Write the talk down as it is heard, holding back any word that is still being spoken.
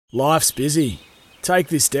Life's busy. Take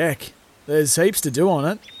this deck. There's heaps to do on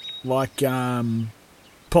it, like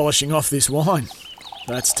polishing off this wine.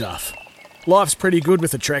 That's tough. Life's pretty good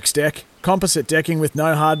with a Trex deck. Composite decking with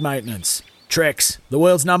no hard maintenance. Trex, the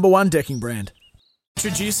world's #1 decking brand.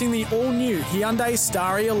 Introducing the all-new Hyundai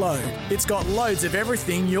Staria Load. It's got loads of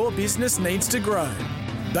everything your business needs to grow.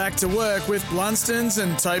 Back to work with Blunstones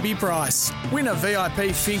and Toby Price. Win a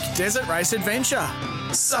VIP Fink Desert Race Adventure.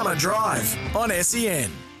 Summer Drive on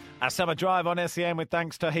SEN. A summer drive on SEN with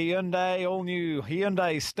thanks to Hyundai. All new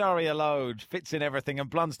Hyundai Staria Load. Fits in everything. And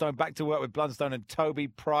Blunstone, back to work with Blunstone and Toby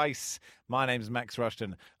Price. My name's Max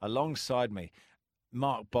Rushton. Alongside me,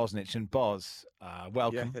 Mark Bosnich. And Boz,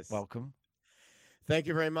 welcome. Yes. Welcome. Thank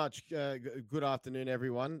you very much. Good afternoon,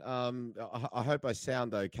 everyone. I hope I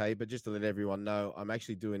sound okay, but just to let everyone know, I'm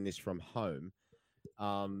actually doing this from home.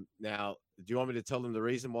 Now, do you want me to tell them the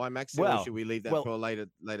reason why, Max? Or should we leave that for a later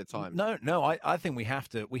time? No. I think we have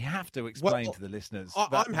to explain to the listeners.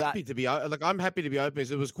 I'm happy to be open.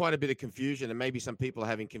 There was quite a bit of confusion, and maybe some people are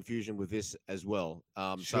having confusion with this as well.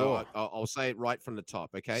 Sure. So I'll say it right from the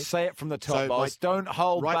top. Okay. Say it from the top, Boz. Don't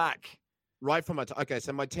hold back. Right from my okay.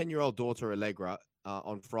 So my 10-year-old daughter Allegra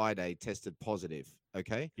on Friday tested positive.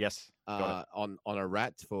 Okay. Yes. On a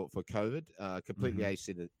rat for COVID, completely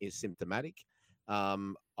asymptomatic.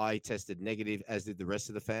 I tested negative, as did the rest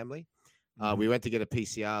of the family. We went to get a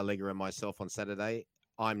PCR, Allegra and myself, on Saturday.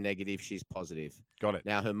 I'm negative. She's positive. Got it.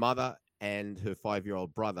 Now, her mother and her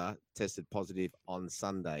 5-year-old brother tested positive on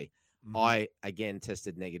Sunday. I, again,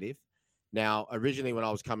 tested negative. Now, originally, when I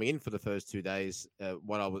was coming in for the first 2 days,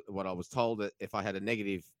 what I was told, that if I had a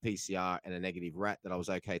negative PCR and a negative rat, that I was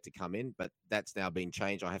okay to come in. But that's now been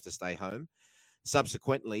changed. I have to stay home.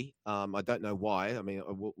 Subsequently, I don't know why. I mean,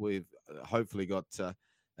 we've hopefully got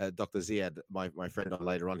Dr. Ziad, my friend, on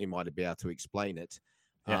later on. He might be able to explain it.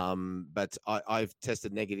 Yeah. But I've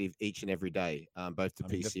tested negative each and every day, both to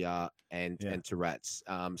PCR and to rats.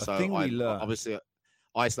 So I'm obviously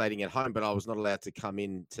isolating at home, but I was not allowed to come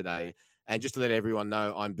in today. And just to let everyone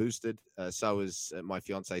know, I'm boosted. So is my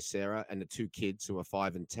fiancée, Sarah, and the 2 kids who are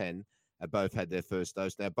 5 and 10 both had their first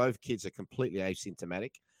dose. Now, both kids are completely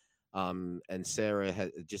asymptomatic. And Sarah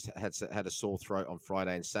had a sore throat on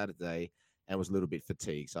Friday and Saturday and was a little bit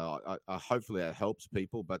fatigued. So I hopefully that helps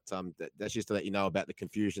people, but that's just to let you know about the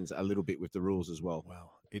confusions a little bit with the rules as well.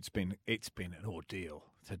 Well, it's been an ordeal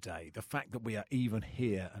today. The fact that we are even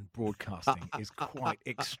here and broadcasting is quite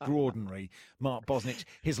extraordinary. Mark Bosnich,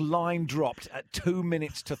 his line dropped at 2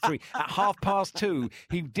 minutes to 3. At 2:30,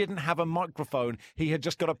 he didn't have a microphone. He had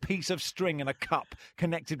just got a piece of string and a cup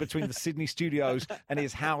connected between the Sydney studios and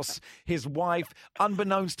his house. His wife,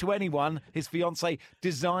 unbeknownst to anyone, his fiancée,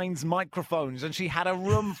 designs microphones, and she had a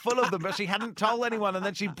room full of them, but she hadn't told anyone. And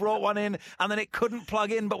then she brought one in, and then it couldn't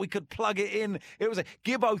plug in, but we could plug it in.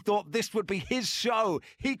 Gibbo thought this would be his show.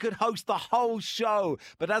 He could host the whole show.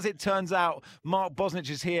 But as it turns out, Mark Bosnich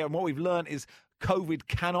is here, and what we've learned is COVID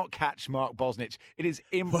cannot catch Mark Bosnich. It is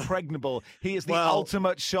impregnable. He is the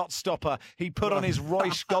ultimate shot stopper. He put on his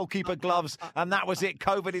Royce goalkeeper gloves, and that was it.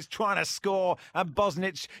 COVID is trying to score, and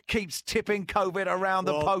Bosnich keeps tipping COVID around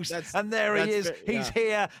the post. And there he is. He's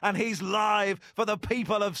here, and he's live for the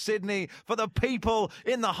people of Sydney, for the people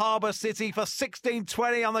in the Harbour City, for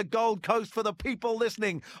 1620 on the Gold Coast, for the people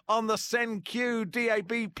listening on the SenQ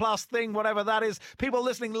DAB Plus thing, whatever that is. People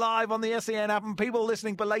listening live on the SEN app, and people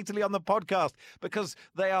listening belatedly on the podcast. Because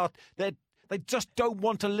they just don't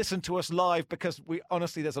want to listen to us live, because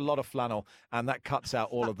there's a lot of flannel, and that cuts out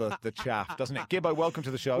all of the chaff, doesn't it? Gibbo, welcome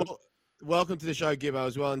to the show. Well, welcome to the show, Gibbo,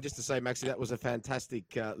 as well. And just to say, Maxie, that was a fantastic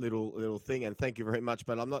little thing, and thank you very much.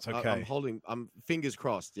 But I'm not. Okay. I'm fingers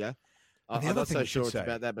crossed. Yeah. I'm not so sure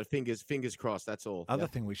about that, but fingers crossed. That's all. Other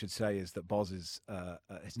thing we should say is that Boz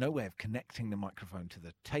has no way of connecting the microphone to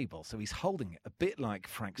the table, so he's holding it a bit like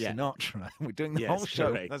Frank Sinatra. We're doing the whole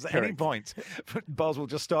show. At any point, Boz will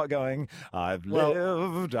just start going, "I've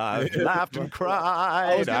lived, I've laughed and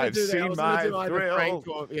cried, I've seen my thrill."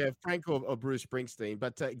 Frank or Bruce Springsteen.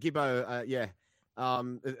 But Gibbo,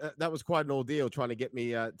 that was quite an ordeal trying to get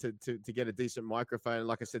me to get a decent microphone.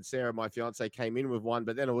 Like I said, Sarah, my fiance, came in with one,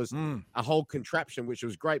 but then it was a whole contraption, which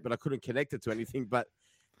was great, but I couldn't connect it to anything. But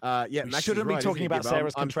we shouldn't be talking about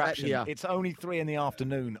Sarah's contraption. It's only 3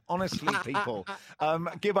 p.m. Honestly, people.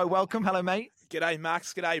 Gibbo, welcome. Hello, mate. G'day,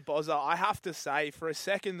 Max. G'day, Bozza. I have to say, for a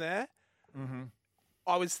second there,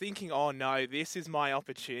 I was thinking, oh no, this is my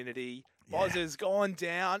opportunity. Bozza's gone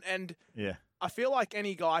down, and I feel like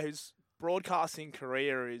any guy who's broadcasting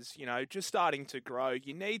career is, just starting to grow.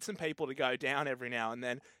 You need some people to go down every now and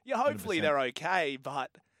then. Hopefully 100%. They're okay,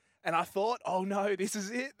 but And I thought, oh no, this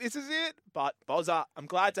is it. But Bozza, I'm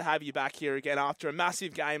glad to have you back here again after a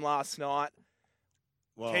massive game last night.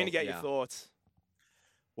 Well, keen to get your thoughts.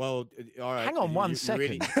 Well, all right. Hang on one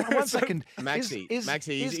second. One second. Maxie, is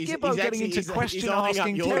he's Gibbo getting into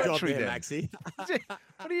question-asking territory there? Maxie. What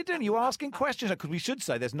are you doing? You're asking questions. Because we should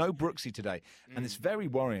say there's no Brooksy today. And it's very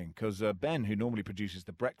worrying because Ben, who normally produces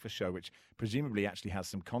the breakfast show, which presumably actually has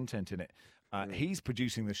some content in it, he's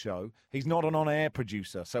producing the show. He's not an on-air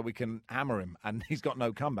producer, so we can hammer him, and he's got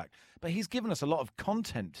no comeback. But he's given us a lot of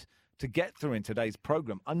content to get through in today's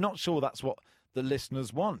programme. I'm not sure that's what the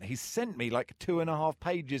listeners want. He's sent me like 2.5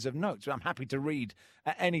 pages of notes, which I'm happy to read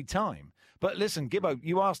at any time. But listen, Gibbo,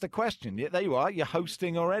 you asked a question. Yeah, there you are. You're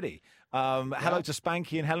hosting already. Hello to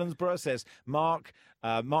Spanky in Helensburgh, says Mark.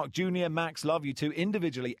 Mark Jr., Max, love you too,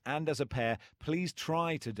 individually and as a pair. Please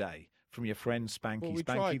try today. From your friend Spanky. Well,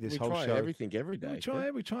 Spanky, this whole show. Everything every day.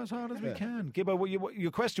 We try as hard as we can. Gibbo,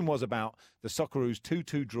 your question was about the Socceroos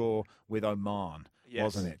 2-2 draw with Oman. Yes.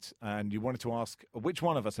 Wasn't it? And you wanted to ask which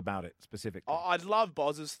one of us about it specifically? I'd love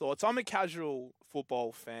Boz's thoughts. I'm a casual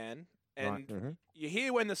football fan, and you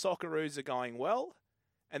hear when the Socceroos are going well,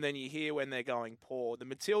 and then you hear when they're going poor. The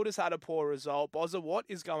Matildas had a poor result. Bozza, what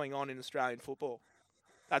is going on in Australian football?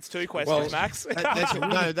 That's 2 questions, Max.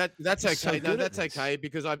 That's okay. So that's okay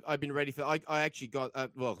because I've been ready for. I actually got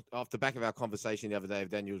off the back of our conversation the other day of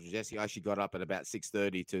Daniel Jesse. I actually got up at about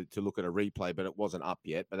 6:30 to look at a replay, but it wasn't up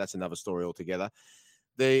yet. But that's another story altogether.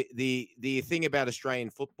 The thing about Australian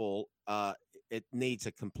football, it needs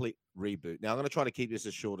a complete reboot. Now I'm going to try to keep this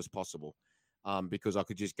as short as possible, because I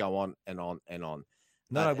could just go on and on and on.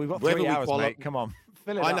 No, we've got 3 hours, mate. Come on,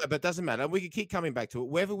 fill it up. I know, but it doesn't matter. We can keep coming back to it.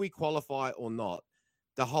 Whether we qualify or not.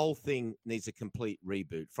 The whole thing needs a complete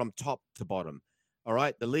reboot from top to bottom. All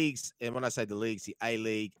right. The leagues, and when I say the leagues, the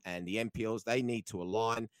A-League and the NPLs, they need to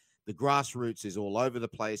align. The grassroots is all over the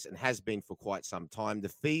place and has been for quite some time. The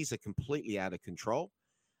fees are completely out of control.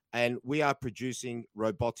 And we are producing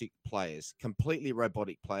robotic players, completely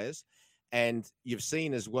robotic players. And you've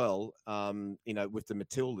seen as well, with the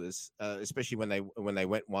Matildas, especially when they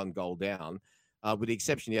went 1 goal down, with the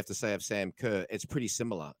exception, you have to say, of Sam Kerr, it's pretty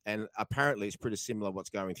similar. And apparently it's pretty similar what's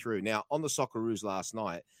going through. Now, on the Socceroos last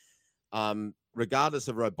night, regardless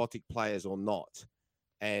of robotic players or not,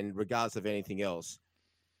 and regardless of anything else,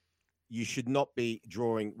 you should not be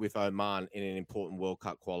drawing with Oman in an important World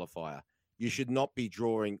Cup qualifier. You should not be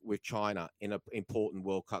drawing with China in an important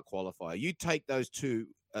World Cup qualifier. You take those 2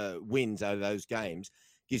 wins out of those games,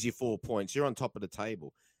 gives you 4 points. You're on top of the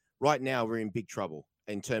table. Right now, we're in big trouble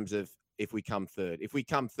in terms of if we come third. If we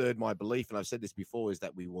come third, my belief, and I've said this before, is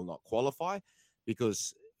that we will not qualify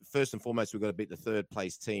because first and foremost, we've got to beat the third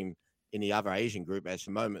place team in the other Asian group. At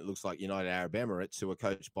the moment, it looks like United Arab Emirates, who are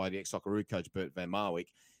coached by the ex-Socceroo coach, Bert van Marwijk.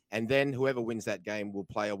 And then whoever wins that game will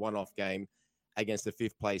play a one-off game against the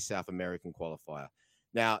 5th place South American qualifier.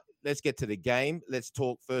 Now, let's get to the game. Let's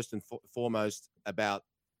talk first and foremost about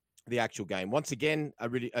the actual game. Once again,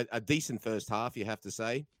 a decent first half, you have to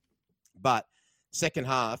say. But second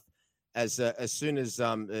half, as soon as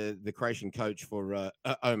the Croatian coach for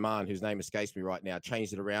Oman, whose name escapes me right now,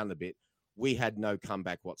 changed it around a bit, we had no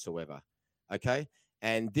comeback whatsoever. Okay?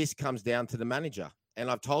 And this comes down to the manager. And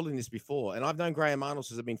I've told him this before. And I've known Graham Arnold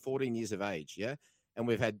since I've been 14 years of age, yeah? And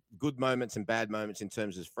we've had good moments and bad moments in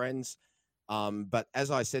terms of friends. But as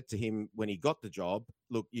I said to him when he got the job,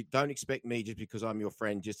 look, you don't expect me just because I'm your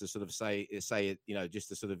friend just to sort of say it, just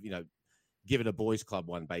to sort of, give it a boys club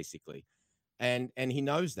one, basically. And he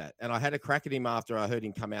knows that. And I had a crack at him after I heard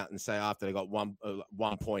him come out and say after they got 1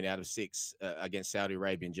 point out of 6 against Saudi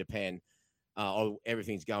Arabia and Japan,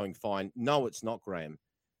 everything's going fine. No, it's not, Graham.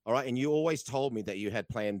 All right. And you always told me that you had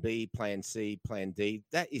plan B, plan C, plan D.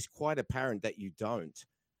 That is quite apparent that you don't.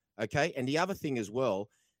 Okay. And the other thing as well,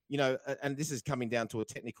 and this is coming down to a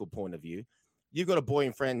technical point of view. You've got a boy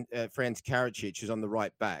in Franz Karacic who's on the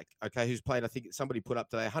right back, okay, who's played, I think somebody put up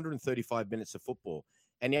today, 135 minutes of football.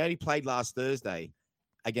 And he only played last Thursday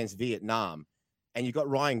against Vietnam. And you've got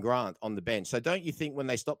Ryan Grant on the bench. So don't you think when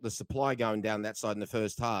they stopped the supply going down that side in the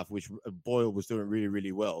first half, which Boyle was doing really,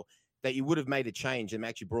 really well, that you would have made a change and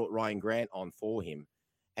actually brought Ryan Grant on for him?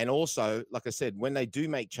 And also, like I said, when they do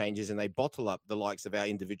make changes and they bottle up the likes of our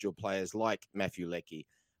individual players like Matthew Leckie,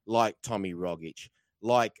 like Tommy Rogic,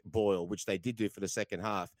 like Boyle, which they did do for the second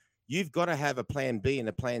half, you've got to have a plan B and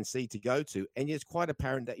a plan C to go to. And it's quite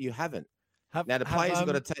apparent that you haven't. The players have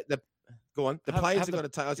got to take the players have got to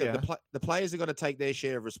take. The players have got to take their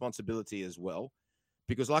share of responsibility as well,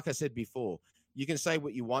 because, like I said before, you can say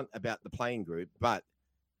what you want about the playing group, but,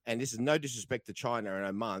 and this is no disrespect to China and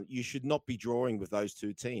Oman, you should not be drawing with those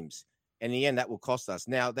two teams. And in the end, that will cost us.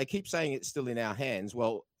 Now, they keep saying it's still in our hands.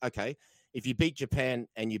 Well, okay, if you beat Japan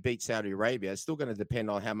and you beat Saudi Arabia, it's still going to depend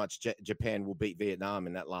on how much Japan will beat Vietnam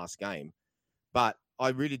in that last game. But I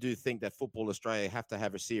really do think that Football Australia have to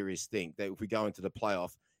have a serious think that if we go into the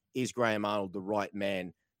playoff, is Graham Arnold the right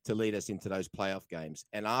man to lead us into those playoff games?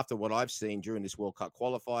 And after what I've seen during this World Cup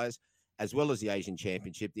qualifiers, as well as the Asian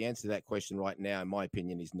Championship, the answer to that question right now, in my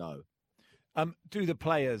opinion, is no. Do the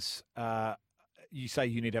players, you say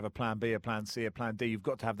you need to have a plan B, a plan C, a plan D. You've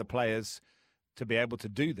got to have the players to be able to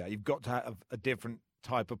do that. You've got to have a different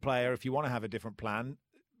type of player. If you want to have a different plan,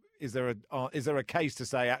 is there a case to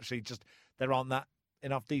say actually just there aren't that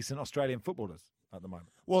enough decent Australian footballers at the moment?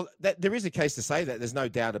 Well, there is a case to say that. There's no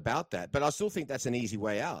doubt about that. But I still think that's an easy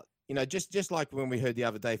way out. You know, just like when we heard the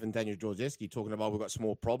other day from Daniel Georgieski talking about we've got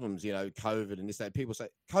small problems, you know, COVID and this, that. People say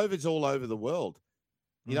COVID's all over the world.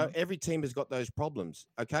 You know, every team has got those problems,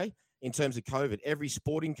 okay, in terms of COVID. Every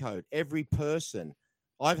sporting code, every person.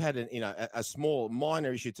 I've had a small,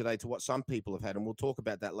 minor issue today to what some people have had, and we'll talk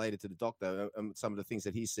about that later to the doctor and some of the things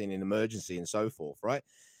that he's seen in emergency and so forth, right?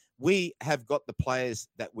 We have got the players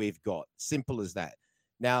that we've got. Simple as that.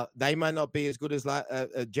 Now, they may not be as good as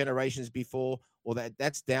generations before, or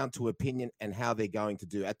that's down to opinion and how they're going to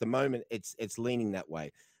do. At the moment, it's leaning that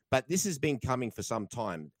way. But this has been coming for some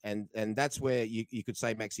time, and that's where you could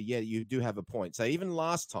say, Maxie, yeah, you do have a point. So even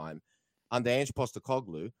last time, under Ange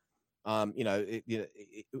Postecoglou,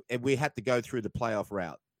 we had to go through the playoff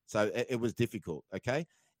route. So it was difficult, okay?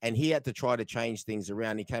 And he had to try to change things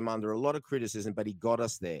around. He came under a lot of criticism, but he got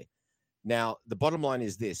us there. Now, the bottom line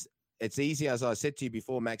is this. It's easy, as I said to you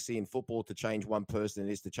before, Maxie, in football to change one person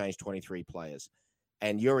is to change 23 players.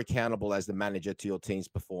 And you're accountable as the manager to your team's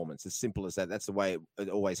performance. As simple as that. That's the way it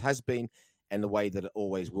always has been and the way that it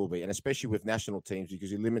always will be. And especially with national teams,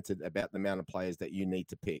 because you're limited about the amount of players that you need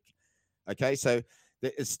to pick. Okay, so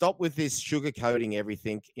stop with this sugarcoating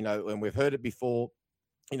everything, you know, and we've heard it before,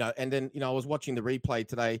 you know, and then, you know, I was watching the replay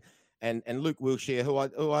today and Luke Wilshere,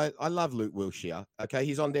 who I love Luke Wilshere. Okay,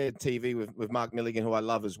 he's on their TV with Mark Milligan, who I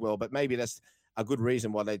love as well. But maybe that's a good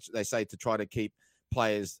reason why they say to try to keep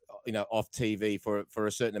players, you know, off TV for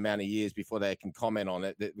a certain amount of years before they can comment on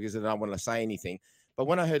it, because they don't want to say anything. But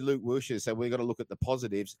when I heard Luke Wilshere say we've got to look at the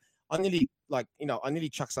positives, I nearly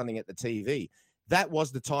chucked something at the TV. That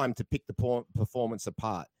was the time to pick the performance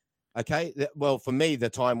apart. Okay, well, for me, the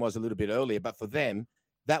time was a little bit earlier, but for them,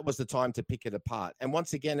 that was the time to pick it apart. And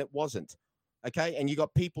once again, it wasn't. Okay, and you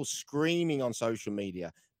got people screaming on social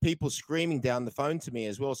media, people screaming down the phone to me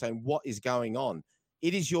as well, saying, what is going on?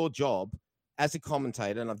 It is your job as a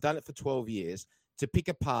commentator, and I've done it for 12 years, to pick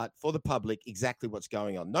apart for the public exactly what's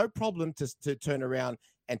going on. No problem to turn around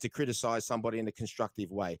and to criticize somebody in a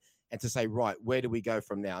constructive way and to say, right, where do we go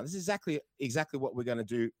from now? This is exactly what we're going to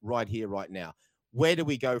do right here, right now. Where do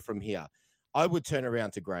we go from here? I would turn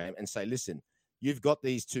around to Graham and say, listen, you've got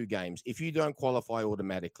these 2 games. If you don't qualify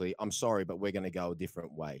automatically, I'm sorry, but we're going to go a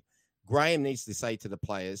different way. Graham needs to say to the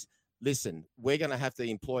players, listen, we're going to have to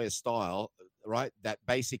employ a style, right, that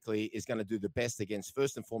basically is going to do the best against,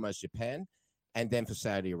 first and foremost, Japan, and then for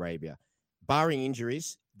Saudi Arabia. Barring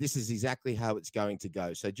injuries, this is exactly how it's going to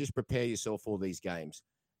go. So just prepare yourself for these games.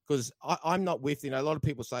 Because I'm not with, a lot of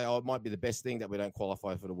people say, oh, it might be the best thing that we don't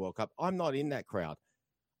qualify for the World Cup. I'm not in that crowd.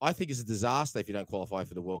 I think it's a disaster if you don't qualify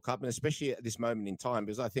for the World Cup, and especially at this moment in time,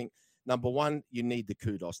 because I think, number one, you need the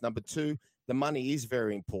kudos. Number two, the money is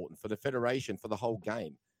very important for the federation, for the whole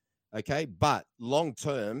game. Okay, but long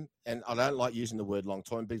term, and I don't like using the word long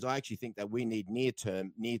term because I actually think that we need near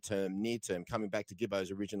term, coming back to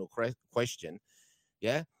Gibbo's original question.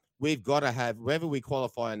 Yeah, we've got to have, whether we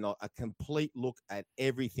qualify or not, a complete look at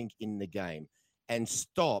everything in the game and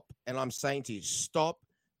stop. And I'm saying to you, stop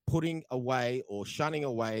putting away or shunning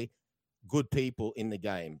away good people in the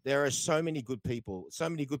game. There are so many good people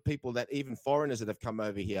that even foreigners that have come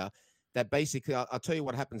over here that basically, I'll tell you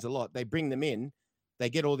what happens a lot. They bring them in. They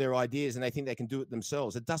get all their ideas and they think they can do it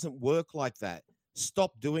themselves. It doesn't work like that.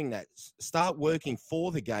 Stop doing that. Start working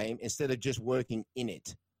for the game instead of just working in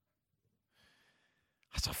it.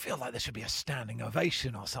 I feel like there should be a standing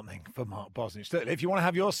ovation or something for Mark Bosnich. If you want to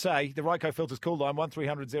have your say, the Ryco Filters call line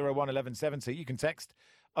 1300 01 1170. You can text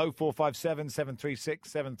 0457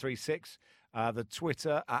 736 736. The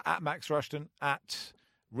Twitter at Max Rushton, at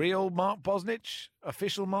Real Mark Bosnich,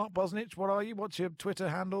 official Mark Bosnich. What are you? What's your Twitter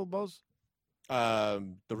handle, Boz? The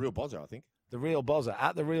Real Bozzer, I think. The Real Bozzer,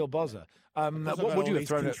 at the Real Bozzer. What would you have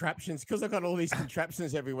thrown contraptions? Because I've got all these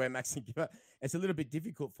contraptions everywhere, Max. It's a little bit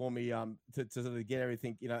difficult for me to sort of get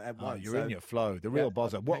everything at once. You're in your flow. The Real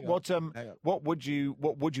Bozzer. What would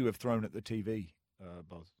you have thrown at the TV,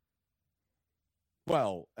 Boz?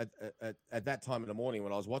 Well, at that time in the morning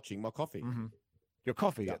when I was watching my coffee. Mm-hmm. Your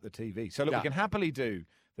coffee at the TV. So look, we can happily do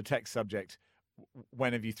the text subject.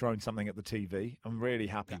 When have you thrown something at the TV? I'm really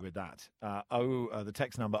happy with that. The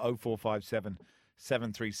text number 0457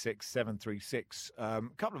 736 736. A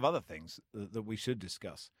couple of other things that we should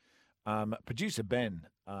discuss. Producer Ben,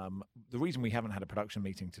 the reason we haven't had a production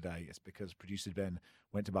meeting today is because producer Ben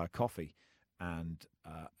went to buy a coffee and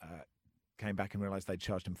came back and realised they'd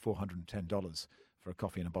charged him $410 for a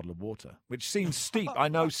coffee and a bottle of water, which seems steep. I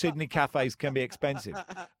know Sydney cafes can be expensive.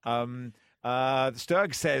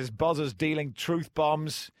 Sturg says, Bozzers dealing truth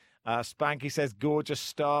bombs. Spanky says, gorgeous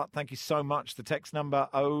start. Thank you so much. The text number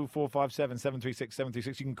 0457 736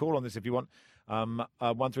 736. You can call on this if you want.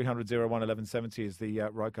 1300 01 1170 is the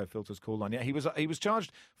Ryco Filters call line. Yeah, he was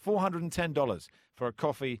charged $410 for a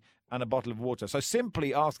coffee and a bottle of water. So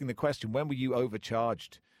simply asking the question, when were you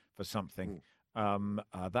overcharged for something?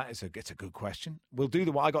 It's a good question. We'll do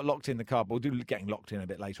the one I got locked in the car, but we'll do getting locked in a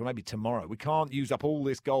bit later, or maybe tomorrow. We can't use up all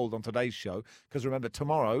this gold on today's show because remember,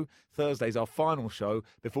 tomorrow, Thursday's our final show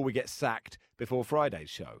before we get sacked before Friday's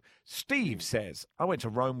show. Steve says, I went to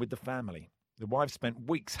Rome with the family. The wife spent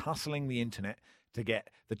weeks hustling the internet to get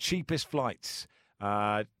the cheapest flights.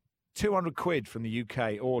 200 quid from the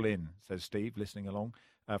UK, all in, says Steve, listening along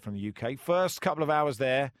from the UK. First couple of hours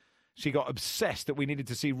there, she got obsessed that we needed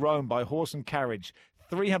to see Rome by horse and carriage,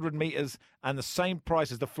 300 metres and the same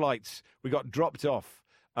price as the flights. We got dropped off.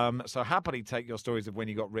 So happily take your stories of when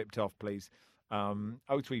you got ripped off, please.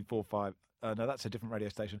 0345. No, that's a different radio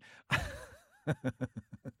station.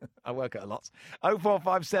 I work at a lot.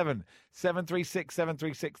 0457 736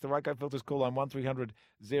 736. The Ryco Filters call line 1300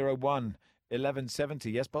 01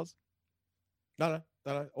 1170. Yes, Boz? No,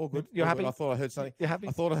 all good. You're all happy? Good. I thought I heard something. You're happy?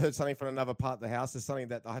 I thought I heard something from another part of the house. There's something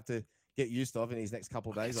that I have to get used of in these next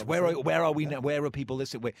couple of days. So where are we now? Where are people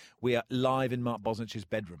listening? We are live in Mark Bosnich's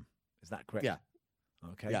bedroom. Is that correct? Yeah.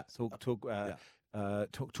 Okay. Yeah.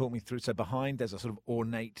 Talk me through. So behind there's a sort of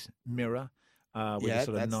ornate mirror. With a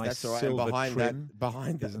sort of nice silver trim.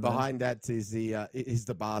 Behind that is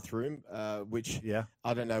the bathroom, which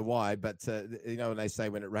I don't know why, but when they say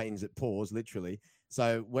when it rains it pours, literally.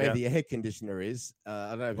 So where the air conditioner is,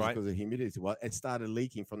 I don't know if it's because of humidity or what, it started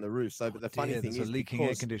leaking from the roof. So, but the funny thing is, a leaking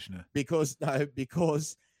air conditioner. Because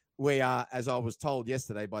we are, as I was told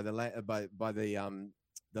yesterday by the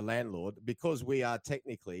landlord, because we are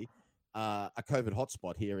technically a COVID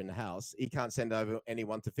hotspot here in the house, he can't send over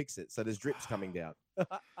anyone to fix it. So there's drips coming down.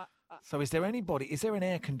 So is there an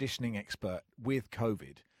air conditioning expert with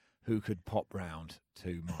COVID who could pop round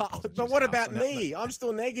to Mark But what about me? I'm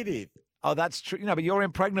still negative. Oh, that's true. No, but you're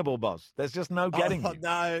impregnable, Boz. There's just no getting you.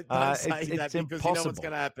 No, don't say that it's because impossible. You know what's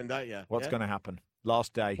going to happen, don't you? What's going to happen?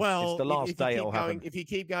 Last day. Well, it's the last day it'll happen. If you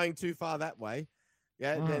keep going too far that way,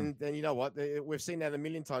 then you know what? We've seen that a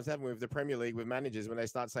million times, haven't we, with the Premier League, with managers when they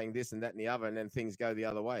start saying this and that and the other, and then things go the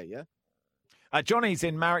other way, yeah? Johnny's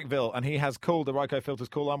in Marrickville, and he has called the Ryco Filters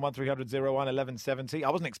call line 1300 01 1170. I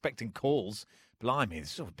wasn't expecting calls. Blimey,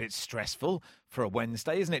 it's sort of a bit stressful for a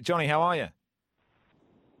Wednesday, isn't it? Johnny, how are you?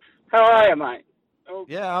 How are you, mate? Oh.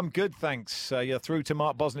 Yeah, I'm good, thanks. You're through to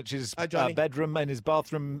Mark Bosnich's bedroom and his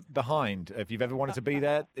bathroom behind. If you've ever wanted to be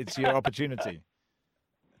there, it's your opportunity.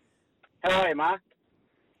 How are you, Mark?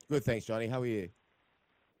 Good, thanks, Johnny. How are you?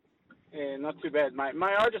 Yeah, not too bad, mate.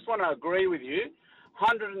 Mate, I just want to agree with you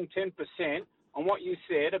 110% on what you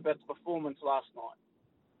said about the performance last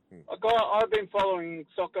night. I've been following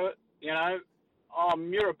soccer, you know.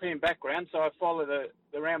 I'm European background, so I follow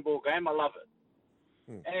the round ball game. I love it.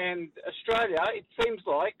 And Australia, it seems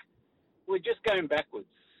like we're just going backwards.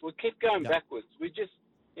 We keep going backwards. We just,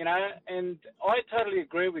 you know, and I totally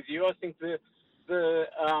agree with you. I think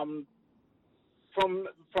from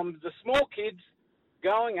the small kids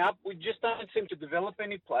going up, we just don't seem to develop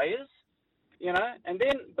any players, you know. And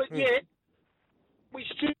then, but yet, we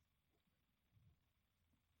should.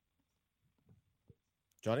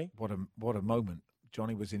 Johnny, what a moment!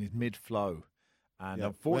 Johnny was in his mid-flow. And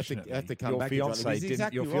unfortunately, your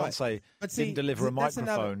fiance didn't deliver a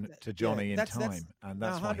microphone to Johnny in time, and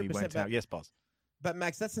that's why he went out. Yes, boss. But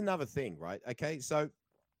Max, that's another thing, right? Okay, so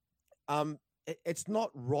it's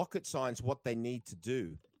not rocket science what they need to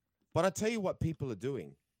do, but I tell you what people are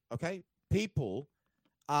doing. Okay, people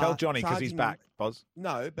are tell Johnny because he's back, Boz.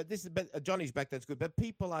 No, but Johnny's back. That's good. But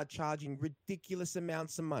people are charging ridiculous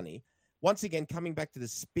amounts of money. Once again, coming back to the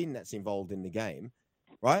spin that's involved in the game.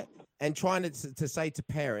 Right, and trying to say to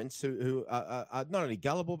parents who are not only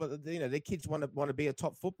gullible, but you know their kids want to be a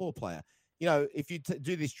top football player. You know, if you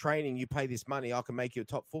do this training, you pay this money, I can make you a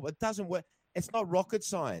top football. It doesn't work. It's not rocket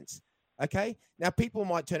science. Okay. Now, people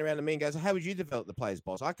might turn around to me and go, so how would you develop the players,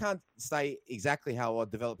 boss? I can't say exactly how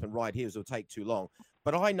I'd develop and write here, it'll take too long.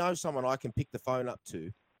 But I know someone I can pick the phone up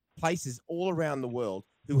to, places all around the world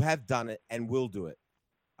who have done it and will do it.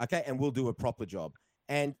 Okay. And will do a proper job.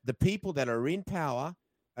 And the people that are in power,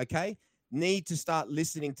 okay, need to start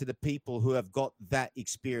listening to the people who have got that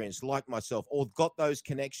experience, like myself, or got those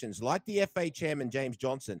connections, like the FA chairman, James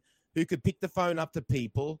Johnson, who could pick the phone up to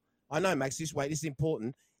people. I know, Max, this is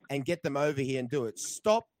important, and get them over here and do it.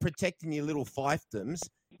 Stop protecting your little fiefdoms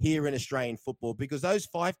here in Australian football, because those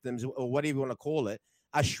fiefdoms, or whatever you want to call it,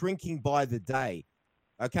 are shrinking by the day.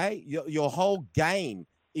 Okay? Your whole game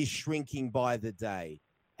is shrinking by the day,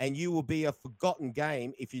 and you will be a forgotten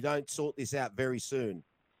game if you don't sort this out very soon.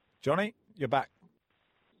 Johnny, you're back.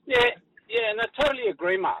 Yeah, and I totally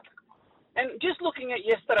agree, Mark. And just looking at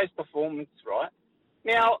yesterday's performance, right?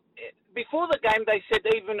 Now, before the game, they said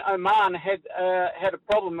even Oman had a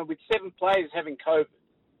problem with 7 players having COVID.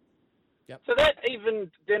 Yep. So that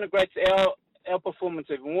even denigrates our performance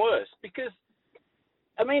even worse. Because,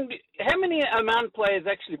 I mean, how many Oman players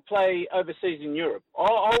actually play overseas in Europe?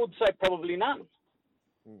 I would say probably none.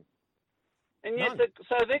 And yet,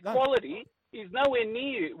 their quality is nowhere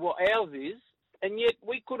near what ours is, and yet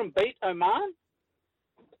we couldn't beat Oman.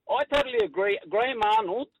 I totally agree. Graham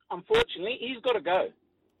Arnold, unfortunately, he's got to go.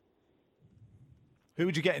 Who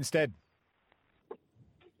would you get instead?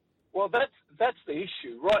 Well, that's the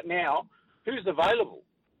issue right now. Who's available?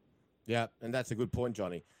 Yeah, and that's a good point,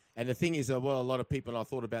 Johnny. And the thing is, a lot of people, and I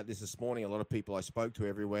thought about this morning, a lot of people I spoke to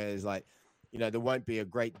everywhere is like, there won't be a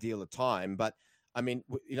great deal of time. But, I mean,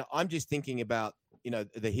 I'm just thinking about,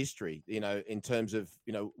 the history, in terms of,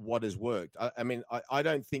 what has worked. I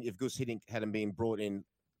don't think if Gus Hiddink hadn't been brought in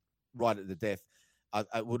right at the death,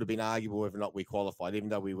 it would have been arguable whether or not we qualified, even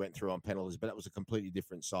though we went through on penalties, but that was a completely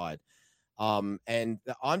different side. And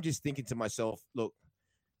I'm just thinking to myself, look,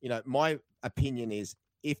 my opinion is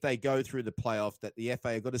if they go through the playoff, that the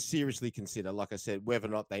FA have got to seriously consider, like I said, whether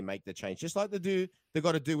or not they make the change, just like they've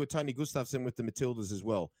got to do with Tony Gustafsson with the Matildas as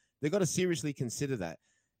well. They've got to seriously consider that.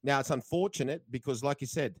 Now, it's unfortunate because, like you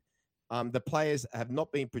said, the players have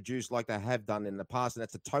not been produced like they have done in the past, and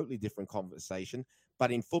that's a totally different conversation.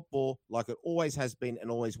 But in football, like it always has been and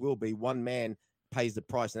always will be, one man pays the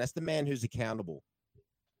price, and that's the man who's accountable.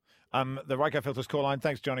 The Ryco Filters call line.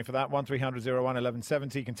 Thanks, Johnny, for that. 1300 01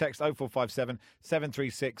 1170. You can text 0457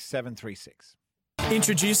 736 736.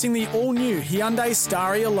 Introducing the all-new Hyundai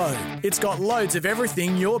Staria Load. It's got loads of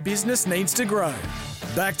everything your business needs to grow.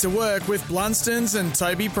 Back to work with Blunstones and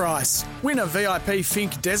Toby Price. Win a VIP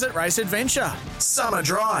Fink Desert Race Adventure. Summer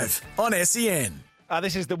Drive on SEN.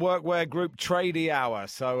 This is the Workwear Group Tradie Hour.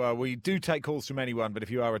 So we do take calls from anyone, but if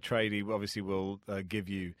you are a tradie, obviously we'll give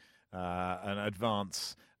you an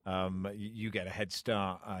advance. You get a head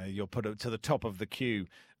start. You'll put it to the top of the queue.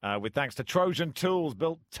 With thanks to Trojan Tools,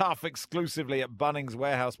 built tough exclusively at Bunnings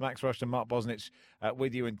Warehouse. Max Rush and Mark Bosnich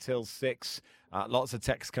with you until 6. Lots of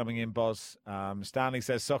texts coming in, Boz. Stanley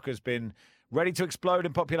says, soccer's been ready to explode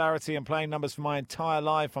in popularity and playing numbers for my entire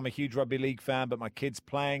life. I'm a huge rugby league fan, but my kids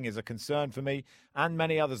playing is a concern for me and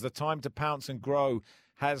many others. The time to pounce and grow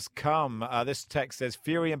has come. This text says,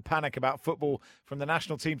 fury and panic about football from the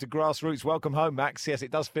national team to grassroots. Welcome home, Max. Yes,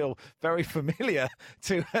 it does feel very familiar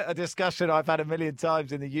to a discussion I've had a million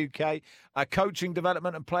times in the UK. Coaching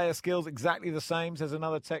development and player skills, exactly the same, says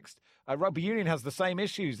another text. Rugby union has the same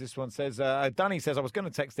issues. This one says, Dunny says, I was going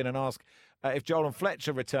to text in and ask if Joel and Fletch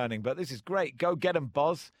are returning, but this is great. Go get them,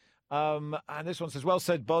 Boz. And this one says, well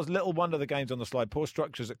said, Boz. Little wonder the game's on the slide. Poor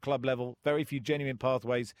structures at club level. Very few genuine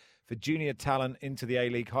pathways for junior talent into the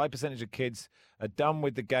A-League. High percentage of kids are done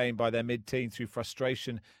with the game by their mid-teens through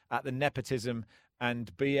frustration at the nepotism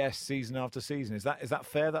and BS season after season. Is that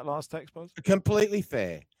fair, that last text, Boz? Completely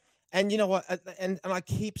fair. And you know what? And I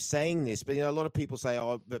keep saying this, but a lot of people say,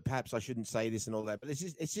 "Oh, but perhaps I shouldn't say this and all that." But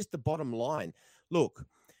it's just the bottom line. Look,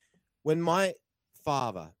 when my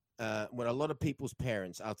father, when a lot of people's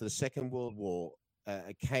parents after the Second World War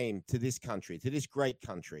came to this country, to this great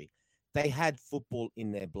country, they had football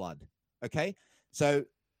in their blood. Okay, so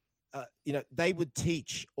they would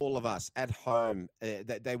teach all of us at home.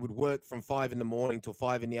 That they would work from 5 a.m. till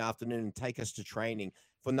 5 p.m. and take us to training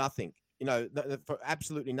for nothing. For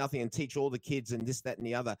absolutely nothing, and teach all the kids and this, that, and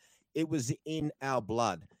the other. It was in our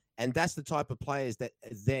blood. And that's the type of players that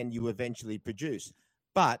then you eventually produce.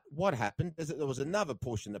 But what happened is that there was another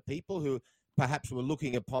portion of people who perhaps were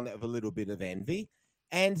looking upon it with a little bit of envy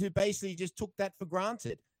and who basically just took that for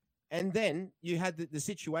granted. And then you had the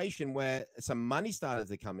situation where some money started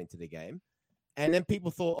to come into the game. And then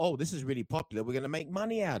people thought, oh, this is really popular. We're going to make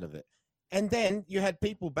money out of it. And then you had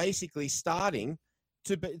people basically starting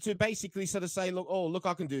to basically sort of say, look,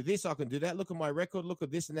 I can do this, I can do that. Look at my record, look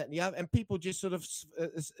at this and that and the other, and people just sort of,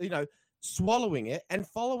 swallowing it and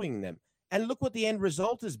following them. And look what the end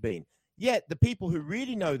result has been. Yet the people who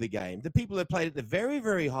really know the game, the people that played at the very,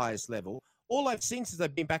 very highest level, all I've seen since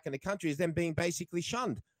they've been back in the country is them being basically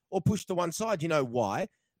shunned or pushed to one side. You know why?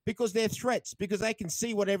 Because they're threats, because they can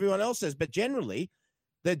see what everyone else says. But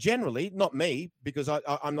they're generally, not me, because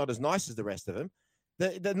I'm not as nice as the rest of them.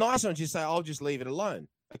 The nice ones just say, I'll just leave it alone,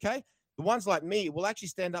 okay? The ones like me will actually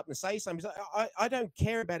stand up and say something. I don't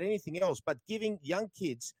care about anything else but giving young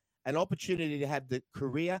kids an opportunity to have the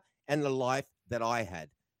career and the life that I had.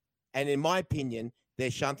 And in my opinion,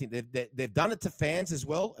 they're shunting. They've done it to fans as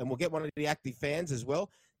well, and we'll get one of the active fans as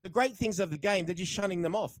well. The great things of the game, they're just shunning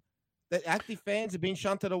them off. The active fans have been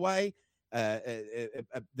shunted away.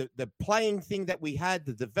 The playing thing that we had,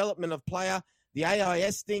 the development of player, the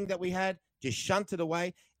AIS thing that we had, just shunted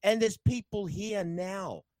away. And there's people here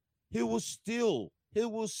now who will still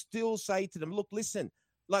say to them, look, listen,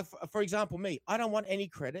 like, for example, me, I don't want any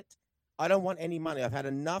credit. I don't want any money. I've had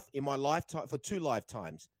enough in my lifetime for 2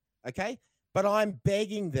 lifetimes, okay? But I'm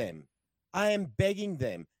begging them. I am begging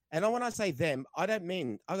them. And when I say them, I don't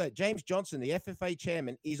mean, James Johnson, the FFA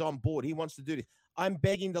chairman, is on board. He wants to do this. I'm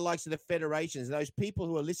begging the likes of the federations and those people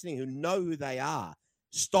who are listening who know who they are,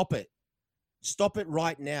 stop it. Stop it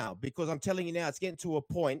right now, because I'm telling you now, it's getting to a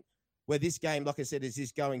point where this game, like I said,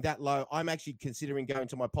 is going that low. I'm actually considering going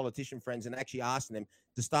to my politician friends and actually asking them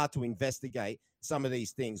to start to investigate some of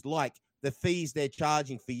these things, like the fees they're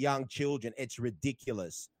charging for young children. It's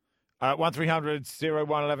ridiculous. 1300 01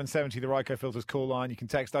 1170, the Ryco Filters call line. You can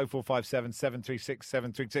text 0457 736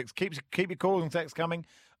 736. Keep your calls and texts coming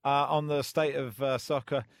on the state of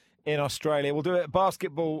soccer in Australia. We'll do it at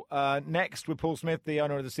basketball next with Paul Smith, the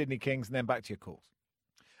owner of the Sydney Kings, and then back to your calls.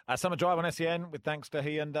 Summer Drive on SEN with thanks to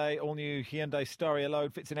Hyundai. All new Hyundai Staria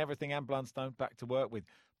Load fits in everything and Blundstone. Back to work with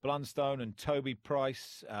Blundstone and Toby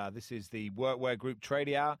Price. This is the Workwear Group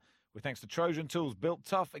Tradie Hour with thanks to Trojan Tools, built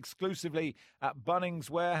tough exclusively at Bunnings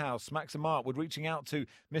Warehouse. Max and Mark would reaching out to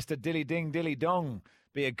Mr. Dilly Ding Dilly Dong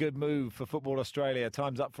be a good move for Football Australia.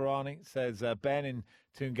 Time's up for Arnie, says Ben in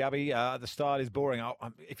Toongabbie. The style is boring.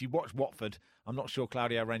 If you watch Watford, I'm not sure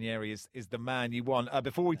Claudio Ranieri is the man you want.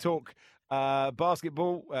 Before we talk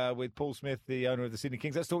basketball with Paul Smith, the owner of the Sydney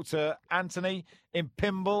Kings, let's talk to Anthony in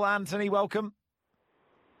Pymble. Anthony, welcome.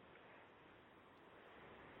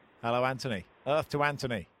 Hello, Anthony. Earth to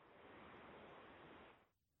Anthony.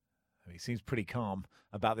 He seems pretty calm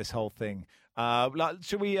about this whole thing.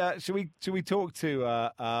 Should we talk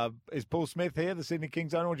to is Paul Smith here, the Sydney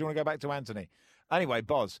Kings owner, or do you want to go back to Anthony? Anyway,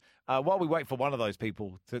 Boz, while we wait for one of those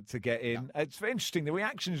people to get in, it's interesting. The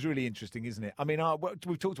reaction is really interesting, isn't it? I mean,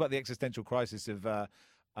 we've talked about the existential crisis of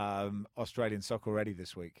Australian soccer already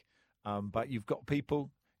this week, but you've got people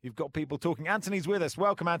talking. Anthony's with us.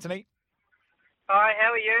 Welcome, Anthony. Hi,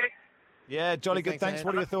 how are you? Yeah, jolly good. Thanks.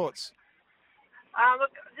 What are your thoughts?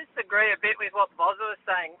 Look, I just agree a bit with what Boz was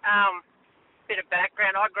saying. Bit of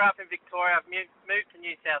background. I grew up in Victoria. I've moved to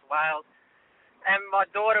New South Wales. And my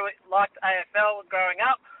daughter liked AFL growing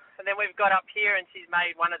up. And then we've got up here and she's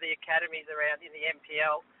made one of the academies around in the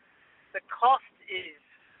NPL. The cost is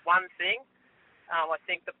one thing, I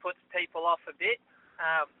think, that puts people off a bit.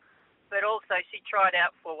 But also she tried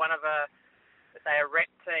out for one of a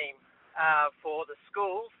rep team for the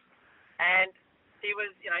schools. And she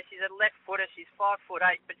was, she's a left footer. She's 5'8",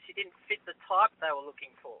 but she didn't fit the type they were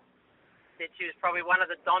looking for. Said she was probably one of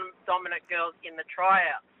the dominant girls in the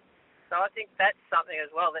tryouts. So I think that's something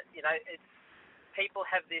as well that it's people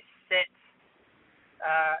have this set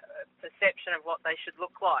perception of what they should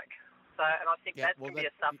look like. So, and I think that can be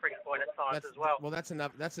a suffering point at times as well. Well, that's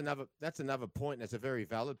another point. That's a very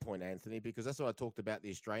valid point, Anthony, because that's what I talked about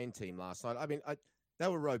the Australian team last night. I mean, they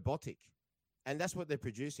were robotic, and that's what they're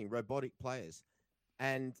producing: robotic players.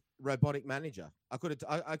 And robotic manager. I could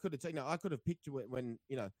have picked you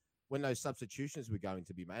when those substitutions were going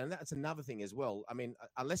to be made. And that's another thing as well. I mean,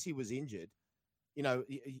 unless he was injured,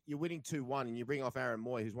 you're winning 2-1 and you bring off Aaron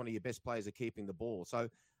Moy, who's one of your best players at keeping the ball. So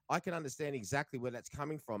I can understand exactly where that's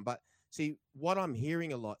coming from. But see, what I'm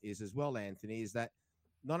hearing a lot is as well, Anthony, is that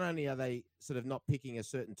not only are they sort of not picking a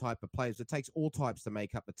certain type of players, it takes all types to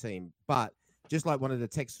make up a team. But just like one of the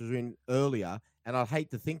texts was in earlier, and I'd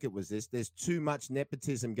hate to think it was this, there's too much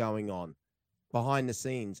nepotism going on behind the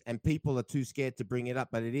scenes, and people are too scared to bring it up.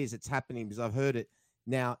 But it's happening because I've heard it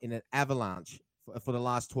now in an avalanche for the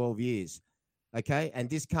last 12 years. Okay? And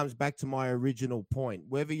this comes back to my original point.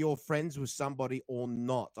 Whether you're friends with somebody or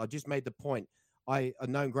not, I just made the point. I've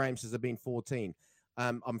known Graham since I've been 14.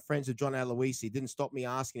 I'm friends with John Aloisi. He didn't stop me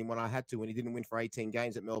asking him when I had to when he didn't win for 18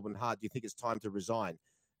 games at Melbourne Heart. Do you think it's time to resign?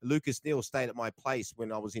 Lucas Neal stayed at my place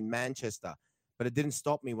when I was in Manchester, but it didn't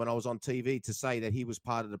stop me when I was on TV to say that he was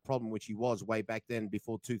part of the problem, which he was way back then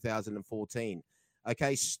before 2014.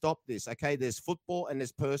 Okay, stop this. Okay, there's football and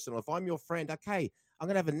there's personal. If I'm your friend, okay, I'm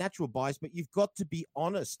going to have a natural bias, but you've got to be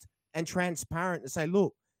honest and transparent and say,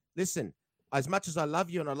 look, listen, as much as I love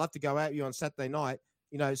you and I'd love to go out with you on Saturday night,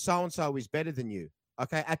 so-and-so is better than you,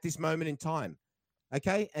 okay, at this moment in time.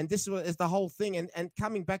 Okay, and this is the whole thing. And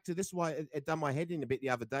coming back to this, is why it done my head in a bit the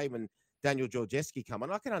other day when Daniel Georgescu come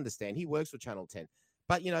on. I can understand he works for Channel 10,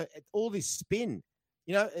 but all this spin.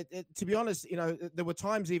 To be honest, there were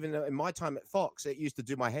times even in my time at Fox it used to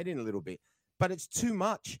do my head in a little bit, but it's too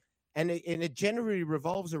much, and it generally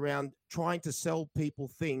revolves around trying to sell people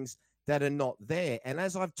things that are not there. And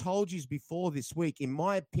as I've told you before this week, in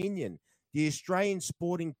my opinion, the Australian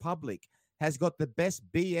sporting public has got the best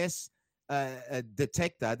BS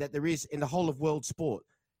detector that there is in the whole of world sport.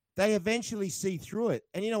 They eventually see through it.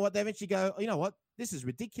 And you know what? They eventually go, you know what? This is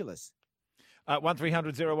ridiculous.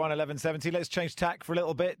 1300 01 1170. Let's change tack for a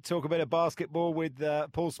little bit. Talk a bit of basketball with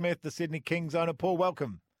Paul Smith, the Sydney Kings owner. Paul,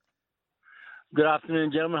 welcome. Good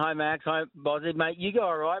afternoon, gentlemen. Hi, Max. Hi, Bozzy. Mate, you go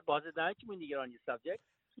all right, Bozzy, don't you, when you get on your subject?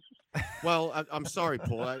 Well, I'm sorry,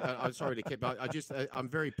 Paul. I'm sorry to keep. I'm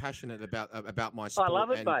very passionate about my sport. I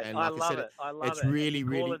love it, mate. And like I love it. I love it's it.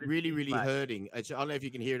 really hurting. I don't know if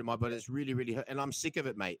you can hear it in my body. It's really hurt, and I'm sick of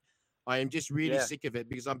it, mate. I am just really sick of it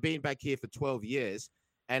because I've been back here for 12 years,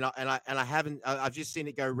 and I haven't. I've just seen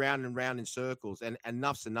it go round and round in circles, and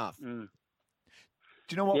enough's enough. Do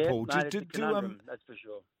you know what, Paul? Mate, that's for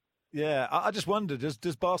sure. Yeah, I just wonder.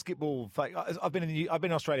 Does basketball? I've been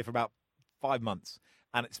in Australia for about 5 months.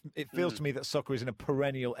 And it feels to me that soccer is in a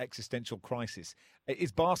perennial existential crisis.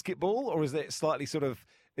 Is basketball, or is it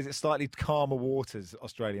slightly calmer waters,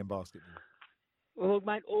 Australian basketball? Well, look,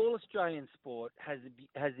 mate, all Australian sport has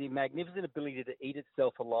the magnificent ability to eat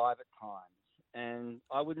itself alive at times. And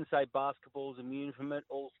I wouldn't say basketball's immune from it.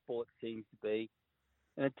 All sports seems to be.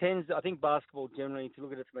 And I think basketball generally, if you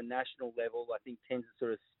look at it from a national level, I think tends to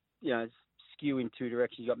sort of, skew in two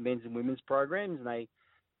directions. You've got men's and women's programs, and they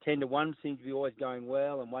tend to, one seems to be always going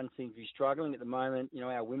well and one seems to be struggling at the moment.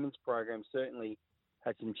 Our women's program certainly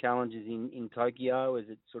had some challenges in Tokyo as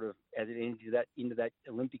it entered into that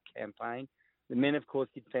Olympic campaign. The men, of course,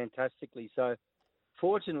 did fantastically. So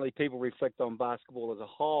fortunately, people reflect on basketball as a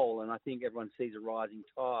whole, and I think everyone sees a rising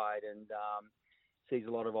tide and sees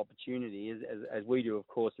a lot of opportunity, as we do, of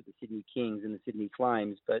course, at the Sydney Kings and the Sydney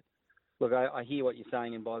Flames. But look, I hear what you're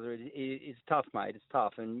saying, and Bozzer, it's tough, mate. It's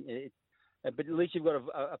tough, but at least you've got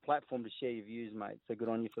a platform to share your views, mate. So good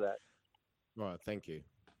on you for that. Right, thank you.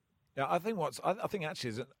 Yeah, I think actually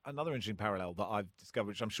is another interesting parallel that I've discovered,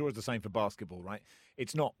 which I'm sure is the same for basketball. Right,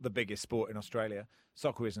 it's not the biggest sport in Australia.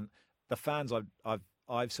 Soccer isn't. The fans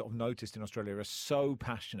I've sort of noticed in Australia are so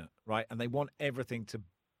passionate, right, and they want everything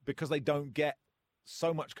because they don't get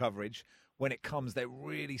so much coverage. When it comes, they're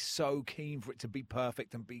really so keen for it to be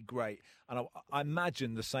perfect and be great. And I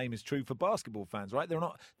imagine the same is true for basketball fans, right?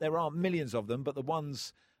 There aren't millions of them, but the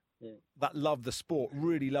ones that love the sport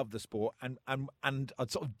really love the sport and are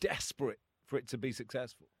sort of desperate for it to be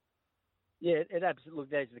successful. Yeah, it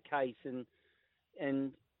absolutely is the case.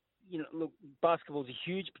 And look, basketball is a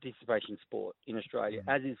huge participation sport in Australia,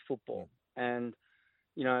 as is football. And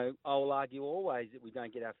I will argue always that we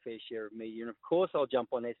don't get our fair share of media. And of course, I'll jump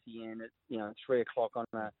on SEN at 3 o'clock on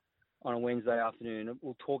a Wednesday afternoon.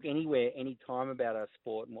 We'll talk anywhere, anytime about our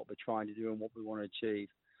sport and what we're trying to do and what we want to achieve.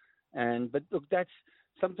 But look,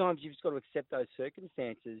 sometimes you've just got to accept those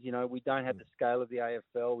circumstances. We don't have the scale of the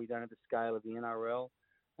AFL. We don't have the scale of the NRL.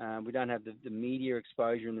 We don't have the media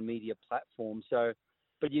exposure and the media platform.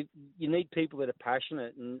 But you need people that are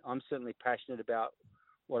passionate, and I'm certainly passionate about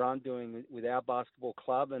what I'm doing with our basketball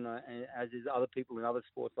club, and as is other people in other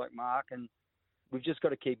sports like Mark. And we've just got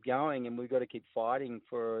to keep going, and we've got to keep fighting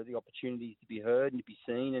for the opportunities to be heard and to be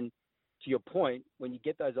seen. And to your point, when you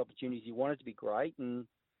get those opportunities, you want it to be great. And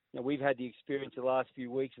we've had the experience the last few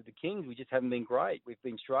weeks with the Kings. We just haven't been great. We've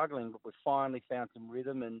been struggling, but we've finally found some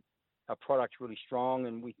rhythm, and our product's really strong,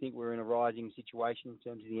 and we think we're in a rising situation in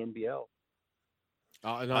terms of the NBL.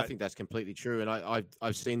 And I think that's completely true. And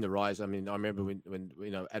I've seen the rise. I mean, I remember when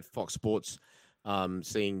at Fox Sports,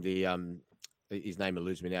 seeing his name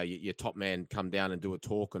eludes me now, your top man come down and do a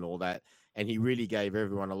talk and all that. And he really gave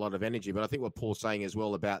everyone a lot of energy. But I think what Paul's saying as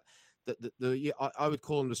well about I would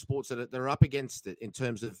call them the sports that are up against it in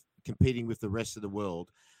terms of competing with the rest of the world.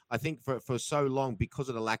 I think for so long, because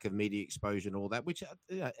of the lack of media exposure and all that, which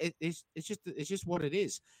it's just what it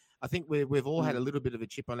is. I think we've all had a little bit of a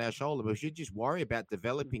chip on our shoulder. We should just worry about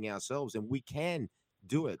developing ourselves, and we can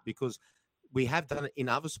do it because we have done it in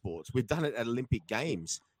other sports. We've done it at Olympic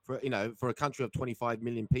Games for a country of 25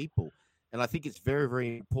 million people. And I think it's very,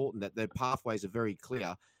 very important that their pathways are very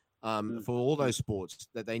clear for all those sports,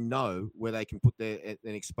 that they know where they can put and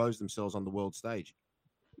expose themselves on the world stage.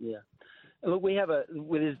 Yeah. Look,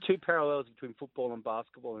 there's two parallels between football and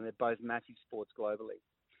basketball, and they're both massive sports globally.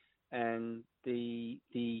 And the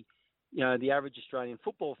average Australian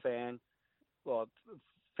football fan, well,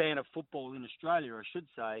 fan of football in Australia, I should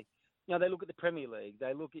say, they look at the Premier League,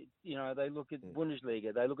 they look at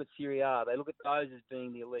Bundesliga, they look at Serie A, they look at those as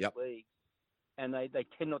being the elite leagues, and they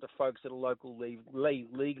tend not to focus at a local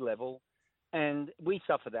league level, and we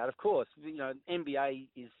suffer that, of course. NBA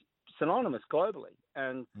is synonymous globally,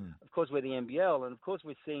 and of course we're the NBL, and of course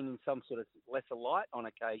we're seen in some sort of lesser light on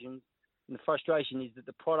occasions. And the frustration is that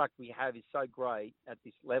the product we have is so great at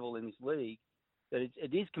this level in this league that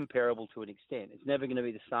it is comparable to an extent. It's never going to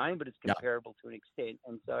be the same, but it's comparable to an extent.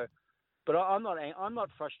 And so, but I'm not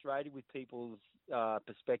frustrated with people's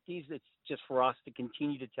perspectives. It's just for us to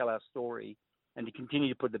continue to tell our story and to continue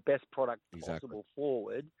to put the best product possible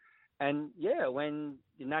forward. And when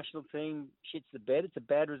the national team shits the bed, it's a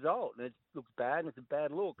bad result, and it looks bad, and it's a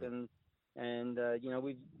bad look, and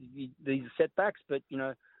these are setbacks, but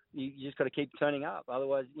you just got to keep turning up.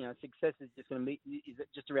 Otherwise, success is just going to is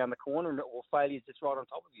just around the corner, or failure is just right on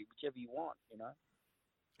top of you, whichever you want.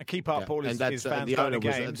 A key part, Paul, is fans the going owner to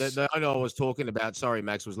games. The owner I was talking about, sorry,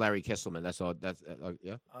 Max, was Larry Kesselman. That's all.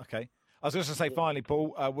 Yeah. Okay. I was just going to say, finally,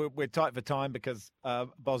 Paul, we're tight for time because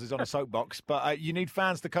Boz is on a soapbox, but you need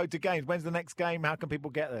fans to go to games. When's the next game? How can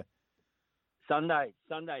people get there? Sunday.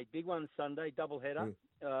 Big one Sunday, doubleheader.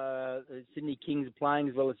 The Sydney Kings are playing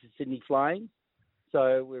as well as the Sydney Flames.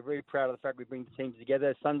 So we're very proud of the fact we bring the teams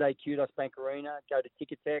together. Sunday, Kudos Bank Arena, go to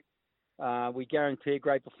Ticketek. We guarantee a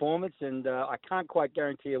great performance, and I can't quite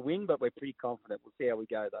guarantee a win, but we're pretty confident. We'll see how we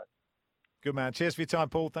go, though. Good man. Cheers for your time,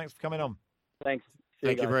 Paul. Thanks for coming on. Thanks.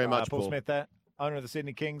 Thank you very much, Paul Smith there, owner of the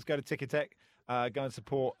Sydney Kings. Go to Ticketek. Go and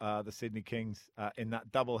support the Sydney Kings in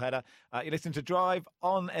that doubleheader. You listen to Drive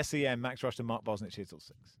on SEN. Max Rushton, Mark Bosnich here till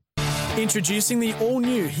 6. Introducing the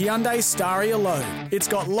all-new Hyundai Staria Load. It's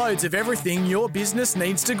got loads of everything your business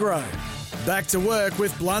needs to grow. Back to work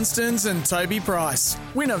with Blunstones and Toby Price.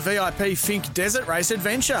 Win a VIP Fink Desert Race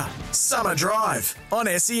Adventure. Summer Drive on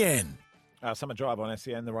SEN. Summer Drive on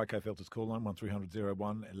SEN, the Ryco Filters call line, 1300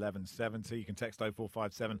 01 1170. You can text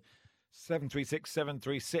 0457 736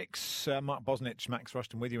 736. Mark Bosnich, Max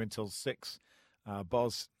Rushton with you until 6.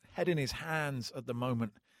 Boz, head in his hands at the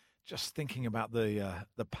moment, just thinking about the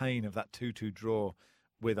pain of that 2-2 draw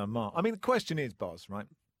with Oman. I mean, the question is, Boz, right?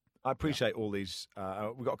 I appreciate all these.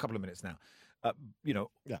 We've got a couple of minutes now.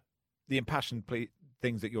 The impassioned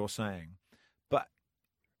things that you're saying. But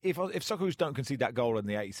if Socceroos don't concede that goal in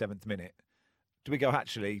the 87th minute, do we go,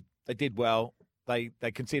 actually, they did well, they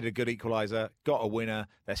conceded a good equaliser, got a winner,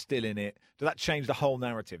 they're still in it. Does that change the whole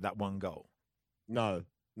narrative, that one goal? No,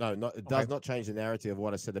 it does not change the narrative of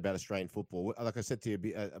what I said about Australian football. Like I said to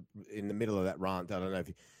you in the middle of that rant, I don't know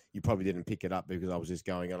if you probably didn't pick it up because I was just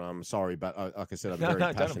going on. I'm sorry, but like I said, I'm very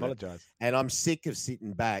passionate. Don't apologise. And I'm sick of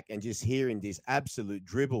sitting back and just hearing this absolute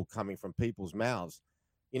dribble coming from people's mouths.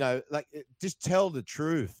 Just tell the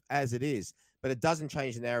truth as it is, but it doesn't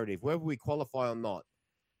change the narrative. Whether we qualify or not,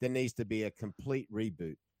 there needs to be a complete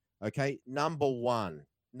reboot. Okay, number one,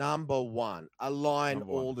 align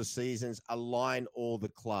all the seasons, align all the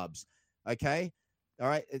clubs. Okay, all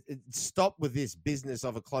right. Stop with this business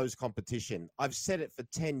of a closed competition. I've said it for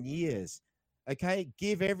 10 years. Okay,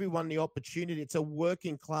 give everyone the opportunity. It's a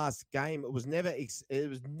working class game. It was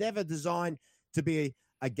never designed to be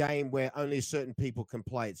a game where only certain people can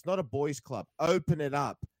play. It's not a boys' club. Open it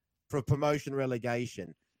up for promotion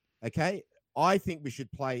relegation. Okay, I think we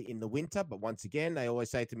should play in the winter, but once again, they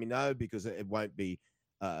always say to me no because it won't be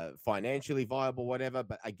financially viable, whatever.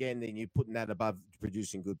 But again, then you're putting that above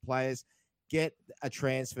producing good players. Get a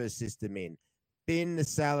transfer system in. Bin the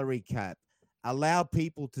salary cap. Allow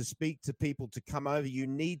people to speak to people to come over. You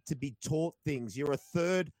need to be taught things. You're a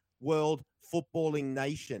third world footballing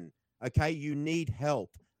nation. Okay, you need help.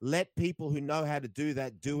 Let people who know how to do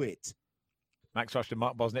that do it. Max Rushton,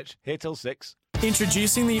 Mark Bosnich, here till 6.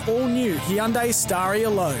 Introducing the all-new Hyundai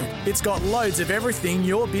Staria Load. It's got loads of everything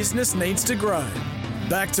your business needs to grow.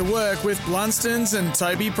 Back to work with Blunstones and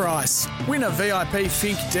Toby Price. Win a VIP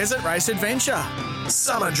Fink Desert Race Adventure.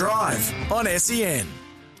 Summer Drive on SEN.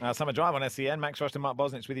 Summer Drive on SEN. Max Rushton, Mark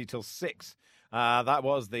Bosnich with you till 6. That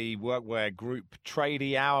was the Workwear Group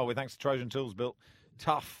Tradie Hour with thanks to Trojan Tools, built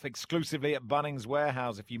Tough, exclusively at Bunnings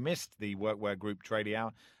Warehouse. If you missed the Workwear Group Tradie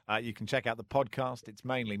Hour, you can check out the podcast. It's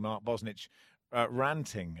mainly Mark Bosnich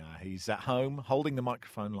ranting. He's at home holding the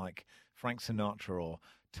microphone like Frank Sinatra or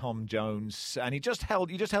Tom Jones, and you just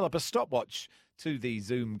held up a stopwatch to the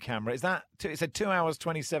Zoom camera. Is that it said 2 hours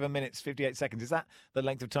 27 minutes 58 seconds? Is that the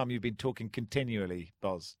length of time you've been talking continually,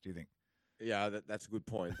 Boz? Do you think? Yeah, that's a good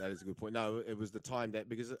point. That is a good point. No, it was the time that,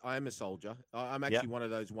 because I am a soldier. I'm actually one of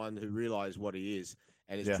those one who realise what he is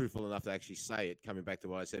and is truthful enough to actually say it, coming back to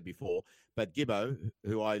what I said before. But Gibbo,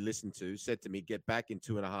 who I listened to, said to me, get back in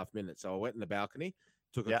 2.5 minutes. So I went in the balcony,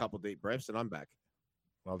 took a couple deep breaths, and I'm back.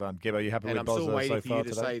 Well done, Gibbo. You happy and with Boz so far? And I'm still waiting for you to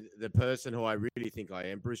today? say the person who I really think I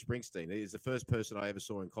am, Bruce Springsteen. He is the first person I ever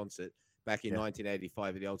saw in concert back in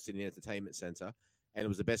 1985 at the Old Sydney Entertainment Centre. And it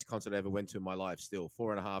was the best concert I ever went to in my life still.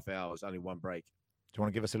 4.5 hours, only one break. Do you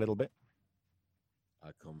want to give us a little bit?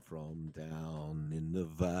 I come from down in the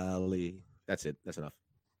valley. That's it. That's enough.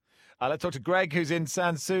 Let's talk to Greg, who's in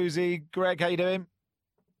Sans Souci. Greg, how you doing?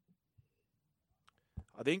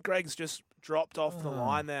 I think Greg's just dropped off the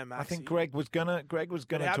line there, Maxie. I think Greg was gonna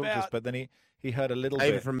talk to us, but then he heard a little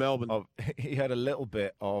David bit from Melbourne. He heard a little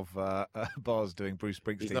bit of Boz doing Bruce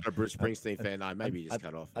Springsteen. He's not a Bruce Springsteen fan. No, maybe he just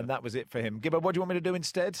cut off. And that was it for him. Gibbo, what do you want me to do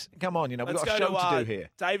instead? Come on, we've got a show to do here.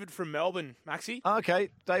 David from Melbourne, Maxie. Okay,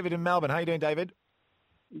 David in Melbourne. How you doing, David?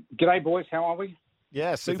 G'day, boys. How are we?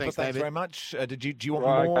 Yeah, super. Thanks very much. Do you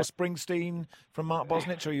want more Springsteen from Mark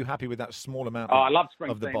Bosnich, or are you happy with that small amount? I love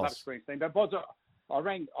Springsteen. Of the boss? Love Springsteen. But Boz, I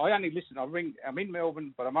only listen. I'm in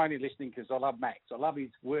Melbourne, but I'm only listening because I love Max. I love his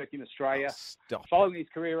work in Australia, following his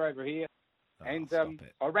career over here.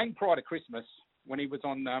 I rang prior to Christmas when he was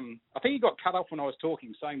on. I think he got cut off when I was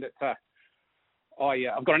talking, saying that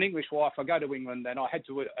I've got an English wife. I go to England, and I had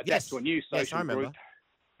to adapt to a new social group.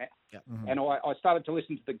 And I started to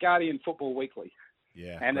listen to the Guardian Football Weekly.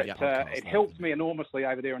 Yeah, and it helped me enormously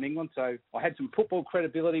over there in England. So I had some football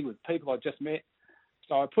credibility with people I just met.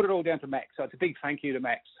 So I put it all down to Max. So it's a big thank you to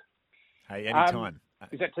Max. Hey, anytime.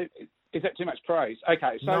 Is that too much praise?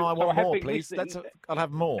 Okay. So, no, I want more, please. I'll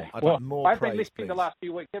have more. I've been listening the last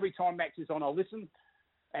few weeks. Every time Max is on, I'll listen.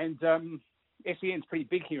 And SEN's pretty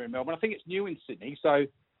big here in Melbourne. I think it's new in Sydney. So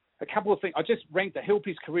a couple of things. I just ranked to help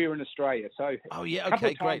his career in Australia. So a couple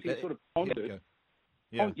of times great. He sort of pondered.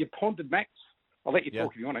 You pondered, Max? I'll let you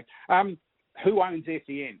talk if you want to. Who owns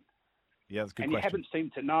SEN? Yeah, that's a good and question. You haven't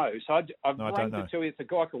seemed to know. So I've ranked it to you. It's a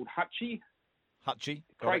guy called Hutchie.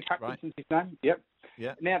 Craig Hutchinson's his name. Yep.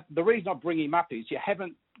 Yeah. Now, the reason I bring him up is you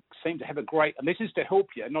haven't seemed to have a great, and this is to help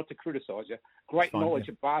you, not to criticise you, knowledge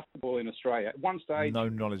of basketball in Australia. At one stage, no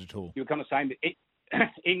knowledge at all. You were kind of saying that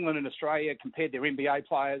England and Australia compared their NBA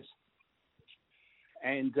players.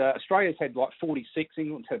 And Australia's had like 46,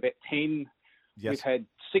 England's had about 10. Yes. We've had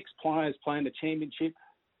 6 players playing the championship,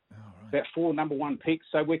 about 4 number 1 picks.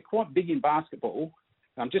 So we're quite big in basketball.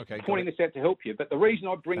 I'm just pointing this out to help you. But the reason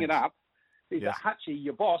I bring it up is that Hutchie,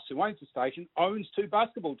 your boss, who owns the station, owns 2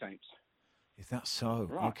 basketball teams. Is that so?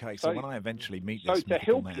 Right. Okay, so when I eventually meet this to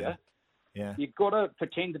help man, you've got to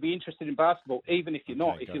pretend to be interested in basketball, even if you're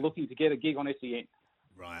not, if you're looking to get a gig on SEN.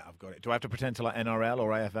 Right, I've got it. Do I have to pretend to like NRL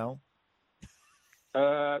or AFL?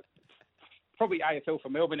 Probably AFL for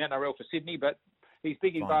Melbourne, NRL for Sydney, but he's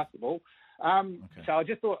big in basketball. So I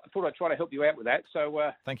just thought I'd try to help you out with that.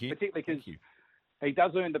 So thank you, particularly because he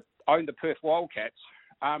does own the Perth Wildcats,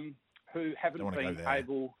 who haven't been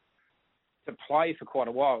able to play for quite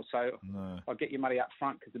a while. So I'll get your money up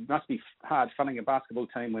front because it must be hard funding a basketball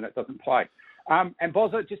team when it doesn't play. And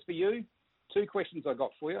Bozza, just for you, 2 questions I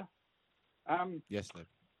got for you. Yes, sir.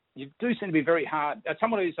 You do seem to be very hard. As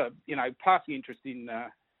someone who's passing interest in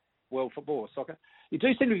world football or soccer, you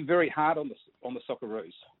do seem to be very hard on the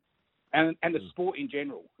Socceroos and the sport in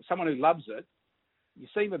general. Someone who loves it, you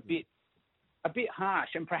seem a bit harsh.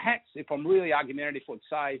 And perhaps, if I'm really argumentative, I'd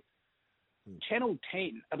say Channel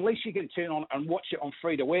 10. At least you can turn on and watch it on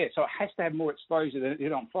free to air, so it has to have more exposure than it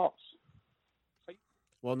did on Fox.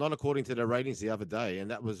 Well, not according to the ratings the other day, and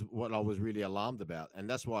that was what I was really alarmed about, and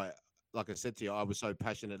that's why, like I said to you, I was so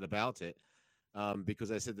passionate about it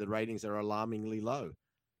because I said the ratings are alarmingly low.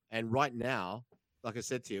 And right now, like I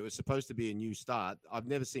said to you, it's supposed to be a new start. I've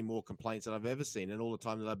never seen more complaints than I've ever seen in all the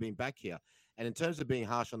time that I've been back here. And in terms of being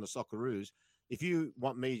harsh on the Socceroos, if you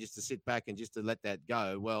want me just to sit back and just to let that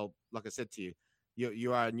go, well, like I said to you,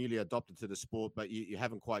 you are newly adopted to the sport, but you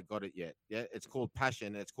haven't quite got it yet. Yeah, it's called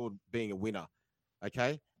passion. It's called being a winner.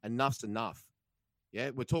 Okay, enough's enough.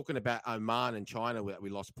 Yeah, we're talking about Oman and China that we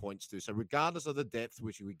lost points to. So regardless of the depth,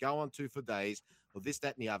 which we go on to for days, or this,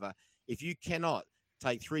 that, and the other, if you cannot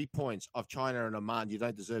take 3 points off China and Oman, you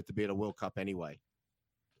don't deserve to be at a World Cup anyway.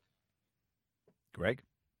 Greg?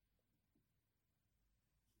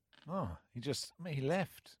 Oh, he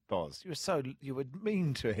left, Boz. You were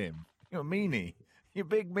mean to him. You're a meanie. You're a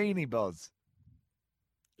big meanie, Boz.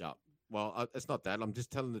 Yeah. Well, it's not that. I'm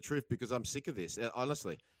just telling the truth because I'm sick of this.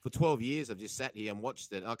 Honestly, for 12 years, I've just sat here and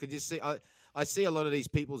watched it. I could just see, I see a lot of these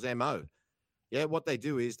people's MO. Yeah. What they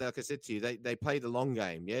do is, like I said to you, they play the long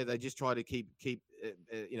game. Yeah. They just try to keep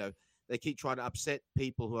they keep trying to upset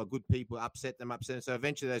people who are good people, upset them. So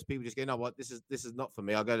eventually those people just go, you know what, this is not for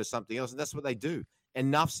me. I'll go to something else. And that's what they do.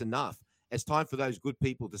 Enough's enough. It's time for those good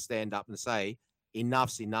people to stand up and say,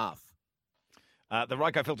 enough's enough. The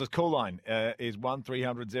Ryco Filters call line is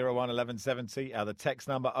 1300 01 1170. The text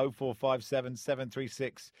number 0457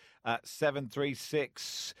 736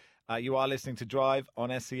 736. You are listening to Drive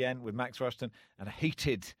on SEN with Max Rushton and a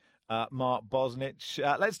heated Mark Bosnich.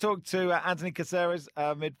 Let's talk to Anthony Caceres,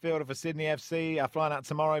 midfielder for Sydney FC, flying out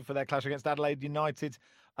tomorrow for their clash against Adelaide United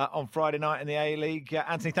on Friday night in the A-League.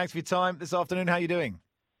 Anthony, thanks for your time this afternoon. How are you doing?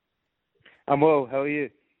 I'm well. How are you?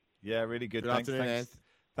 Yeah, really good. Good afternoon, Anthony.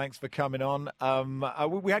 Thanks for coming on.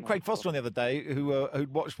 We had Craig Foster on the other day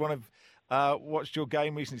who'd watched watched your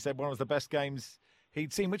game recently. Said one of the best games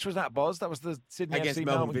he'd seen. Which was that, Boz? That was the Sydney FC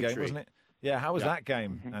Melbourne game, wasn't it? Yeah. How was that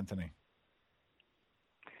game, Anthony?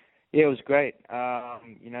 Yeah, it was great.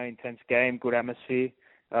 Intense game, good atmosphere.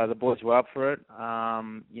 The boys were up for it.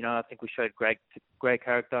 I think we showed great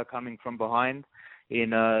character coming from behind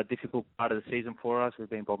in a difficult part of the season for us. We've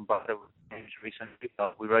been bombarded with games recently.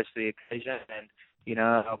 We rose to the occasion, and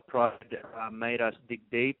our pride made us dig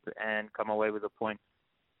deep and come away with a point.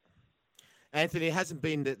 Anthony, it hasn't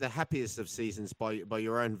been the happiest of seasons by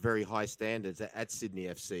your own very high standards at Sydney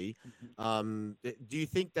FC. Do you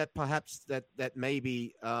think that perhaps that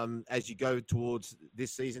maybe as you go towards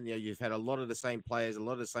this season, you've had a lot of the same players, a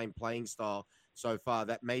lot of the same playing style so far,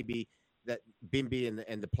 that maybe that Bimby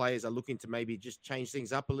and the players are looking to maybe just change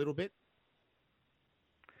things up a little bit?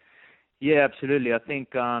 Yeah, absolutely. I think,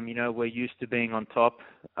 we're used to being on top,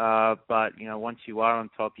 but, once you are on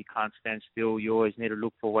top, you can't stand still. You always need to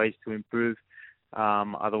look for ways to improve.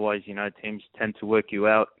 Otherwise, teams tend to work you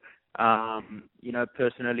out.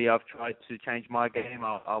 Personally, I've tried to change my game.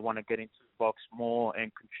 I want to get into the box more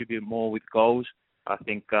and contribute more with goals. I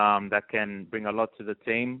think that can bring a lot to the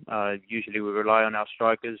team. Usually we rely on our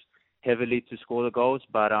strikers heavily to score the goals,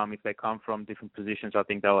 but if they come from different positions, I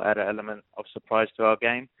think they'll add an element of surprise to our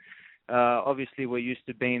game. Obviously, we're used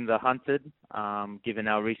to being the hunted, given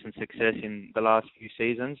our recent success in the last few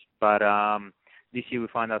seasons. But this year we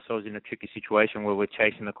find ourselves in a tricky situation where we're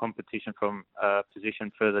chasing the competition from a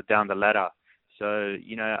position further down the ladder. So,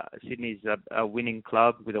 Sydney's a winning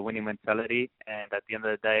club with a winning mentality. And at the end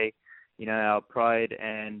of the day, our pride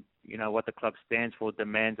and, what the club stands for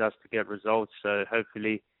demands us to get results. So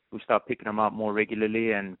hopefully we'll start picking them up more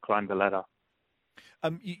regularly and climb the ladder.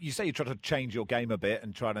 You say you try to change your game a bit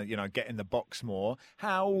and try to, get in the box more.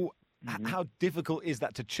 How difficult is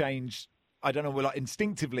that to change? I don't know, like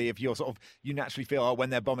instinctively, if you're you naturally feel, when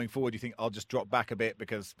they're bombing forward, you think, I'll just drop back a bit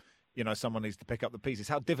because, someone needs to pick up the pieces.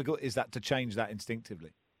 How difficult is that to change that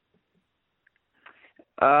instinctively?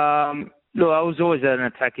 Look, I was always an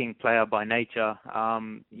attacking player by nature.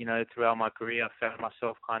 Throughout my career, I found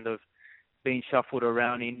myself kind of being shuffled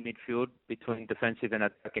around in midfield between defensive and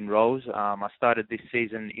attacking roles. I started this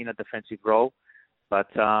season in a defensive role, but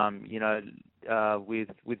with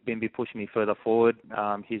Bimby pushing me further forward,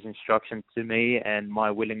 his instruction to me and my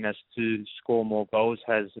willingness to score more goals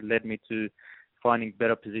has led me to finding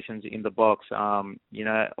better positions in the box.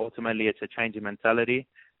 Ultimately it's a change in mentality.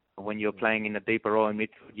 When you're playing in a deeper role in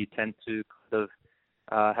midfield, you tend to kind of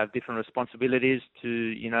have different responsibilities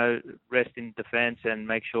to, rest in defense and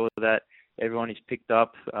make sure that everyone is picked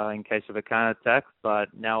up in case of a counter-attack. But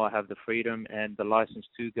now I have the freedom and the license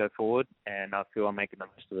to go forward, and I feel I'm making the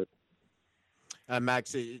most of it.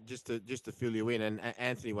 Max, just to fill you in, and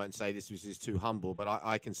Anthony won't say this because he's too humble, but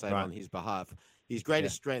I can say it on his behalf. His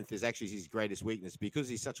greatest strength is actually his greatest weakness because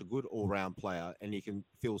he's such a good all-round player and he can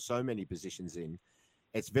fill so many positions in.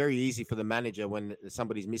 It's very easy for the manager when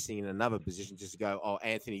somebody's missing in another position just to go, oh,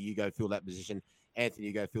 Anthony, you go fill that position. Anthony,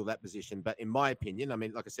 you go fill that position. But in my opinion, I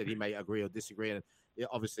mean, like I said, he may agree or disagree. And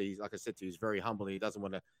obviously, like I said to you, he's very humble and he doesn't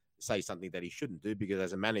want to say something that he shouldn't do because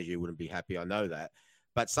as a manager, he wouldn't be happy. I know that.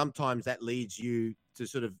 But sometimes that leads you to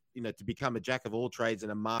sort of, to become a jack of all trades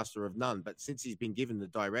and a master of none. But since he's been given the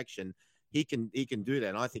direction, he can do that.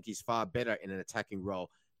 And I think he's far better in an attacking role.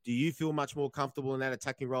 Do you feel much more comfortable in that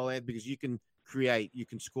attacking role, Ed? Because you can create, you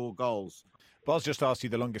can score goals. Boz just asked you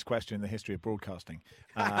the longest question in the history of broadcasting.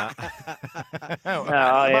 I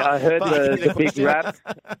heard the big rap.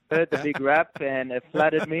 Heard the big rap, and it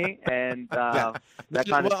flattered me. And that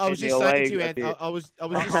kind of I was just saying to you, Ant, I was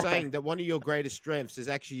just saying that one of your greatest strengths is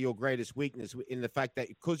actually your greatest weakness in the fact that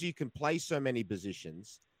because you can play so many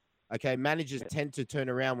positions. Okay, managers tend to turn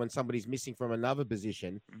around when somebody's missing from another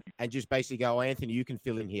position and just basically go, oh, Anthony, you can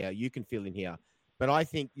fill in here. You can fill in here. But I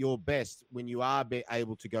think you're best when you are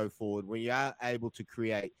able to go forward, when you are able to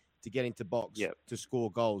create, to get into box, to score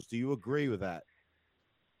goals. Do you agree with that?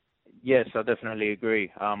 Yes, I definitely agree.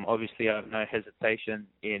 Obviously, I have no hesitation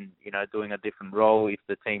in doing a different role if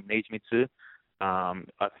the team needs me to.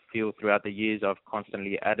 I feel throughout the years I've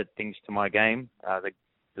constantly added things to my game.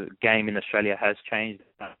 The game in Australia has changed.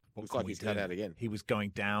 Looks like he's cut out again. He was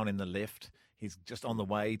going down in the lift. He's just on the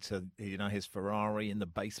way to, his Ferrari in the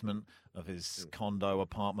basement of his condo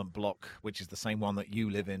apartment block, which is the same one that you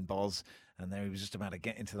live in, Boz. And there he was just about to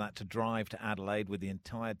get into that to drive to Adelaide with the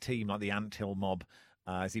entire team, like the Anthill mob.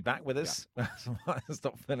 Is he back with us? Yeah.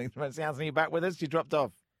 Stop feeling. Anthony, you back with us? You dropped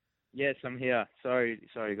off. Yes, I'm here. Sorry,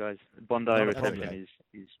 guys. Bondi reception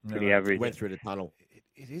is pretty average. Went through the tunnel.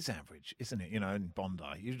 It is average, isn't it? In Bondi,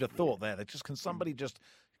 you'd have thought there that can somebody just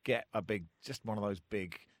get one of those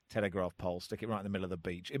big telegraph poles, stick it right in the middle of the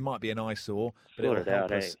beach. It might be an eyesore, but it'll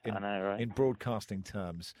help us in broadcasting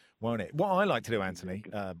terms, won't it? What I like to do, Anthony,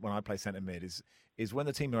 when I play centre mid is when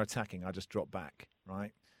the team are attacking, I just drop back,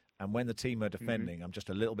 right? And when the team are defending, I'm just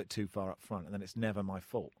a little bit too far up front, and then it's never my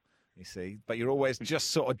fault. You see, but you're always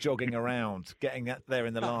just sort of jogging around, getting there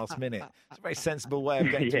in the last minute. It's a very sensible way of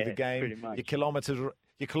getting through the game. Your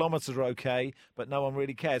kilometres are okay, but no one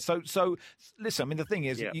really cares. So listen, I mean, the thing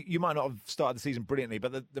is, you might not have started the season brilliantly,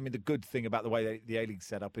 but the good thing about the way the A-League's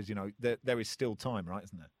set up is, there is still time, right,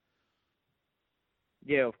 isn't there?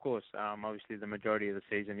 Yeah, of course. Obviously, the majority of the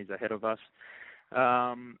season is ahead of us.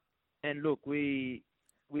 And look, we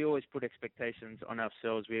always put expectations on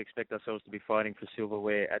ourselves. We expect ourselves to be fighting for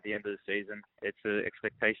silverware at the end of the season. It's the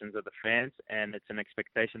expectations of the fans, and it's an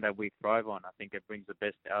expectation that we thrive on. I think it brings the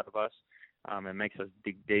best out of us. It makes us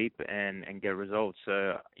dig deep and get results.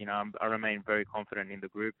 So, I remain very confident in the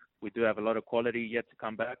group. We do have a lot of quality yet to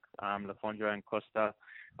come back. Lafondra and Costa,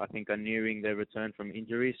 I think, are nearing their return from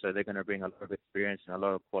injury, so they're going to bring a lot of experience and a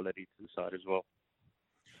lot of quality to the side as well.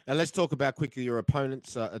 And let's talk about quickly your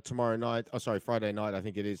opponents Friday night, I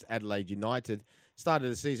think it is, Adelaide United.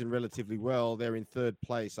 Started the season relatively well. They're in third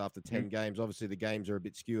place after 10 games. Obviously, the games are a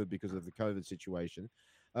bit skewed because of the COVID situation.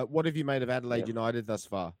 What have you made of Adelaide United thus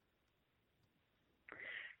far?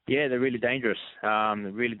 Yeah, they're really dangerous.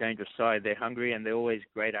 Really dangerous side. They're hungry and they're always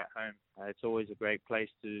great at home. It's always a great place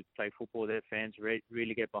to play football. Their fans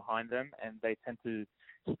really get behind them, and they tend to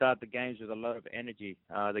start the games with a lot of energy.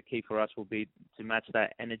 The key for us will be to match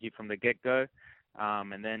that energy from the get-go,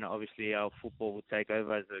 and then obviously our football will take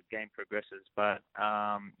over as the game progresses. But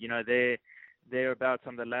they're about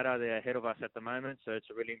on the ladder. They're ahead of us at the moment, so it's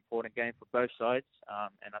a really important game for both sides.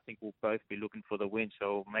 And I think we'll both be looking for the win, so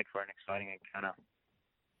it'll make for an exciting encounter.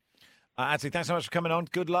 Anthony, thanks so much for coming on.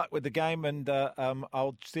 Good luck with the game, and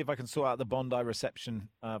I'll see if I can sort out the Bondi reception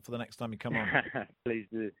for the next time you come on. Please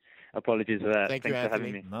do. Apologies for that. Thanks for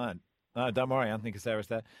having me. No, don't worry. Anthony Caceres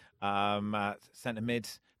there. Centre mid,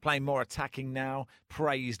 playing more attacking now,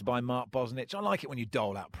 praised by Mark Bosnich. I like it when you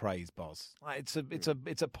dole out praise, Boz. It's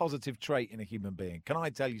a positive trait in a human being. Can I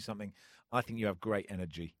tell you something? I think you have great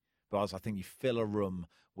energy, Boz. I think you fill a room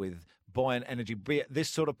with buoyant energy, be it this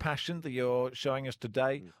sort of passion that you're showing us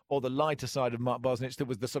today, or the lighter side of Mark Bosnich that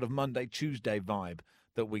was the sort of Monday, Tuesday vibe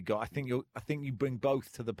that we got. I think you bring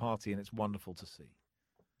both to the party, and it's wonderful to see.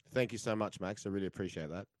 Thank you so much, Max. I really appreciate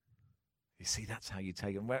that. You see, that's how you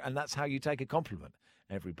take it, and that's how you take a compliment,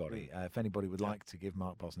 everybody. If anybody would like to give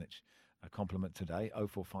Mark Bosnich a compliment today,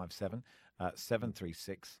 0457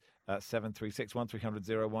 736 736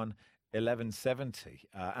 1300 01 1170.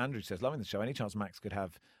 Andrew says, loving the show. Any chance Max could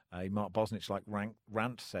have a Mark Bosnich-like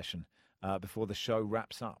rant session before the show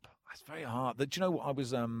wraps up? It's very hard. Do you know what?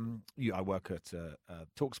 I work at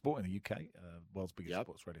Talk Sport in the UK, world's biggest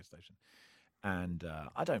sports radio station. And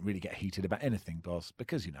I don't really get heated about anything, Boz,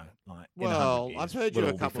 because, I've heard you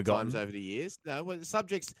a couple of times over the years. No,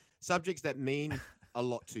 subjects that mean a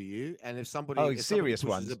lot to you, and if somebody serious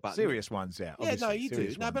ones, yeah. Yeah, no, you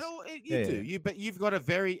do. No, but you do. But you've got a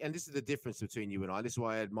very, and this is the difference between you and I. This is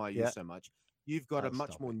why I admire you so much. You've got a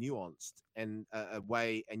much more nuanced and a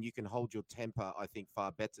way, and you can hold your temper, I think,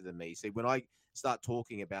 far better than me. See, when I start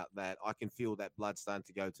talking about that, I can feel that blood starting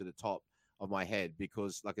to go to the top of my head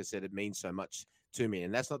because, like I said, it means so much to me.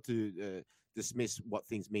 And that's not to dismiss what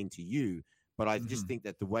things mean to you, But I just think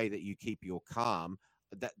that the way that you keep your calm,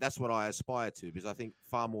 that's what I aspire to, because I think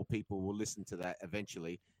far more people will listen to that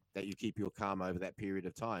eventually, that you keep your calm over that period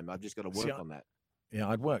of time. I've just got to work on that. Yeah,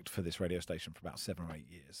 I'd worked for this radio station for about 7 or 8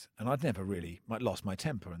 years, and I'd never really lost my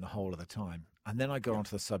temper in the whole of the time. And then I got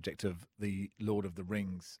onto the subject of the Lord of the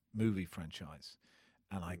Rings movie franchise,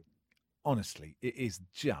 and honestly, it is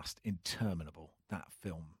just interminable, that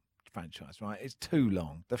film franchise, right? It's too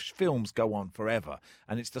long. The films go on forever,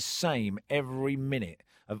 and it's the same every minute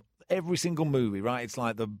of every single movie, right? It's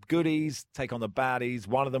like the goodies take on the baddies.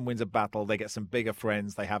 One of them wins a battle. They get some bigger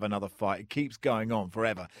friends. They have another fight. It keeps going on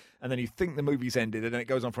forever. And then you think the movie's ended, and then it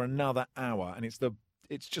goes on for another hour. And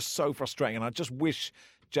it's just so frustrating. And I just wish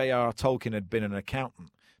J.R.R. Tolkien had been an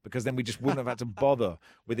accountant, because then we just wouldn't have had to bother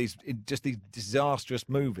with these disastrous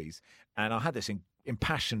movies. And I had this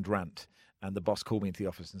impassioned rant, and the boss called me into the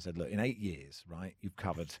office and said, look, in 8 years, right, you've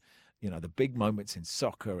covered the big moments in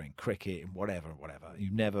soccer, in cricket, in whatever. You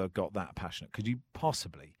never got that passionate. Could you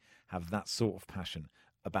possibly have that sort of passion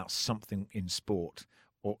about something in sport,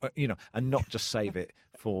 or and not just save it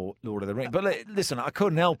for Lord of the Rings? But listen, I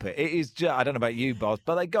couldn't help it. It is just, I don't know about you, Boz,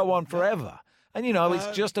 but they go on forever. And,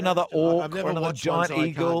 it's just another orc or another giant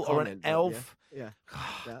eagle or an elf. Yeah.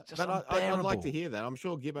 But I'd like to hear that. I'm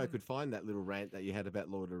sure Gibbo could find that little rant that you had about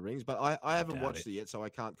Lord of the Rings, but I haven't watched it yet, so I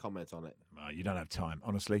can't comment on it. You don't have time,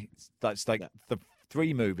 honestly. It's like the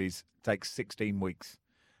 3 movies take 16 weeks.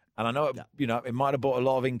 And I know, it might have brought a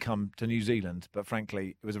lot of income to New Zealand, but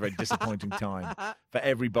frankly, it was a very disappointing time for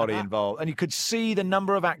everybody involved. And you could see the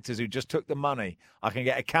number of actors who just took the money. I can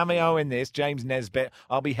get a cameo in this, James Nesbitt.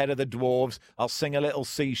 I'll be head of the dwarves. I'll sing a little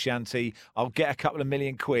sea shanty. I'll get a couple of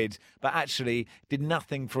million quid. But actually, did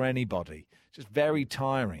nothing for anybody. Just very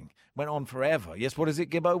tiring. Went on forever. Yes, what is it,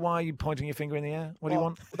 Gibbo? Why are you pointing your finger in the air? What do you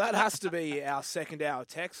want? That has to be our second hour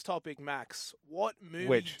text topic, Max. What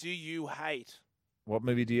movie do you hate? What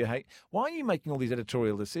movie do you hate? Why are you making all these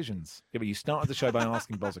editorial decisions? Gibbo, you started the show by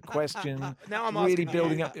asking Boz a question. Now I'm really asking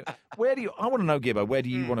building you. up. I want to know, Gibbo, where do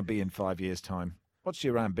you want to be in 5 years' time? What's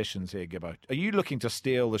your ambitions here, Gibbo? Are you looking to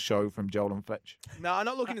steal the show from Joel and Fletch? No, I'm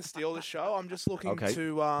not looking to steal the show. I'm just looking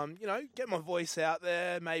to, get my voice out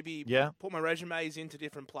there, maybe put my resumes into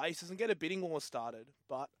different places and get a bidding war started.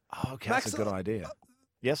 But Max, that's a good idea.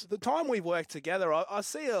 Yes? The time we've worked together, I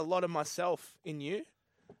see a lot of myself in you.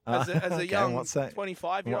 As a young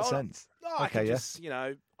 25-year-old. In what sense?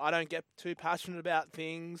 I don't get too passionate about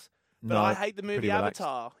things, but I hate the movie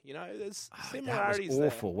Avatar. There's similarities there. That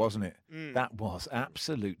was awful, wasn't it? That was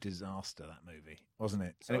absolute disaster, that movie, wasn't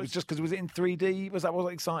it? And it was just because it was in 3D. Was that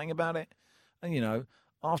what's exciting about it? And,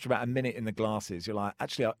 after about a minute in the glasses, you're like,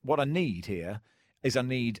 actually, what I need here is I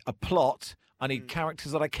need a plot. I need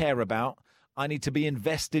characters that I care about. I need to be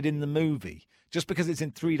invested in the movie. Just because it's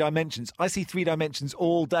in 3 dimensions. I see 3 dimensions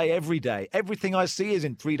all day, every day. Everything I see is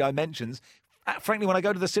in 3 dimensions. Frankly, when I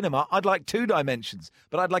go to the cinema, I'd like 2 dimensions,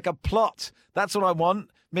 but I'd like a plot. That's what I want,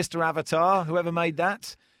 Mr. Avatar, whoever made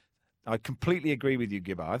that. I completely agree with you,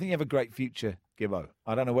 Gibbo. I think you have a great future, Gibbo.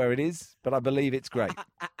 I don't know where it is, but I believe it's great.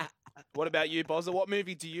 What about you, Bozza? What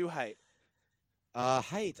movie do you hate?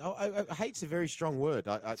 Hate. Hate's a very strong word.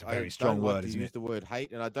 It's a very strong word, isn't it? I use the word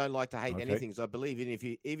hate, and I don't like to hate anything. So I believe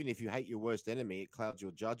even if you hate your worst enemy, it clouds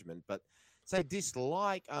your judgment. But say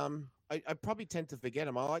dislike. I probably tend to forget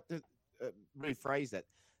them. I like to rephrase that.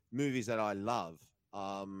 Movies that I love.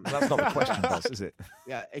 That's not the question, boss, is it?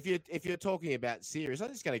 Yeah. If you're talking about series, I'm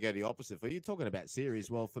just going to go the opposite. For you talking about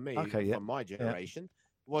series, well, for me, from my generation.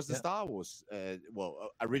 Was the Star Wars?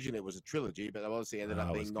 Originally it was a trilogy, but obviously ended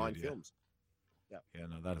up being 9 films. Yeah,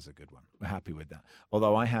 no, that is a good one. We're happy with that.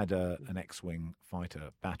 Although I had an X-Wing fighter,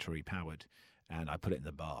 battery powered, and I put it in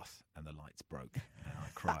the bath, and the lights broke, and I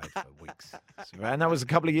cried for weeks. And that was a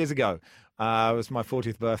couple of years ago. It was my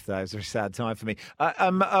 40th birthday. It was a very sad time for me.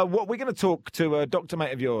 What we're going to talk to a doctor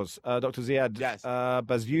mate of yours, Dr. Ziad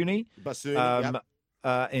Basuni.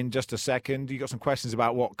 In just a second. You got some questions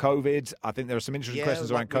about COVID. I think there are some interesting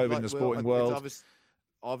questions around COVID in the sporting world.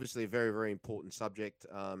 Obviously a very, very important subject.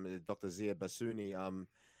 Dr. Ziad Basuni,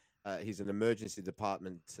 he's an emergency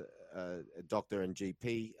department doctor and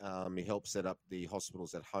GP. He helped set up the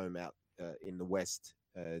hospitals at home out in the West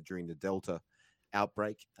during the Delta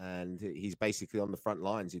outbreak. And he's basically on the front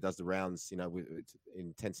lines. He does the rounds, with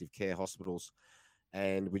intensive care hospitals.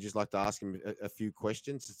 And we just like to ask him a few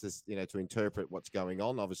questions to interpret what's going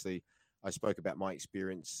on. Obviously, I spoke about my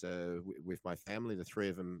experience with my family. The 3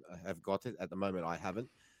 of them have got it. At the moment, I haven't.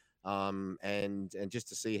 And just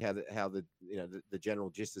to see how the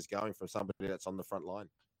general gist is going from somebody that's on the front line.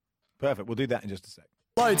 Perfect. We'll do that in just a sec.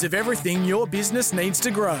 Loads of everything your business needs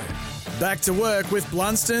to grow. Back to work with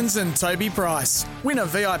Blunstones and Toby Price. Win a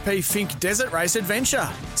VIP Fink Desert Race Adventure.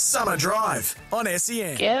 Summer Drive on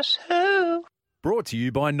SEN. Guess who? Brought to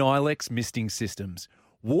you by Nilex Misting Systems.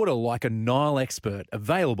 Water like a Nile expert.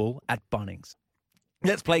 Available at Bunnings.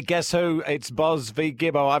 Let's play Guess Who. It's Boz v.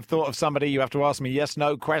 Gibbo. I've thought of somebody. You have to ask me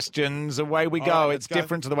yes/no questions. Away we go. Right, it's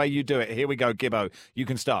different to the way you do it. Here we go, Gibbo. You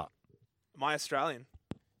can start. Am I Australian?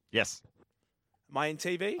 Yes. Am I in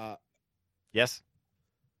TV? Yes.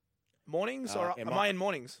 Mornings or am I in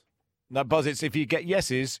mornings? No, Boz, it's if you get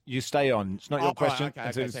yeses, you stay on. It's not your question.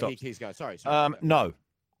 Right, okay, so he's going. Sorry. No.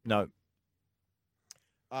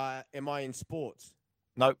 Am I in sports?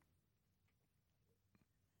 No.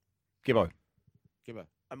 Gibbo.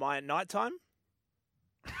 Am I at night time?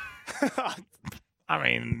 I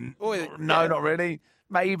mean, no, not really.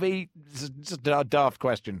 Maybe. It's just a daft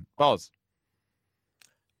question. Boz.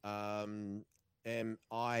 Am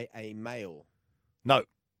I a male? No.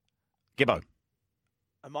 Gibbo.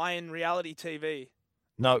 Am I in reality TV?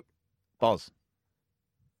 No. Boz.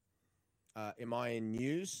 Am I in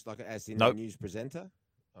news, like as in Nope. a news presenter?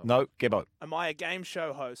 Oh. No. Gibbo. Am I a game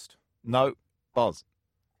show host? No. Boz.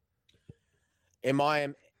 Am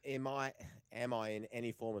I in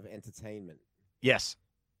any form of entertainment? Yes.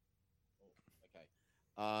 Okay.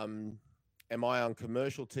 Am I on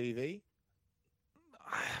commercial TV?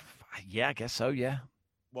 Yeah, I guess so, yeah.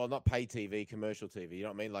 Well, not pay TV, commercial TV. You know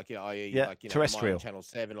what I mean? Like, terrestrial. Am I on Channel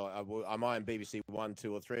 7, or am I on BBC 1,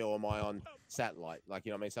 2, or 3, or am I on satellite? Like,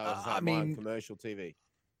 you know what I mean? So am I on commercial TV?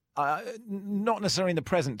 Not necessarily in the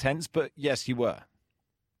present tense, but yes, you were.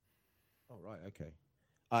 Oh, right, okay.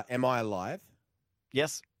 Am I alive?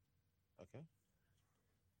 Yes. Okay.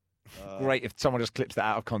 Great if someone just clips that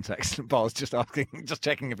out of context. Boz just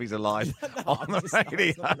checking if he's alive on the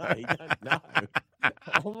radio.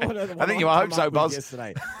 I think you hope so, Boz.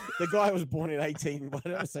 Yesterday, the guy was born in 18.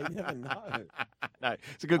 Whatever, so you never know. No,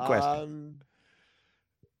 it's a good question.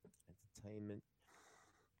 Entertainment.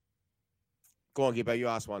 Go on, Gibbo. You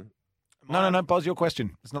ask one. No, Boz, your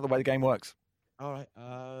question. It's not the way the game works. All right.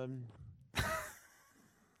 I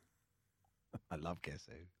love Guess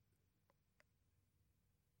Who.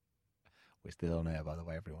 We're still on air, by the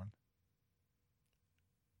way, everyone.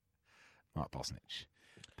 Mark Bosnich,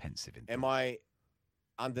 pensive. Am I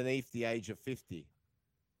underneath the age of 50?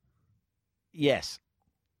 Yes.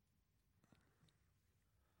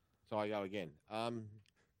 So I go again.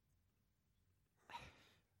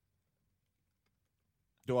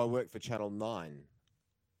 Do I work for Channel 9?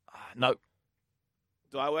 No.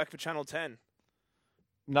 Do I work for Channel 10?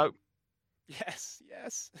 No. Yes.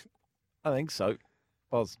 I think so.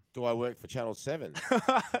 Boz. Do I work for Channel 7?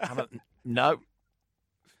 No.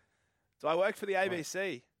 Do I work for the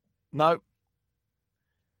ABC? No.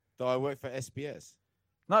 Do I work for SBS?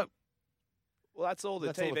 No. Well, that's all the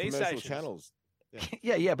that's TV all the commercial stations. channels.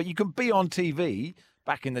 Yeah, but you can be on TV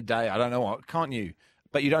back in the day. I don't know what, can't you?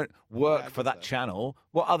 But you don't work for that channel.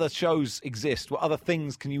 What other shows exist? What other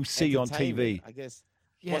things can you see on TV? I guess.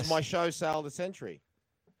 Yes. Was my show Sail the Century?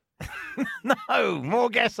 No, more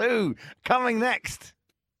Guess Who coming next.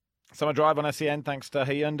 Summer Drive on SEN, thanks to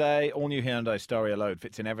Hyundai. All new Hyundai Staria Load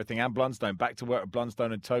fits in everything. And Blunstone, back to work at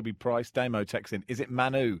Blunstone and Toby Price. Damo texts in, is it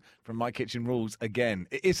Manu from My Kitchen Rules again?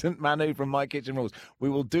 It isn't Manu from My Kitchen Rules. We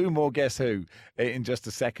will do more Guess Who in just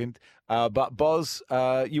a second. But Boz,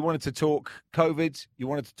 you wanted to talk COVID. You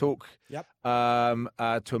wanted to talk to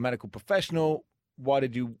a medical professional. Why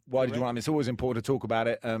did you want? I mean, it's always important to talk about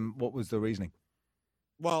it. What was the reasoning?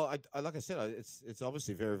 Well, I like I said, it's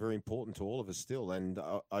obviously very, very important to all of us still, and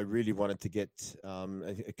I really wanted to get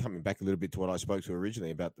coming back a little bit to what I spoke to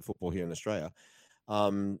originally about the football here in Australia.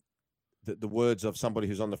 The words of somebody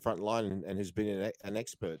who's on the front line and who's been an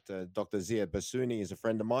expert, Dr. Ziad Bassouni is a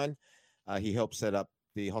friend of mine. He helped set up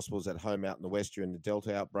the hospitals at home out in the West during the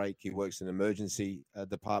Delta outbreak. He works in the emergency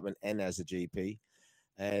department and as a GP.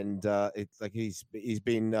 And it's like he's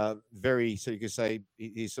been very, so you could say,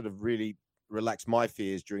 he's sort of really relaxed my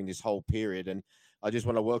fears during this whole period. And I just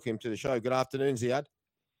want to welcome him to the show. Good afternoon, Ziad.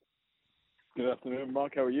 Good afternoon,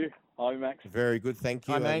 Mark. How are you? Hi, Max. Very good, thank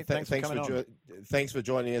you. Hi, mate. Thanks for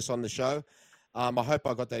joining us on the show. I hope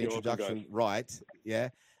I got that introduction right. Yeah.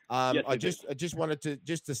 Yes, I just wanted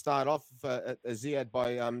to start off, Ziad,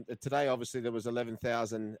 by today. Obviously, there was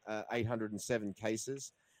 11,807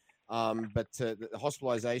 cases, but the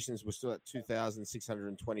hospitalizations were still at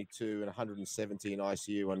 2,622 and 170 in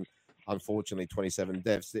ICU, and unfortunately 27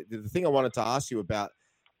 deaths. The thing I wanted to ask you about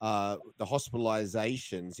the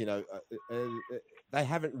hospitalizations, they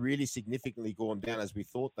haven't really significantly gone down as we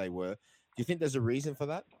thought they were. Do you think there's a reason for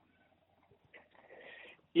that?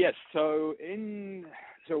 Yes. So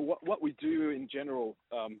what we do in general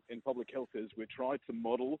in public health is we try to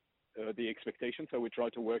model the expectation. So we try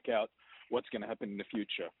to work out what's going to happen in the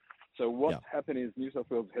future. So what happened is New South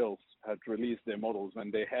Wales Health had released their models,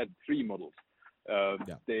 and they had 3 models.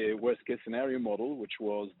 The worst case scenario model, which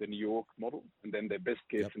was the New York model, and then the best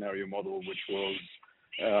case scenario model, which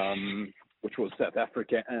was South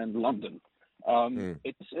Africa and London. And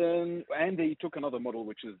they took another model,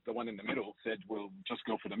 which is the one in the middle, said we'll just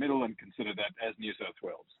go for the middle and consider that as New South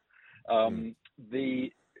Wales.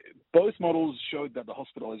 Both models showed that the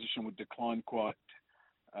hospitalization would decline quite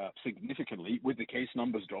significantly with the case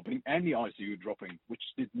numbers dropping and the ICU dropping, which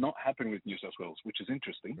did not happen with New South Wales, which is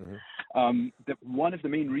interesting. One of the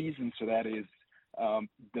main reasons for that is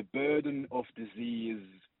the burden of disease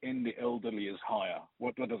in the elderly is higher.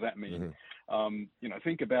 What does that mean?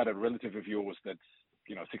 Think about a relative of yours that's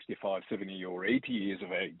 65, 70, or 80 years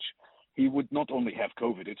of age. He would not only have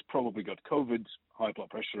COVID, it's probably got COVID, high blood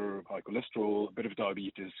pressure, high cholesterol, a bit of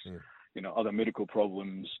diabetes, other medical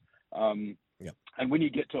problems. And when you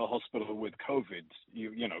get to a hospital with COVID,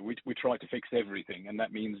 we try to fix everything, and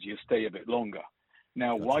that means you stay a bit longer.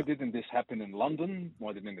 Now, why didn't this happen in London?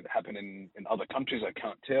 Why didn't it happen in other countries? I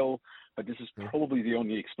can't tell, but this is probably the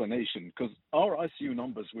only explanation, because our ICU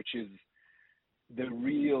numbers, which is the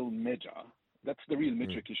real measure, that's the real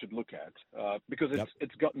metric you should look at, because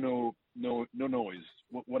it's got no noise.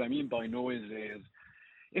 What I mean by noise is,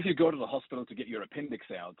 if you go to the hospital to get your appendix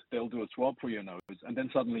out, they'll do a swab for your nose, and then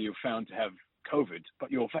suddenly you're found to have COVID,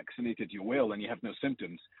 but you're vaccinated, you're well, and you have no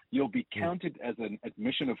symptoms. You'll be counted as an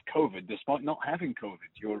admission of COVID despite not having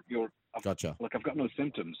COVID. Gotcha. Like, I've got no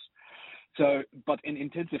symptoms. So, but in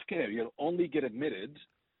intensive care, you'll only get admitted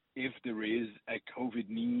if there is a COVID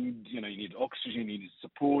need. You need oxygen, you need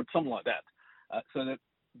support, something like that. So that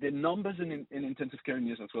the numbers in intensive care in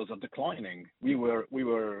New South Wales are declining. We were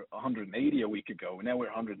 180 a week ago, and now we're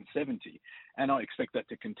 170, and I expect that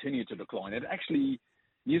to continue to decline. And actually,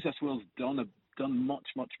 New South Wales done much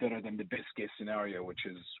better than the best case scenario, which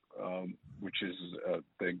is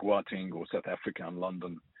the Gauteng or South Africa and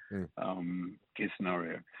London case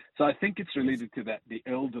scenario. So I think it's related to that. The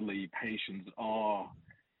elderly patients are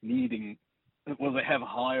needing, they have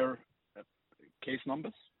higher case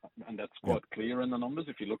numbers, and that's quite clear in the numbers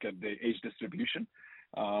if you look at the age distribution,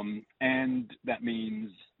 and that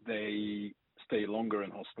means they stay longer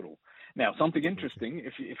in hospital. Now, something interesting,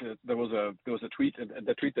 if there was a tweet,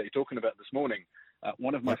 the tweet that you're talking about this morning,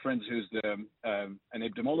 one of my friends who's an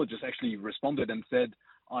epidemiologist actually responded and said,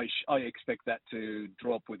 I expect that to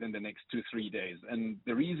drop within the next 2-3 days. And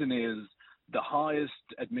the reason is the highest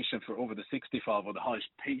admission for over the 65, or the highest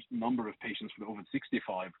number of patients for the over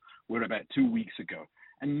 65, were about 2 weeks ago.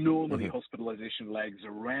 And normally hospitalization lags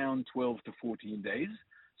around 12 to 14 days.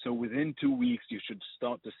 So within 2 weeks, you should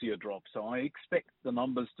start to see a drop. So I expect the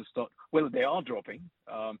numbers to start. Well, they are dropping,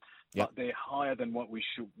 but they're higher than what we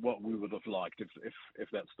would have liked, if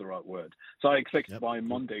that's the right word. So I expect by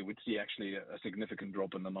Monday we'd see actually a significant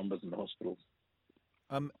drop in the numbers in the hospitals.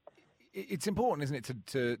 It's important, isn't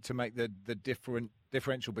it, to make the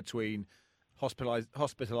differential between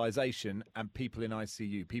hospitalization and people in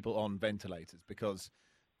ICU, people on ventilators, because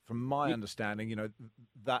from my understanding,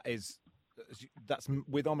 that's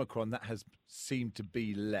with Omicron, that has seemed to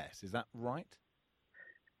be less. Is that right?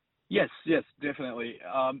 Yes, definitely.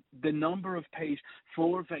 The number of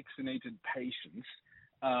for vaccinated patients,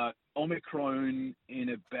 Omicron in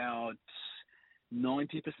about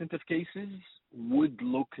 90% of cases would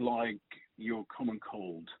look like your common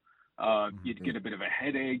cold. You'd get a bit of a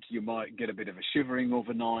headache, you might get a bit of a shivering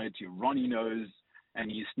overnight, your runny nose,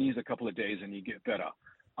 and you sneeze a couple of days and you get better.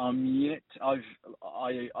 Yet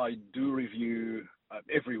I do review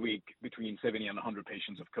every week between 70 and 100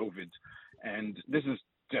 patients of COVID, and this is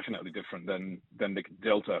definitely different than the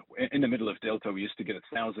Delta. In the middle of Delta, we used to get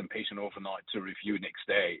 1,000 patient overnight to review next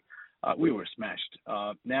day. We were smashed.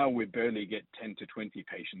 Now we barely get 10 to 20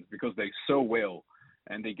 patients because they're so well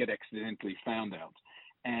and they get accidentally found out.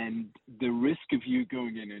 And the risk of you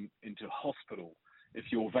going into hospital if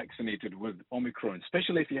you're vaccinated with Omicron,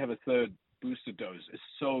 especially if you have a third booster dose, is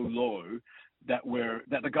so low that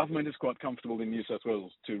the government is quite comfortable in New South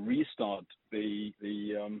Wales to restart the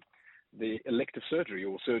elective surgery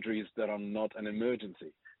or surgeries that are not an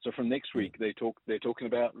emergency. So from next week, they're talking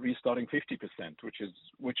about restarting 50%,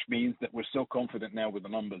 which means that we're so confident now with the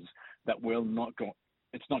numbers that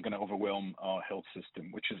it's not going to overwhelm our health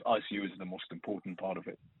system, which is ICU is the most important part of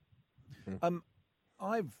it.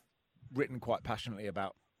 I've written quite passionately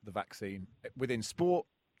about the vaccine within sport,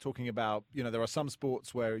 talking about, there are some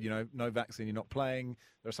sports where, no vaccine, you're not playing.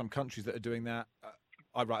 There are some countries that are doing that.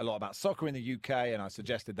 I write a lot about soccer in the UK, and I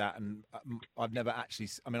suggested that, and I've never actually.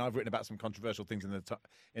 I mean, I've written about some controversial things in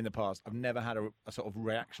the past. I've never had a sort of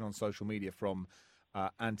reaction on social media from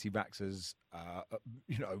anti-vaxxers,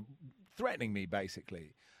 threatening me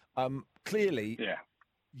basically. Clearly,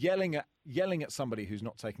 yelling at somebody who's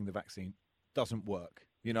not taking the vaccine doesn't work.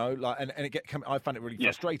 I find it really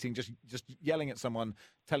frustrating. Just yelling at someone,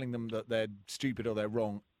 telling them that they're stupid or they're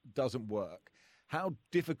wrong doesn't work. How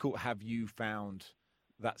difficult have you found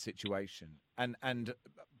that situation? And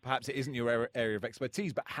perhaps it isn't your area of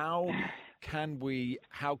expertise, but how can we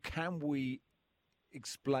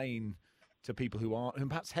explain to people who are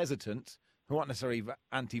perhaps hesitant, who aren't necessarily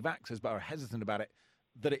anti-vaxxers but are hesitant about it,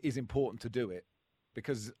 that it is important to do it?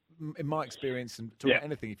 Because in my experience, and talk about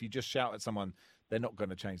anything, if you just shout at someone, they're not going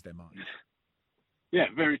to change their mind. Yeah,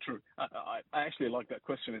 very true. I actually like that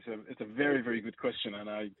question. It's a very, very good question,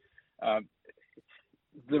 and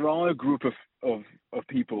there are a group of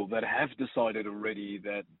people that have decided already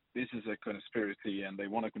that this is a conspiracy and they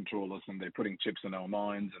want to control us, and they're putting chips in our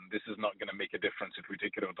minds, and this is not going to make a difference if we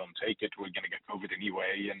take it or don't take it. We're going to get COVID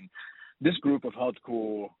anyway. And this group of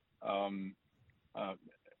hardcore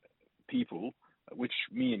people, which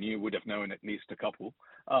me and you would have known at least a couple,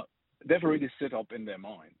 they've already set up in their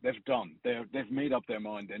mind. They've made up their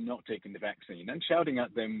mind. They're not taking the vaccine, and shouting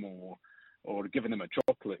at them or giving them a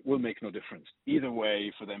chocolate will make no difference. Either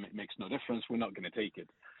way, for them, it makes no difference. We're not going to take it.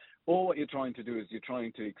 All what you're trying to do is you're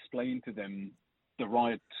trying to explain to them the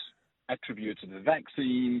right attributes of the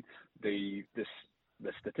vaccine, the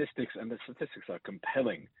statistics, and the statistics are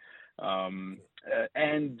compelling.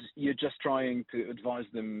 And you're just trying to advise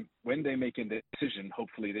them when they're making the decision.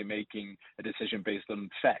 Hopefully, they're making a decision based on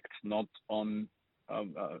facts, not on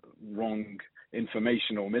wrong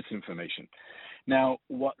information or misinformation. Now,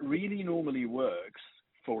 what really normally works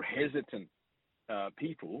for hesitant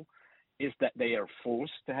people is that they are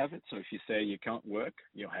forced to have it. So if you say you can't work,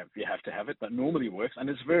 you have to have it. That normally works, and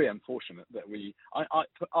it's very unfortunate that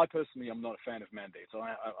I personally am not a fan of mandates.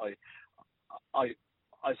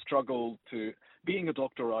 I struggle to, being a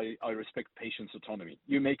doctor, I respect patients' autonomy.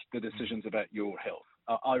 You make the decisions about your health.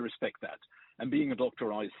 I respect that. And being a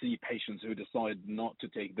doctor, I see patients who decide not to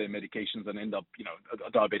take their medications and end up,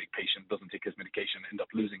 a diabetic patient doesn't take his medication, end up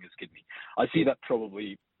losing his kidney. I see that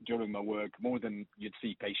probably during my work more than you'd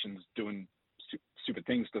see patients doing stupid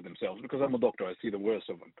things to themselves, because I'm a doctor, I see the worst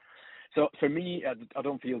of them. So for me, I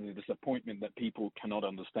don't feel the disappointment that people cannot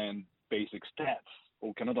understand basic stats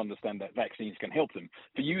or cannot understand that vaccines can help them.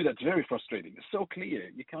 For you, that's very frustrating. It's so clear.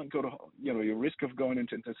 You can't go to, your risk of going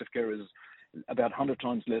into intensive care is about 100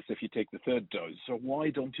 times less if you take the third dose. So why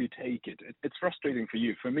don't you take it? It's frustrating for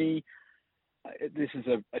you. For me, this is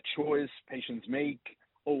a choice patients make.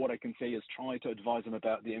 All what I can say is try to advise them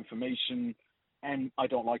about the information. And I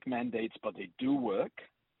don't like mandates, but they do work.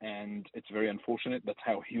 And it's very unfortunate. That's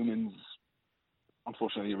how humans,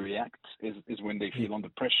 unfortunately, react, is when they feel under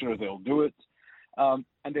pressure, they'll do it.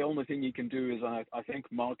 And the only thing you can do is, I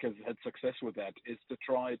think Mark has had success with that, is to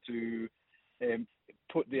try to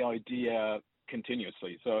put the idea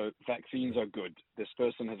continuously. So vaccines are good. This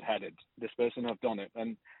person has had it. This person have done it.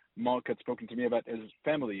 And Mark had spoken to me about his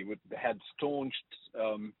family had staunch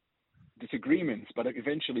disagreements, but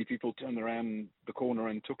eventually people turned around the corner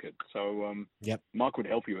and took it. So Mark would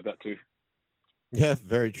help you with that too. Yeah,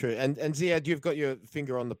 very true. And Ziad, you've got your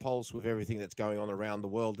finger on the pulse with everything that's going on around the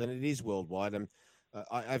world, and it is worldwide. And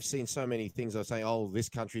I've seen so many things. I say, oh, this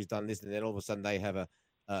country's done this, and then all of a sudden they have a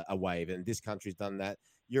wave, and this country's done that.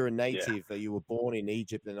 You're a native. You were born in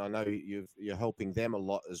Egypt, and I know you're helping them a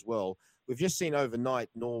lot as well. We've just seen overnight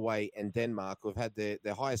Norway and Denmark, who've had their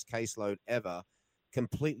highest caseload ever,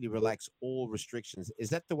 completely relax all restrictions. Is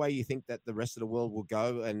that the way you think that the rest of the world will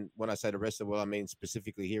go? And when I say the rest of the world, I mean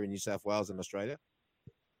specifically here in New South Wales and Australia?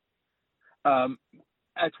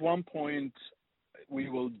 At one point, we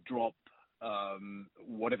will drop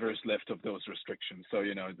whatever is left of those restrictions. So,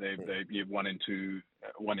 they 1 in 2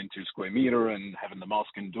 square meter, and having the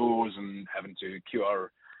mask indoors, and having to QR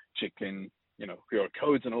check in, QR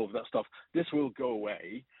codes and all of that stuff. This will go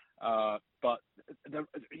away. But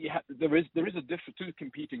there is two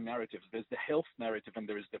competing narratives. There's the health narrative and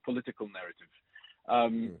there is the political narrative.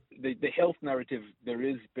 The health narrative, there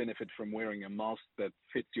is benefit from wearing a mask that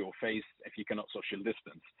fits your face if you cannot social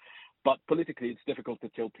distance. But politically, it's difficult to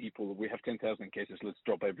tell people we have 10,000 cases, let's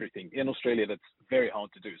drop everything. In Australia, that's very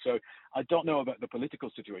hard to do. So I don't know about the political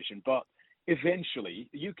situation, but eventually,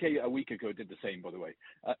 the UK a week ago did the same, by the way.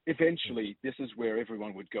 Eventually, this is where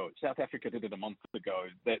everyone would go. South Africa did it a month ago,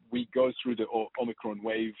 that we go through the Omicron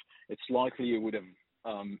wave. It's likely it would have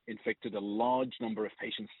infected a large number of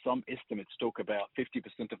patients. Some estimates talk about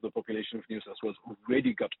 50% of the population of New South Wales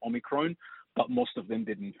already got Omicron, but most of them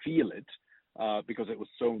didn't feel it because it was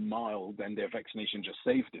so mild and their vaccination just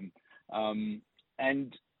saved them.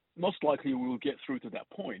 And most likely we will get through to that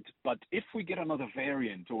point. But if we get another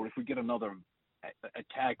variant or if we get another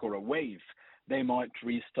attack or a wave, they might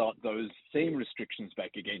restart those same restrictions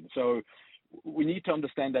back again. So we need to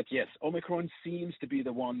understand that, yes, Omicron seems to be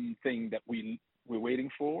the one thing that we're waiting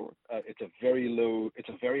for. It's a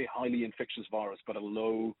very highly infectious virus, but a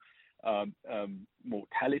low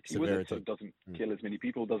mortality severity. With it, so it doesn't kill as many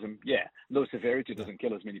people, low severity, doesn't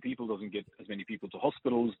kill as many people, doesn't get as many people to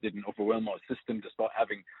hospitals, didn't overwhelm our system despite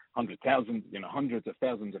having hundreds of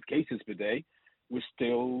thousands of cases per day.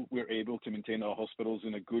 We're able to maintain our hospitals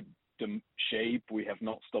in a good shape. We have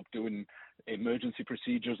not stopped doing emergency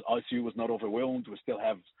procedures. ICU was not overwhelmed. We still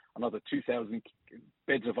have another 2,000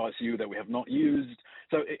 beds of ICU that we have not used.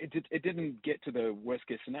 So it didn't get to the worst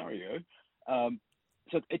case scenario.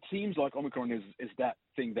 So it seems like Omicron is that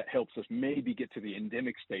thing that helps us maybe get to the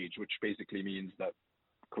endemic stage, which basically means that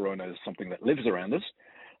corona is something that lives around us,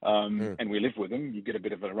 and we live with them. You get a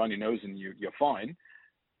bit of a runny nose and you're fine.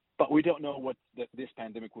 But we don't know what this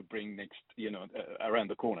pandemic would bring next,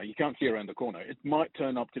 around the corner. You can't see around the corner. It might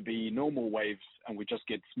turn up to be normal waves and we just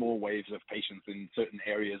get small waves of patients in certain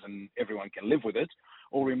areas and everyone can live with it.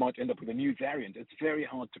 Or we might end up with a new variant. It's very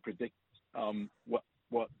hard to predict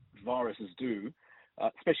what viruses do,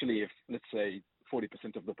 especially if, let's say,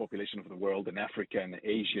 40% of the population of the world in Africa and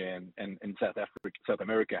Asia and South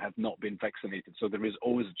America have not been vaccinated. So there is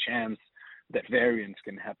always a chance that variants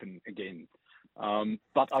can happen again.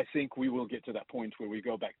 But I think we will get to that point where we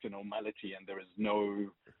go back to normality and there is no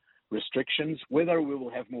restrictions. Whether we will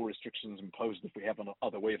have more restrictions imposed if we have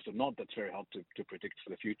other waves or not, that's very hard to predict for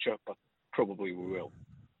the future, but probably we will.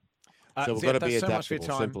 So we've got to be adaptable, so much for your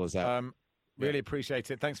time. Simple as that. Really appreciate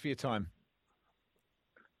it. Thanks for your time.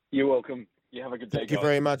 You're welcome. You have a good day, Thank you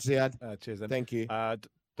very much, Ziad. Cheers, then. Thank you.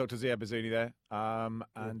 Dr. Ziad Bazzouli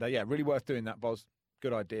there. Really worth doing that, Boz.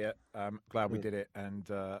 Good idea. Glad we did it. And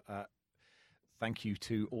thank you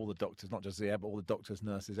to all the doctors, not just Ziad, but all the doctors,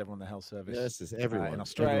 nurses, everyone in the health service. Nurses, everyone. In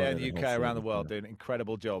Australia and the UK, around the world, doing an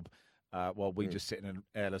incredible job while we just sit in an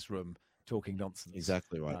airless room talking nonsense.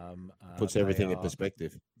 Exactly right. Puts everything in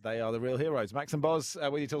perspective. They are the real heroes. Max and Boz,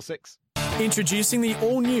 with you till 6. Introducing the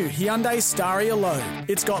all-new Hyundai Staria Load.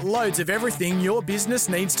 It's got loads of everything your business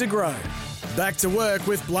needs to grow. Back to work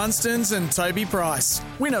with Blunstones and Toby Price.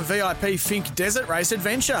 Win a VIP Fink Desert Race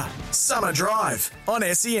Adventure. Summer Drive on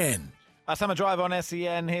SEN. Summer Drive on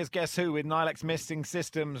SEN. Here's Guess Who with Nilex Misting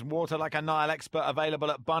Systems. Water like a Nile expert available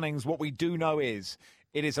at Bunnings. What we do know is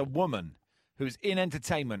it is a woman who's in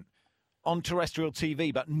entertainment on terrestrial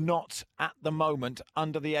TV, but not at the moment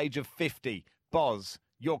under the age of 50. Boz,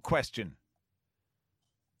 your question.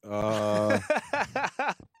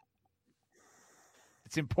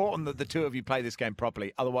 It's important that the two of you play this game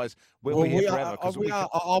properly. Otherwise, we'll be here forever.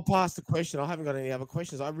 I'll pass the question. I haven't got any other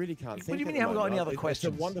questions. I really can't think. What do you mean you haven't got any other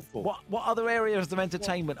questions? It's wonderful. What other areas of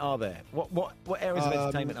entertainment are there? What areas of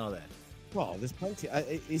entertainment are there? Well, there's plenty.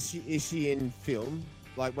 Is she in film?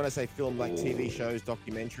 Like when I say film, like TV shows,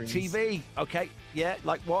 documentaries. TV, okay, yeah.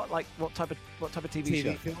 Like what? Like what type of TV show?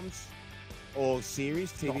 TV films or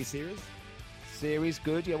series? TV series. Series,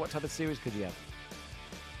 good. Yeah, what type of series could you have?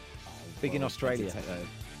 Big in Australia.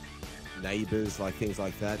 Neighbours, like things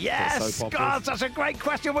like that. Yes! God, such a great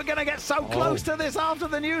question. We're going to get so close to this after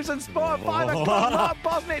the news and sport. 5 o'clock, Mark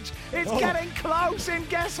Bosnich. It's getting close in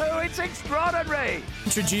Guess Who? It's extraordinary.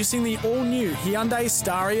 Introducing the all-new Hyundai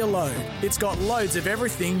Staria Load. It's got loads of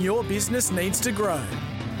everything your business needs to grow.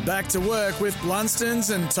 Back to work with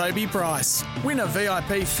Blunstones and Toby Price. Win a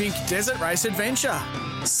VIP Fink Desert Race Adventure.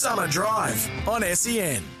 Summer Drive on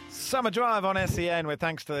SEN. Summer Drive on SEN with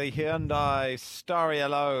thanks to the Hyundai Staria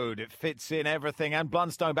Load. It fits in everything. And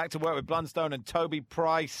Blunstone, back to work with Blunstone and Toby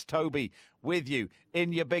Price. Toby, with you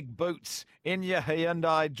in your big boots, in your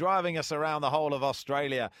Hyundai, driving us around the whole of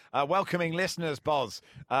Australia. Welcoming listeners, Boz,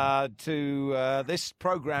 to this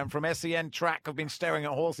programme from SEN Track. I've been staring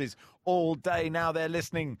at horses all day. Now they're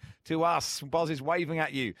listening to us. Boz is waving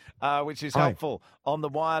at you, which is helpful on the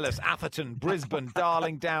wireless. Atherton, Brisbane,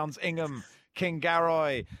 Darling Downs, Ingham,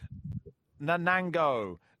 Kingaroy,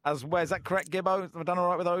 Nanango, as well. Is that correct, Gibbo? Have I done all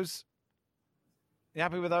right with those? You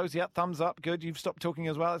happy with those? Yeah, thumbs up. Good. You've stopped talking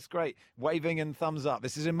as well. That's great. Waving and thumbs up.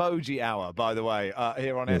 This is Emoji Hour, by the way,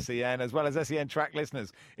 here on SEN, as well as SEN Track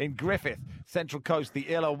listeners in Griffith, Central Coast, the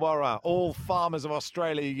Illawarra. All farmers of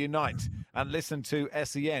Australia unite and listen to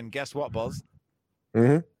SEN. Guess what, Boz?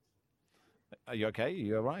 Mm-hmm. Are you okay? Are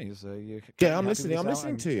you all right? I'm listening. I'm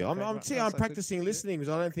listening to you. I'm practicing listening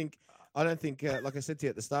because I don't think, like I said to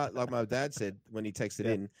you at the start, like my dad said when he texted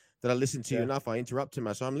in, that I listen to you enough. I interrupt too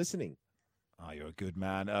much, so I'm listening. Oh, you're a good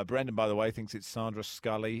man. Brendan, by the way, thinks it's Sandra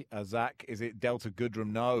Scully. Zach, is it Delta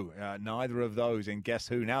Goodrum? No, neither of those. And guess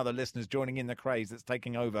who? Now the listeners joining in the craze that's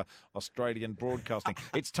taking over Australian broadcasting.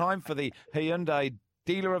 It's time for the Hyundai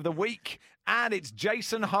Dealer of the Week. And it's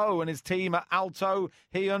Jason Ho and his team at Alto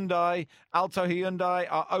Hyundai. Alto Hyundai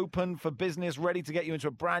are open for business, ready to get you into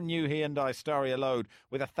a brand new Hyundai Staria Load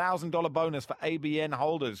with a $1,000 bonus for ABN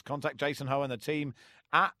holders. Contact Jason Ho and the team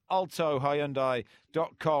at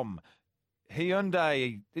altohyundai.com.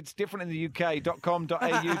 Hyundai, it's different in the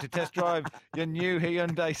UK.com.au to test drive your new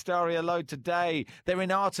Hyundai Staria Load today. They're in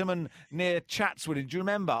Artarmon near Chatswood. Do you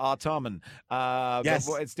remember Artarmon? Yes.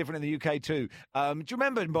 It's different in the UK too. Do you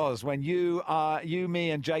remember, Boz, when you,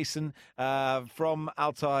 me and Jason from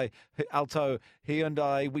Alto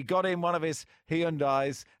Hyundai, we got in one of his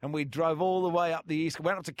Hyundais and we drove all the way up the east. We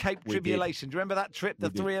went up to Cape Tribulation. Do you remember that trip? The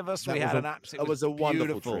three of us? We had an absolute. It was a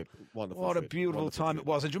wonderful trip. What a beautiful time it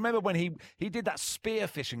was. And do you remember when he did that spear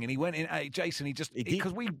fishing and he went in, Jason,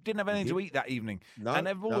 because we didn't have anything to eat that evening. All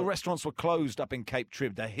the restaurants were closed up in Cape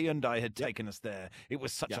Trib. The Hyundai had taken us there. It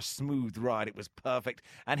was such a smooth ride. It was perfect.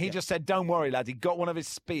 And he just said, don't worry, lads. He got one of his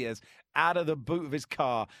spears out of the boot of his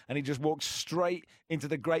car and he just walked straight into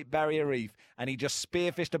the Great Barrier Reef and he just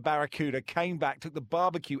spearfished a barracuda, came back, took the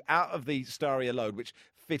barbecue out of the Staria Load, which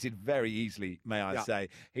fitted very easily, may I say.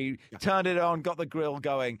 He turned it on, got the grill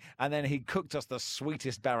going, and then he cooked us the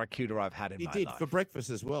sweetest barracuda I've had in my life. He did, for breakfast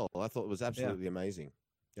as well. I thought it was absolutely amazing.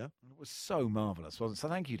 Yeah, it was so marvellous, wasn't it? So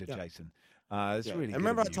thank you to Jason. It's really good. I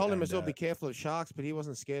remember I told him as well, be careful of sharks, but he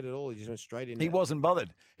wasn't scared at all. He just went straight in. He wasn't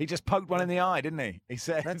bothered. He just poked one in the eye, didn't he? He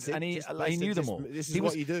said, and he knew them all. This is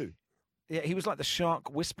what you do. Yeah, he was like the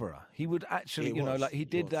shark whisperer. He would actually, he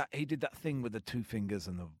did that thing with the two fingers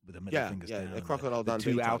and with the middle fingers down, the crocodile the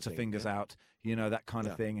two outer thing, fingers out, that kind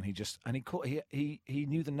of thing. And he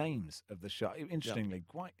knew the names of the shark. Interestingly,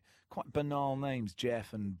 quite banal names: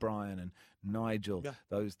 Jeff and Brian and Nigel. Yeah.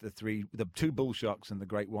 The two bull sharks and the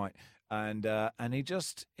great white. And he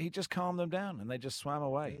just calmed them down, and they just swam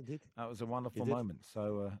away. Yeah, he did. That was a wonderful moment.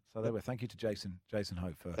 So there we were. Thank you to Jason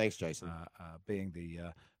Ho for thanks, Jason, being the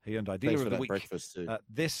Hyundai Dealer of the Week breakfast too.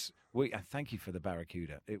 this week. And thank you for the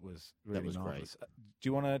barracuda. It was really marvelous. Do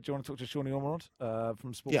you want to talk to Shawnee Ormerod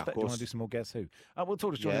from Sportsbet? Yeah, do you want to do some more Guess Who? We'll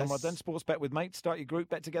talk to Shawnee Ormerod then. Sportsbet with mates. Start your group,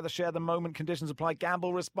 bet together, share the moment. Conditions apply.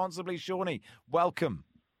 Gamble responsibly. Shawnee, welcome.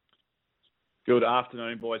 Good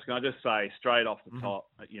afternoon, boys. Can I just say straight off the top,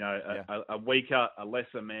 a weaker, a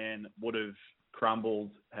lesser man would have crumbled.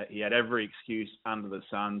 He had every excuse under the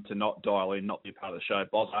sun to not dial in, not be part of the show.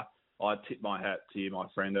 Bozza, I tip my hat to you, my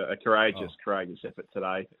friend. A courageous effort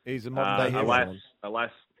today. He's a modern day hero.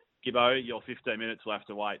 Alas, Gibbo, your 15 minutes will have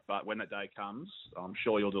to wait. But when that day comes, I'm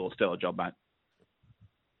sure you'll do a stellar job, mate.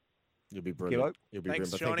 You'll be brilliant.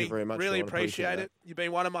 Thanks, Shawnee. Thank you very much. Really appreciate it. You've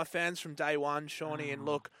been one of my fans from day one, Shawnee. And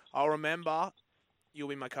look, I'll remember you'll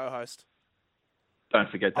be my co-host. Don't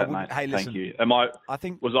forget that, mate. Hey, listen, thank you.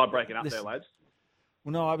 Was I breaking up there, lads?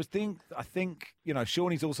 Well, no, I think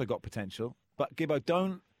Shawnee's also got potential, but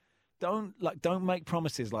Gibbo, don't make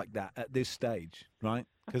promises like that at this stage, right?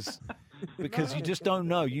 Because you just don't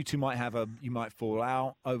know. You two you might fall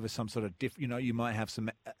out over some sort of you might have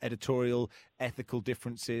some editorial, ethical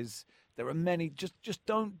differences. There are many. Just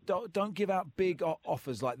don't give out big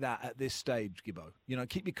offers like that at this stage, Gibbo.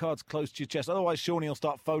 Keep your cards close to your chest. Otherwise, Shawnee will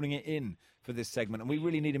start phoning it in for this segment, and we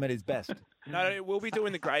really need him at his best. No, we'll be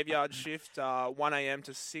doing the graveyard shift, 1 a.m.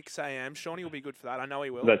 to 6 a.m. Shawnee will be good for that. I know he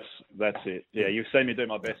will. That's it. Yeah, you've seen me do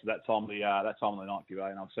my best at that time of the night,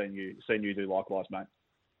 Gibbo, and I've seen you do likewise, mate.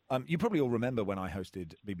 You probably all remember when I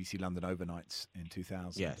hosted BBC London Overnights in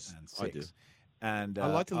 2006. Yes, I do. And I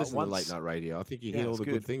like to listen to late night radio. I think you hear all the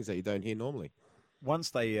good things that you don't hear normally. Once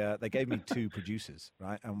they gave me two producers,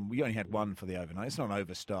 right, and we only had one for the overnight. It's not an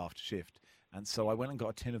overstaffed shift, and so I went and got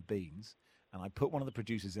a tin of beans, and I put one of the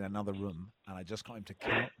producers in another room, and I just got him to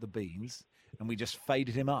count the beans, and we just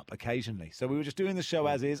faded him up occasionally. So we were just doing the show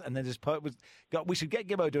as is, and then we should get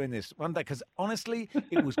Gibbo doing this one day, because honestly,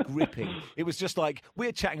 it was gripping. It was just like,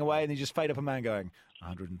 we're chatting away, and you just fade up a man going,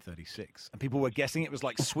 136. And people were guessing. It was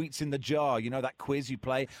like sweets in the jar, that quiz you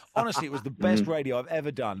play. Honestly, it was the best radio I've ever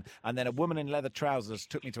done. And then a woman in leather trousers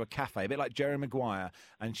took me to a cafe, a bit like Jerry Maguire,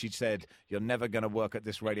 and she said, you're never going to work at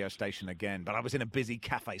this radio station again. But I was in a busy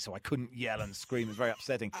cafe, so I couldn't yell and scream. It was very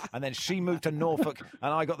upsetting. And then she moved to Norfolk,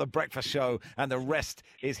 and I got the breakfast show, and the rest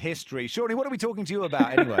is history. Shawnee, what are we talking to you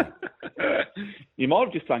about anyway? You might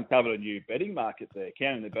have just uncovered a new betting market there,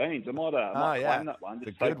 counting the beans. I might claim that one.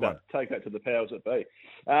 Just take that to the powers that be.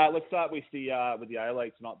 Let's start with the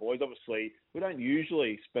A-League tonight, boys. Obviously, we don't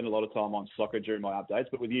usually spend a lot of time on soccer during my updates,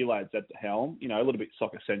 but with you lads at the helm, a little bit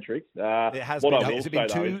soccer-centric. It has been. Has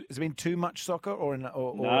it been too much soccer,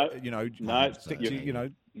 no.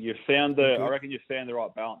 You found I reckon you found the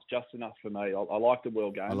right balance, just enough for me. I like the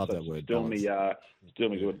World Games. I love that word. Still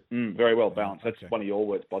me good. Very well balanced. That's one of your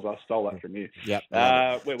words, Boz. I stole that from you. Yep.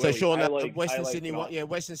 So, Sean, Western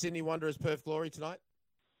Sydney Wanderers, Perth Glory tonight.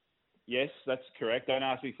 Yes, that's correct. Don't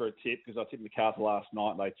ask me for a tip because I tipped Newcastle last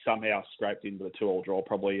night. They somehow scraped into the 2-2 draw.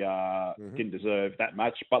 Probably didn't deserve that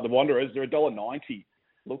much. But the Wanderers, they're $1.90.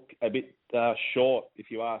 Look a bit short,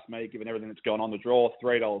 if you ask me, given everything that's gone on. The draw,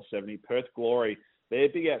 $3.70. Perth Glory, they're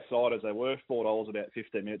big outsiders. They were $4 about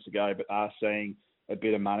 15 minutes ago, but are seeing a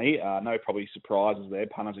bit of money. No probably surprises there.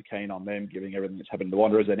 Punters are keen on them, given everything that's happened to the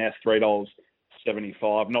Wanderers. They're now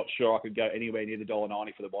 $3.75. Not sure I could go anywhere near the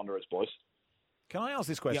 $1.90 for the Wanderers, boys. Can I ask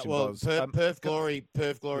this question? Perth Glory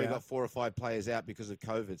got 4 or 5 players out because of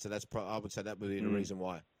COVID, so I would say that would be the reason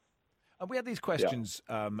why. We had these questions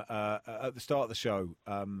at the start of the show.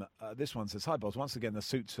 This one says, "Hi, Boz. Once again, the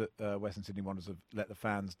suits at Western Sydney Wanderers have let the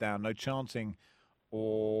fans down. No chanting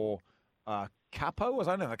or capo? I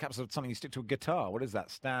don't know. Capo's something you stick to a guitar. What is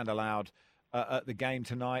that? Stand allowed at the game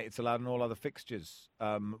tonight. It's allowed in all other fixtures.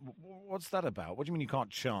 What's that about? What do you mean you can't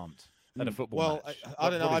chant at a football match? I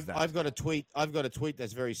don't know. I've got a tweet.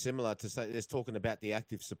 That's very similar to say. There's talking about the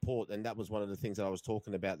active support, and that was one of the things that I was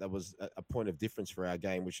talking about. That was a point of difference for our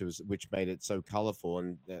game, which made it so colourful.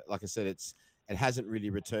 And like I said, it hasn't really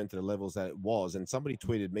returned to the levels that it was. And somebody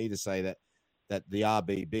tweeted me to say that the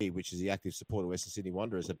RBB, which is the active support of Western Sydney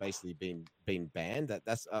Wanderers, have basically been banned.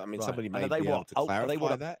 That's right. Somebody may be able to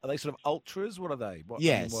clarify that. Are they sort of ultras? What are they?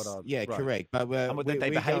 Yes. Correct. But did they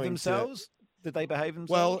behave themselves? Did they behave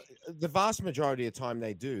themselves? Well, the vast majority of the time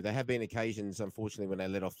they do. There have been occasions, unfortunately, when they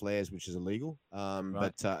let off flares, which is illegal.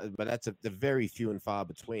 But that's the very few and far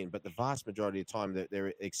between. But the vast majority of the time,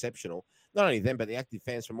 they're exceptional. Not only them, but the active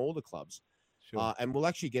fans from all the clubs. Sure. And we'll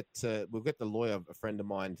actually get the lawyer, a friend of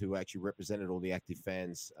mine, who actually represented all the active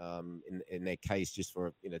fans in their case, just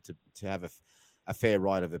for to have a fair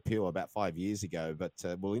right of appeal about 5 years ago. But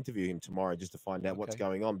we'll interview him tomorrow just to find out what's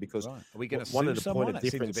going on, because are we going to sue someone? That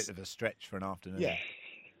seems a bit of a stretch for an afternoon. Yeah.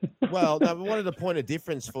 Well, no, one of the point of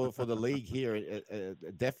difference for the league here,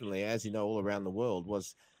 definitely, as you know, all around the world,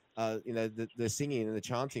 was the singing and the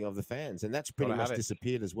chanting of the fans, and that's pretty much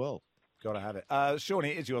disappeared as well. Got to have it. Sean,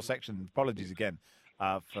 it is your section. Apologies again.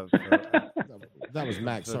 That was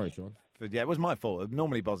Max. Sorry, Sean. Yeah, it was my fault.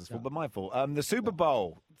 Normally Boz's fault, but my fault. The Super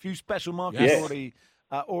Bowl. A few special markets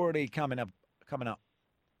already coming up.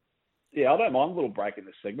 Yeah, I don't mind a little break in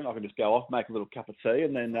this segment. I can just go off, make a little cup of tea,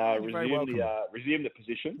 and then resume the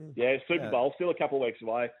position. Yeah, Super Bowl still a couple of weeks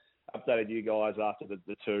away. Updated you guys after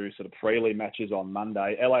the two sort of prelim matches on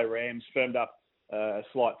Monday. LA Rams firmed up a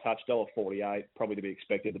slight touch, $1.48, probably to be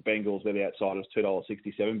expected. The Bengals, they're the outsiders,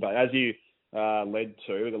 $2.67. But as you led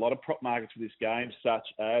to, a lot of prop markets for this game, such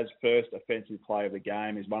as first offensive play of the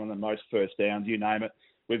game is one of the most first downs, you name it.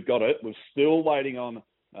 We've got it. We're still waiting on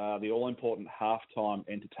the all-important halftime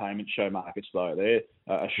entertainment show markets, though. They're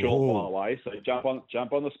a short while away. So jump on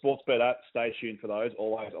the Sportsbet app. Stay tuned for those.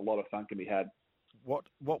 Always a lot of fun can be had. What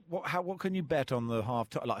can you bet on the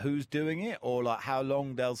halftime? Like who's doing it, or like how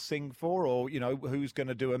long they'll sing for, or who's going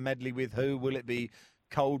to do a medley with who? Will it be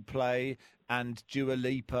Coldplay and Dua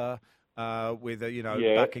Lipa with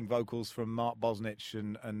backing vocals from Mark Bosnich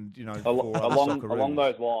and along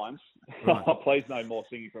those lines? Right. Please no more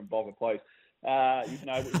singing from Bogger, please. So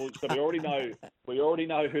we already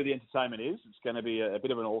know who the entertainment is. It's going to be a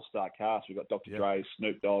bit of an all-star cast. We've got Dr. Dre,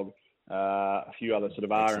 Snoop Dogg, a few other sort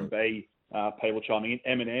of R&B people chiming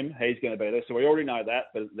in. Eminem, he's going to be there. So we already know that,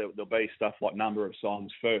 but there'll be stuff like number of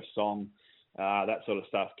songs, first song, that sort of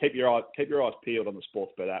stuff. Keep your eyes peeled on the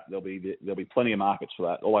Sportsbet app. There'll be plenty of markets for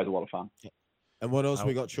that. Always a lot of fun. And what else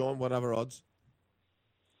we got, Sean? What other odds?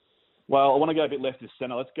 Well, I want to go a bit left of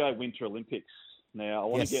centre. Let's go Winter Olympics. Now, I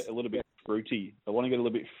want to get a little bit fruity.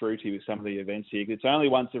 With some of the events here. It's only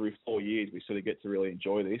once every 4 years we sort of get to really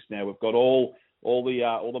enjoy this. Now, we've got all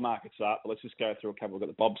the markets up. But let's just go through a couple. We've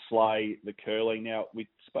got the bobsleigh, the curling. Now, we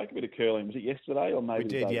spoke a bit of curling. Was it yesterday or maybe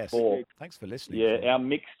the day before? Thanks for listening. Yeah, our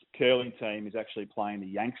mixed curling team is actually playing the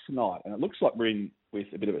Yanks tonight. And it looks like we're in with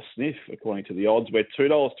a bit of a sniff, according to the odds. We're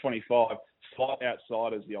 $2.25, slight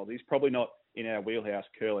outsiders, the Aussies. Probably not in our wheelhouse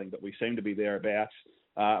curling, but we seem to be thereabouts.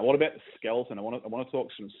 What about the skeleton? I want to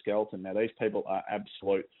talk some skeleton. Now, these people are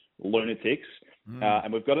absolute lunatics.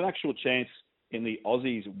 And we've got an actual chance in the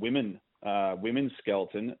Aussies women women's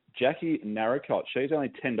skeleton, Jackie Narracott. She's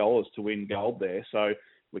only $10 to win gold there. So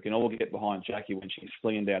we can all get behind Jackie when she's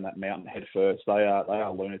flinging down that mountain head first. They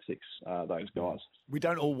are lunatics, those guys. We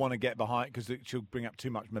don't all want to get behind because she'll bring up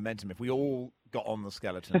too much momentum. If we all got on the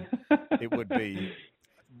skeleton, it would be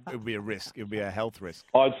a risk. It would be a health risk.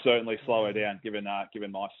 I'd certainly slow her down, given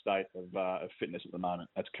my state of fitness at the moment.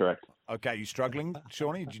 That's correct. Okay, you struggling,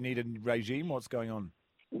 Shawnee? Do you need a regime? What's going on?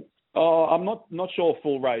 Oh, I'm not sure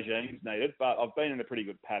full regime's needed, but I've been in a pretty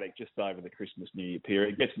good paddock just over the Christmas New Year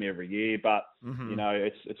period. It gets me every year, but you know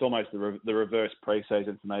it's almost the reverse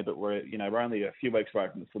pre-season for me. But we're only a few weeks away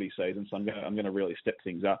from the footy season, so I'm gonna really step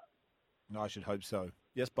things up. I should hope so.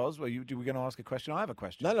 Yes, Boz, were we going to ask a question? I have a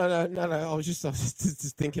question. No. I was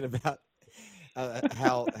just thinking about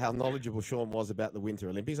how knowledgeable Sean was about the Winter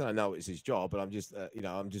Olympics. And I know it's his job, but I'm just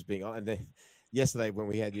being honest. And then yesterday when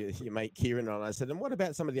we had your mate Kieran on, I said, and what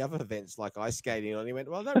about some of the other events like ice skating? And he went,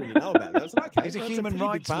 well, I don't really know about that. I was like, okay, he's a human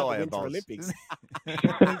rights lawyer, Winter Olympics.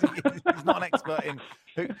 He's not an expert in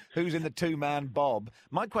who's in the two-man bob.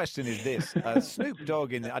 My question is this. Snoop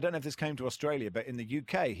Dogg, I don't know if this came to Australia, but in the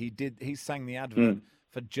UK, he sang the advert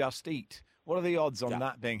for Just Eat. What are the odds on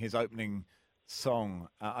that being his opening song?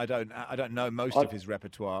 I don't know most of his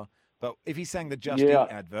repertoire. But if he sang the Just Eat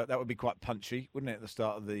advert, that would be quite punchy, wouldn't it? At the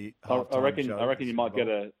start of the halftime show. I reckon you might get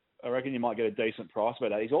a decent price for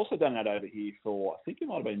that. He's also done that over here for, I think it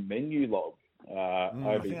might have been Menulog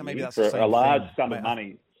over here maybe that's for the same a large thing. sum of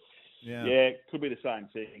money. Yeah, it could be the same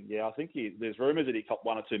thing. Yeah, I think there's rumours that he copped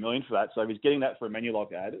 $1 or $2 million for that. So if he's getting that for a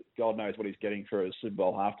Menulog ad, God knows what he's getting for a Super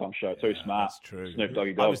Bowl halftime show. Too smart. That's true. Snoop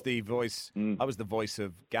Doggy Dogg. I was the voice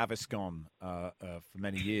of Gaviscon for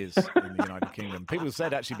many years in the United Kingdom. People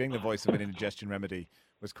said actually being the voice of an indigestion remedy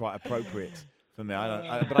was quite appropriate for me.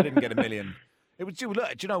 But I didn't get $1 million. It was.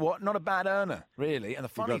 Look, do you know what? Not a bad earner, really. And the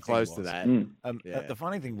funny thing was, to that. The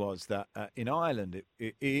funny thing was that in Ireland,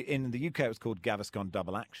 in the UK, it was called Gaviscon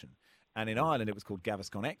Double Action. And in Ireland, it was called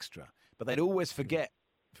Gaviscon Extra. But they'd always forget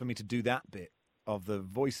for me to do that bit of the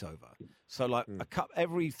voiceover. So, like,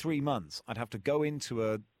 every 3 months, I'd have to go into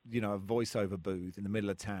a voiceover booth in the middle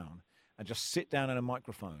of town and just sit down at a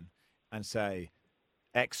microphone and say,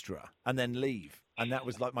 extra, and then leave. And that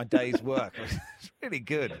was like my day's work. It was really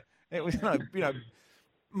good. It was,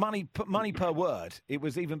 money per word. It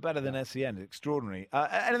was even better than SEN. Extraordinary.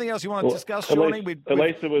 Anything else you want to discuss, Shawnee? At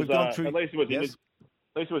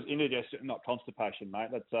least it was indigestion, not constipation, mate.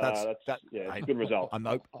 That's a good result. I'm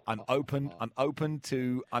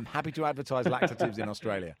happy to advertise laxatives in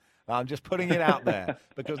Australia. I'm just putting it out there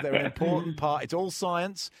because they're an important part. It's all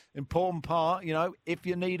science, important part. If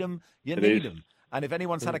you need them, you need them. And if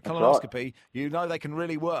anyone's had a colonoscopy, they can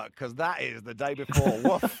really work because that is the day before.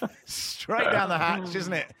 Woof, straight down the hatch,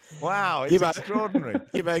 isn't it? Wow, it's extraordinary.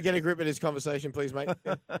 Gibbo, get a grip of this conversation, please, mate.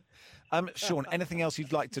 Sean, anything else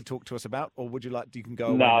you'd like to talk to us about, or would you like? You can go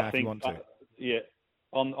away now if you want to.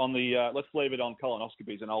 On the let's leave it on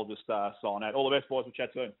colonoscopies, and I'll just sign out. All the best, boys. We'll chat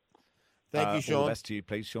soon. Thank you, Sean. All the best to you,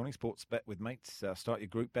 please, Shawnee. Sports bet with mates. Start your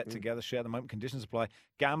group bet together. Share the moment. Conditions apply.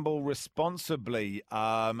 Gamble responsibly.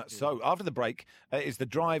 So after the break is the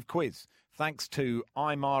drive quiz. Thanks to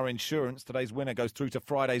IMAR Insurance, today's winner goes through to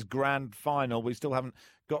Friday's grand final. We still haven't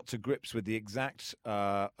got to grips with the exact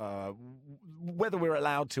whether we're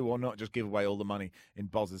allowed to or not just give away all the money in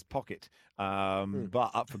Boz's pocket.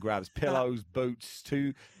 But up for grabs. Pillows, boots,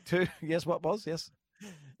 two. Yes, what, Boz? Yes.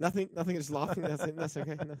 Nothing. Just laughing. That's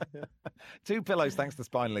okay. No, yeah. 2 pillows thanks to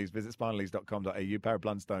Spineleys. Visit spineleys.com.au. Pair of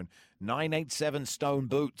Blundstone 987 stone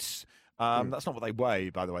boots. That's not what they weigh,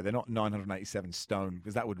 by the way. They're not 987 stone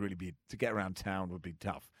because that would really be, to get around town would be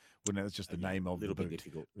tough, wouldn't it? That's just the name of the boot. A little bit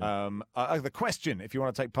difficult. Yeah. The question, if you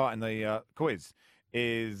want to take part in the quiz,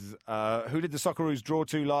 is who did the Socceroos draw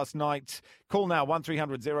to last night? Call now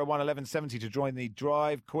 1300 01 1170 to join the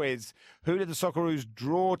drive quiz. Who did the Socceroos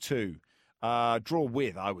draw to? Draw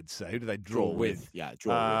with, I would say. Who do they draw with? Yeah,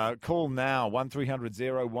 draw with. Call now, 1300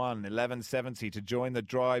 01 1170 to join the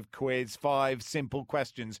drive quiz. 5 simple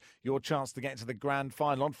questions. Your chance to get into the grand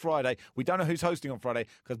final on Friday. We don't know who's hosting on Friday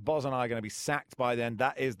because Boz and I are going to be sacked by then.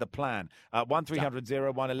 That is the plan. 1300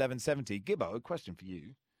 01 1170. Gibbo, a question for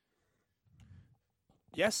you.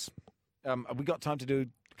 Yes. Have we got time to do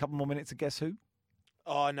a couple more minutes of Guess Who?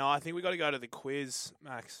 Oh, no, I think we got to go to the quiz,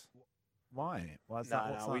 Max. Why? Why is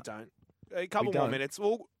that? No, we don't. A couple more minutes.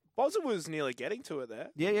 Well, Bozza was nearly getting to it there.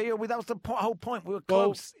 Yeah. Well, that was the whole point. We were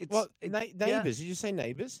close. Neighbours. Yeah. Did you say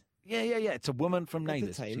Neighbours? Yeah. It's a woman from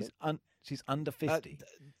Neighbours. She's under 50.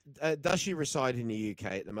 Does she reside in the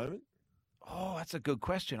UK at the moment? Oh, that's a good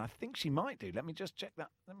question. I think she might do. Let me just check that.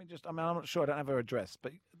 I'm not sure. I don't have her address,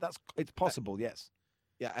 but it's possible, yes.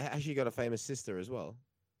 Yeah. Has she got a famous sister as well?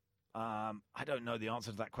 I don't know the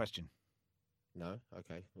answer to that question. No?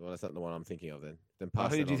 Okay. Well, that's not the one I'm thinking of then.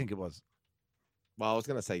 Who do you think it was? Well, I was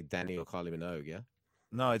going to say Danny or Kylie Minogue, yeah?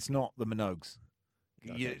 No, it's not the Minogues.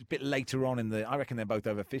 Okay. A bit later on I reckon they're both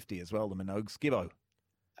over 50 as well, the Minogues. Gibbo?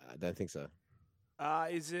 I don't think so.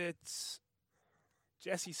 Is it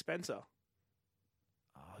Jesse Spencer?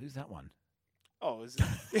 Who's that one? Oh, is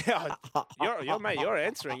it? Yeah, you're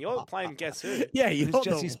answering. You're playing Guess Who? Yeah, who's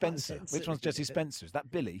Jesse Spencer? Which one's Jesse Spencer? Is that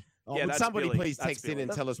Billy? Yeah, would somebody Billy. Please text in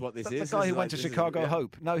and tell us what this is? The guy who went to Chicago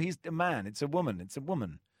Hope. No, he's a man. It's a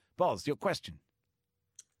woman. Boz, your question.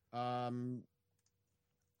 It's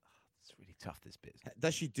really tough, this bit.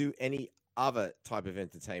 Does she do any other type of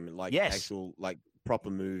entertainment, like actual, like proper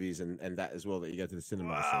movies and that as well, that you go to the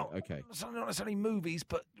cinema? Wow. So, okay. So not necessarily movies,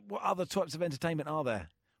 but what other types of entertainment are there?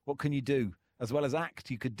 What can you do? As well as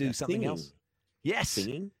act, you could do something else. Yes.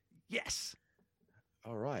 Singing? Yes.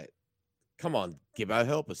 All right. Come on, Gibbo,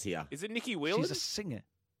 help us here. Is it Nikki Whelan? She's a singer.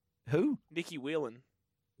 Who? Nikki Whelan.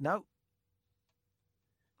 No.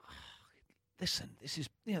 Listen, this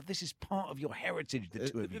is part of your heritage, the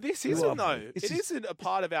two of you. This isn't, though. It isn't a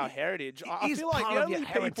part of our heritage. I feel like the only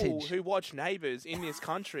people who watch Neighbours in this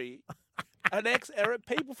country are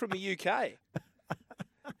people from the UK.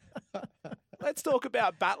 Let's talk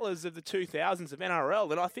about battlers of the 2000s of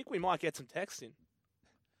NRL, and I think we might get some text in.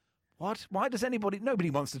 What? Why does nobody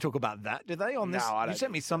wants to talk about that, do they? On this, no, I don't. You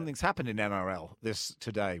sent me something's happened in NRL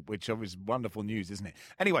today, which is wonderful news, isn't it?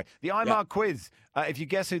 Anyway, the IMAR quiz. If you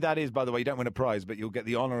guess who that is, by the way, you don't win a prize, but you'll get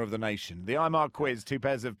the honour of the nation. The IMAR quiz, 2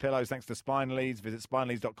 pairs of pillows thanks to Spine Leads. Visit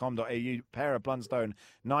spineleads.com.au. Pair of Blundstone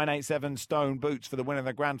 987 stone boots for the win of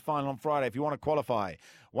the grand final on Friday if you want to qualify.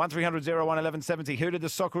 1300 01 1170. Who did the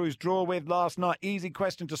Socceroos draw with last night? Easy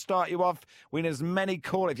question to start you off. Win as many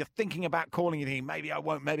call. If you're thinking about calling, you think maybe I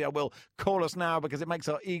won't, maybe I will. Call us now because it makes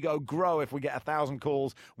our ego grow if we get 1,000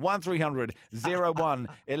 calls. 1300 01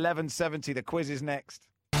 1170. The quiz is next.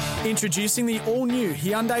 Introducing the all-new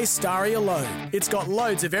Hyundai Staria Load. It's got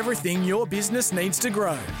loads of everything your business needs to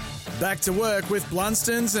grow. Back to work with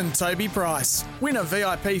Blunstones and Toby Price. Win a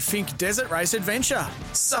VIP Fink Desert Race Adventure.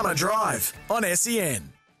 Summer Drive on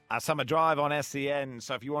SEN. Summer Drive on SEN.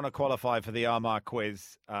 So if you want to qualify for the Armagh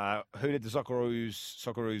quiz, who did the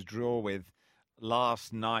Socceroos draw with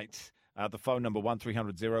last night? The phone number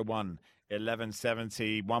 1300 01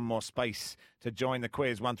 1170. One more space to join the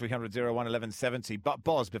quiz, 1300 01 1170. But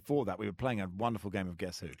Boz, before that, we were playing a wonderful game of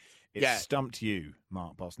Guess Who. It stumped you,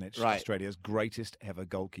 Mark Bosnich, Australia's greatest ever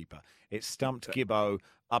goalkeeper. It stumped Gibbo,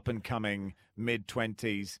 up and coming,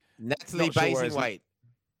 mid-20s. Natalie Basingwaite.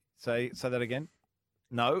 Say that again.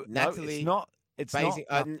 No, Natalie, it's not. It's not.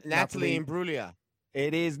 Natalie Imbruglia.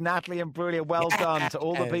 It is Natalie Imbruglia. Well done to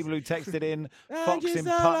all the people who texted in. Fox in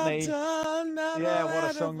Putney. Yeah, what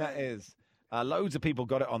a song that is. Loads of people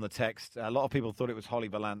got it on the text. A lot of people thought it was Holly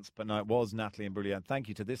Valance, but no, it was Natalie Imbruglia. And thank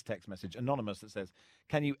you to this text message, anonymous, that says,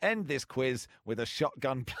 can you end this quiz with a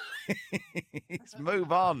shotgun, please?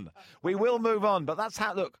 Move on. We will move on, but that's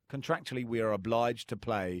how, look, contractually we are obliged to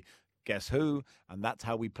play Guess Who, and that's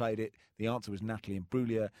how we played it. The answer was Natalie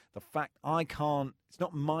Imbruglia. The fact it's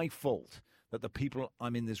not my fault that the people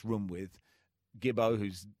I'm in this room with, Gibbo,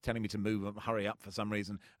 who's telling me to move and hurry up for some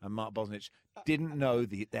reason, and Mark Bosnich, didn't know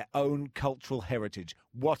their own cultural heritage.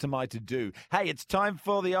 What am I to do? Hey, it's time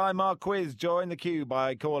for the IMAR quiz. Join the queue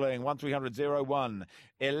by calling 1300 01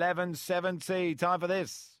 1170. Time for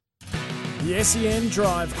this. The SEN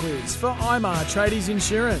Drive Quiz for IMAR Tradies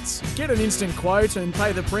Insurance. Get an instant quote and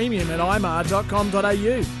pay the premium at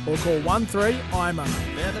imar.com.au or call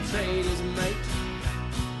 13-IMAR. They're the tradies, mate.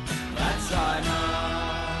 That's IMAR.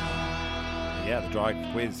 Yeah, the Drive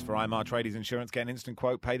Quiz for IMAR Tradies Insurance. Get an instant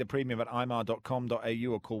quote, pay the premium at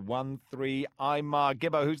imar.com.au or call 13-IMAR.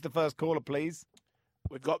 Gibbo, who's the first caller, please?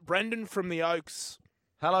 We've got Brendan from the Oaks.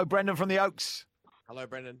 Hello, Brendan from the Oaks. Hello,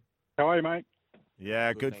 Brendan. How are you, mate?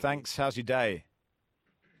 Yeah, good, thanks. How's your day?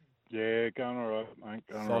 Yeah, going all right, mate.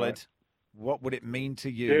 Going solid. Right. What would it mean to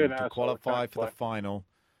you to qualify for the final,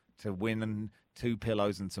 to win 2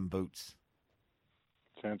 pillows and some boots?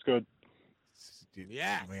 Sounds good.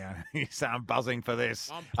 Yeah. You sound buzzing for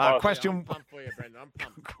this. I'm question. pumped for you, Brendan. I'm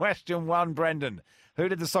pumped. Question 1, Brendan. Who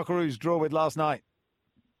did the Socceroos draw with last night?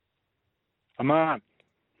 Amman.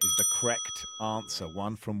 Is the correct answer.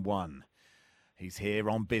 1 from 1. He's here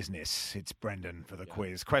on business. It's Brendan for the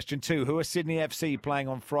quiz. Question 2. Who are Sydney FC playing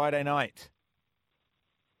on Friday night?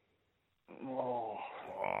 Do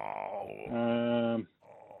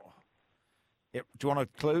you want a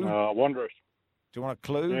clue? Wanderers. Do you want a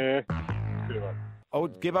clue? Yeah. Oh,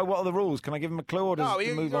 Gibbo, what are the rules? Can I give him a clue or does No,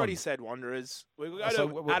 he move already on? said Wanderers. We'll go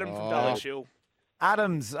to Adam from Dulwich Hill.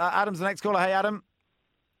 Adam's the next caller. Hey, Adam.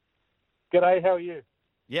 G'day, how are you?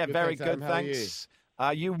 Yeah, Good, very thanks, good, Adam. How are thanks.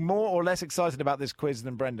 Are you more or less excited about this quiz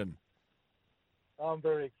than Brendan? I'm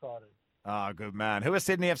very excited. Ah, good man. Who are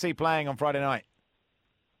Sydney FC playing on Friday night?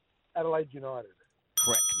 Adelaide United.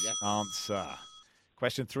 Correct answer.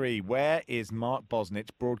 Question 3. Where is Mark Bosnich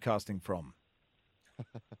broadcasting from?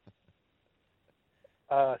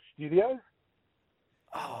 Studio.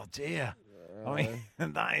 Oh, dear. I mean,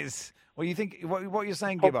 that is... Well, you think... What you're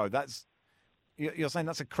saying, Gibbo, that's... You're saying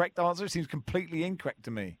that's a correct answer? It seems completely incorrect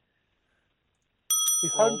to me.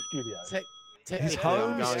 His home studio. His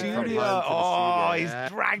home studio. He's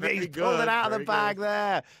dragged it. He's pulled it out of the bag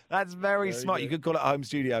there. That's very smart. Good. You could call it a home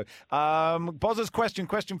studio. Bozza's question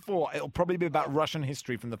 4. It'll probably be about Russian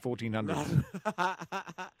history from the 1400s.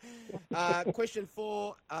 Question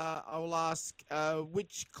 4, I will ask,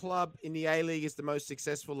 which club in the A-League is the most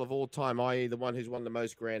successful of all time, i.e. the one who's won the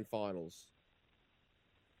most grand finals?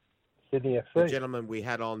 Sydney FC. The gentleman we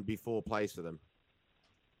had on before plays for them.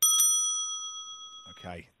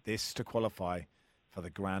 Okay, this to qualify for the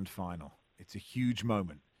grand final. It's a huge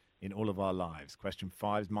moment in all of our lives. Question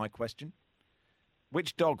 5 is my question.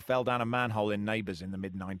 Which dog fell down a manhole in Neighbours in the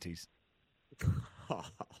mid-90s? I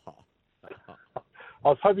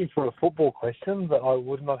was hoping for a football question, but I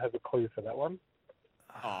would not have a clue for that one.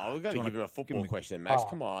 Oh, we've got to give him a football question, Max.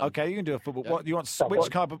 Come on. Okay, you can do a football. What do you want?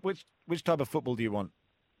 Which type of football do you want?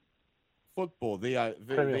 Football, the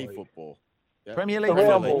football. Yeah. Premier League.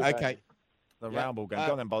 Okay. The round ball game.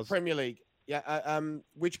 Go on then, Boz. Premier League. Yeah.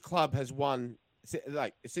 Which club has won,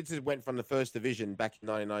 since it went from the first division back in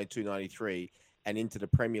 1992-93 and into the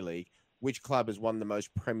Premier League, which club has won the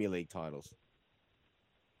most Premier League titles?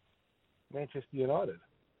 Manchester United.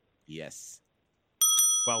 Yes.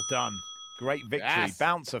 Well done. Great victory. Yes.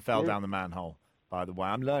 Bouncer fell down the manhole, by the way.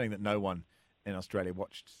 I'm learning that no one in Australia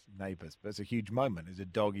watched Neighbours, but it's a huge moment. It was a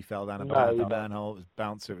dog, he fell down a manhole. It was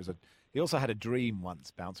Bouncer. He also had a dream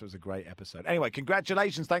once, Bouncer. It was a great episode. Anyway,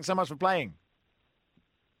 congratulations. Thanks so much for playing.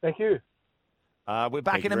 Thank you. We're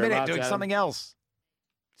back in a minute doing something else.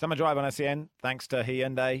 Summer Drive on SEN, thanks to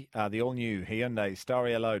Hyundai, the all-new Hyundai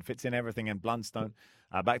Staria Load. Fits in everything in Blundstone.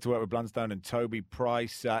 Back to work with Blundstone and Toby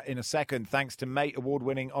Price in a second. Thanks to Mate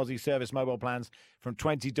award-winning Aussie service mobile plans from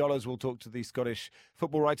 $20. We'll talk to the Scottish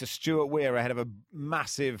football writer Stuart Weir ahead of a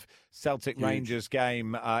massive Celtic Rangers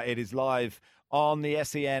game. It is live on the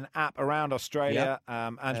SEN app around Australia.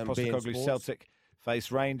 Ange Postecoglou's Celtic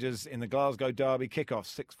face Rangers in the Glasgow Derby. Kickoff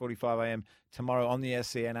 6:45 a.m. tomorrow on the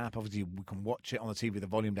SEN app. Obviously, we can watch it on the TV with the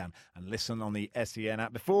volume down and listen on the SEN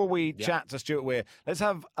app. Before we chat to Stuart Weir, let's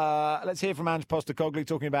hear from Ange Postecoglou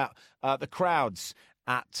talking about the crowds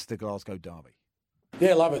at the Glasgow Derby.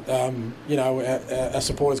 Yeah, love it. Our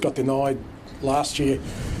supporters got denied last year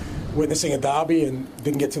witnessing a derby and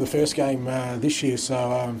didn't get to the first game this year.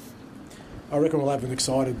 So I reckon we'll have an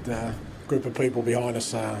excited group of people behind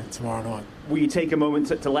us tomorrow night. Will you take a moment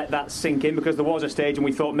to let that sink in? Because there was a stage and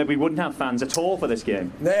we thought maybe we wouldn't have fans at all for this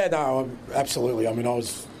game. No, absolutely. I mean, I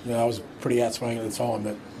was pretty outspoken at the time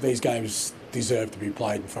that these games deserve to be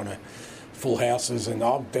played in front of full houses, and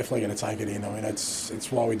I'm definitely going to take it in. I mean,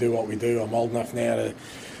 it's why we do what we do. I'm old enough now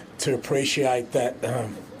to appreciate that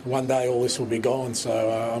one day all this will be gone,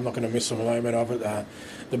 so I'm not going to miss a moment of it.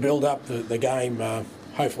 The build-up, the game,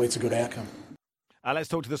 hopefully it's a good outcome. Let's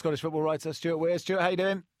talk to the Scottish football writer, Stuart Weir. Stuart, how you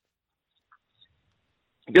doing?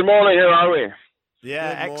 Good morning, how are we?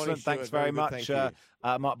 Yeah, Good morning, excellent. Stuart. Thanks very much.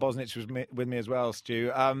 Mark Bosnich was with me as well,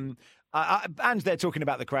 Stu. And they're talking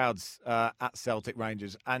about the crowds at Celtic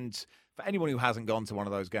Rangers. And for anyone who hasn't gone to one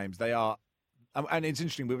of those games, they are... And it's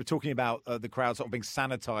interesting, we were talking about the crowd sort of being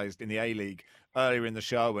sanitised in the A-League earlier in the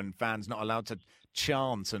show and fans not allowed to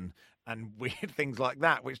chant and weird things like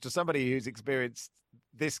that, which to somebody who's experienced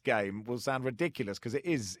this game will sound ridiculous because it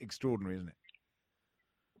is extraordinary, isn't it?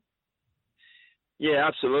 Yeah,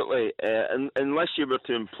 absolutely. Unless you were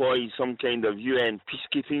to employ some kind of UN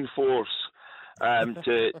peacekeeping force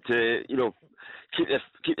to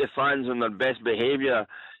keep the fans on their best behaviour,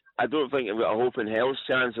 I don't think I've got a hope in hell's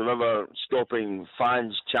chance of ever stopping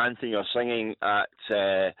fans chanting or singing at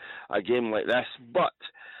a game like this. But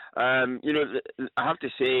I have to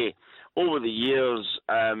say, over the years,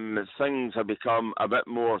 things have become a bit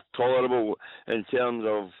more tolerable in terms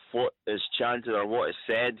of what is chanted or what is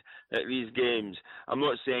said at these games. I'm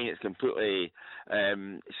not saying it's completely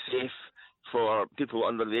safe for people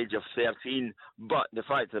under the age of 13, but the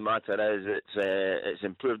fact of the matter is it's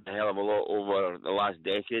improved a hell of a lot over the last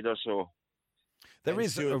decade or so. There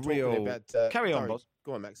is a real... Carry on, Boz.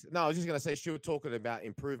 Go on, Max. No, I was just going to say, Stuart, talking about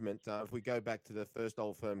improvement, if we go back to the first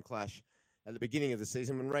Old Firm clash at the beginning of the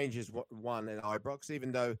season when Rangers won at Ibrox,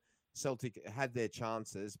 even though Celtic had their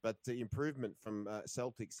chances, but the improvement from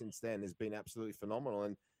Celtic since then has been absolutely phenomenal.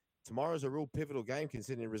 And tomorrow's a real pivotal game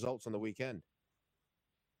considering results on the weekend.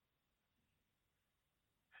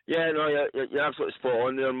 Yeah, no, you're absolutely spot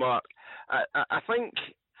on there, Mark. I think,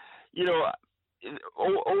 you know,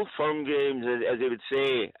 old firm games, as they would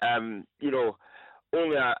say, you know,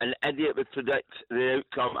 only an idiot would predict the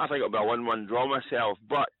outcome. I think it'll be a 1-1 draw myself.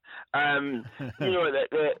 But, you know,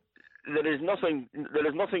 there is nothing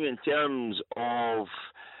in terms of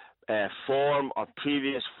form or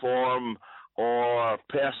previous form or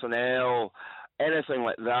personnel, anything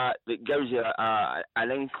like that gives you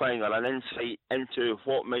an inkling or an insight into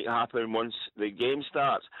what might happen once the game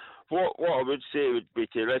starts. What I would say would be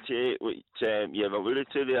to reiterate what you have alluded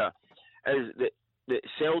to there, is that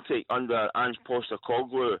Celtic under Ange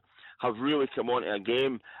Postecoglou have really come onto a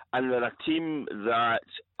game, and they're a team that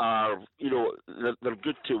are, you know, they're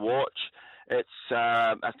good to watch. It's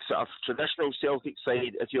a sort of traditional Celtic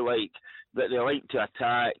side, if you like, that they like to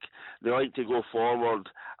attack, they like to go forward,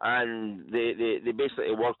 and they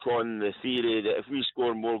basically work on the theory that if we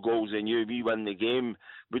score more goals than you, we win the game.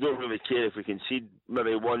 We don't really care if we concede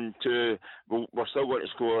maybe 1-2, we're still going to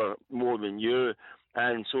score more than you.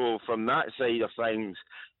 And so from that side of things,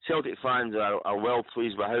 Celtic fans are well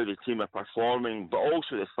pleased with how the team are performing, but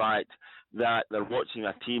also the fact that they're watching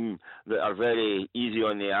a team that are very easy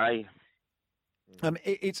on the eye.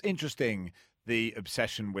 It's interesting, the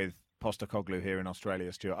obsession with Postecoglou here in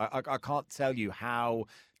Australia, Stuart. I can't tell you how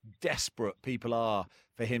desperate people are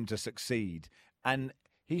for him to succeed. And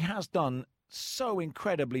he has done so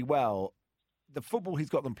incredibly well. The football he's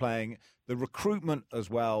got them playing, the recruitment as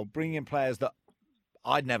well, bringing in players that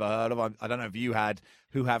I'd never heard of, I don't know if you had,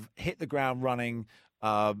 who have hit the ground running,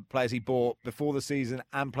 players he bought before the season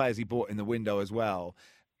and players he bought in the window as well.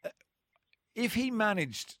 If he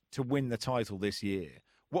managed to win the title this year,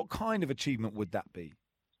 what kind of achievement would that be?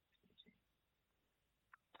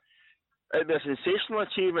 It'd be a sensational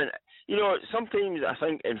achievement. You know, sometimes I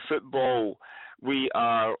think in football we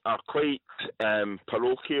are quite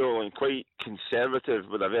parochial and quite conservative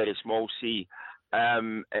with a very small c.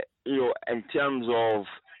 You know, in terms of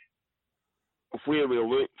where we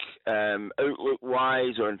look,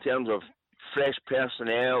 outlook-wise, or in terms of fresh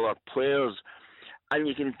personnel or players, and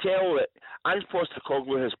you can tell that Ange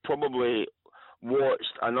Postecoglou has probably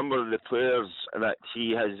watched a number of the players that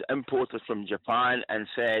he has imported from Japan and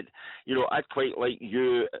said, you know, I'd quite like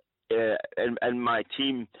you in my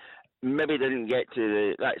team. Maybe didn't get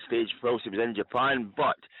to that stage whilst he was in Japan,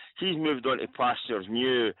 but he's moved on to pastures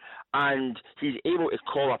new, and he's able to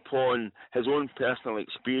call upon his own personal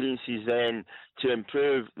experiences then to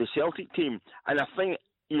improve the Celtic team. And I think,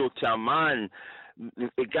 you know, to a man,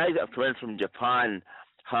 the guys that have come in from Japan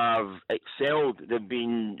have excelled. They've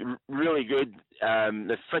been really good.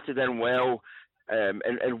 They've fitted in well, and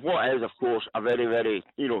what is, of course, a very, very,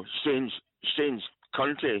 you know, strange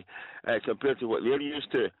country compared to what they're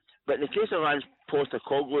used to. But in the case of Ange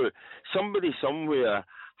Postecoglou, somebody somewhere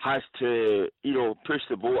has to, you know, push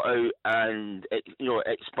the boat out and, you know,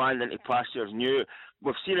 expand into pastures new.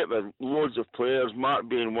 We've seen it with loads of players, Mark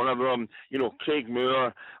being one of them. You know, Craig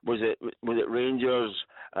Moore was it Rangers,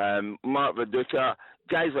 Mark Viduka,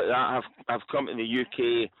 guys like that have come to the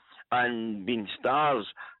UK and been stars.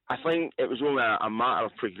 I think it was only a matter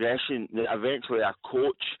of progression that eventually a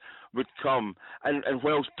coach would come. And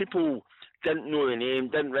whilst people didn't know the name,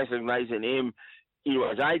 didn't recognise the name, you know,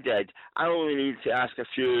 as I did, I only needed to ask a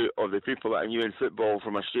few of the people that I knew in football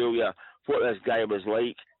from Australia what this guy was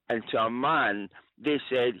like. And to a man, they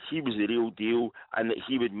said he was the real deal and that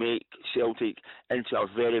he would make Celtic into a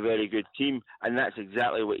very, very good team. And that's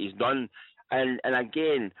exactly what he's done. And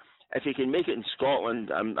again, if he can make it in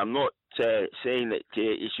Scotland, I'm not saying that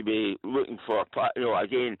he should be looking for, you know,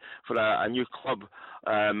 again, for a new club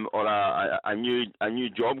or a new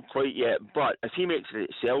job quite yet. But if he makes it at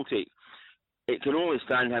Celtic, it can only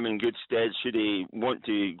stand him in good stead should he want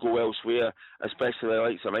to go elsewhere, especially the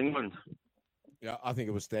likes of England. Yeah, I think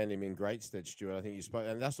it would stand him in great stead, Stuart. I think you spoke,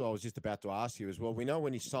 and that's what I was just about to ask you as well. We know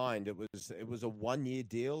when he signed, it was a 1-year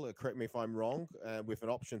deal. Correct me if I'm wrong, with an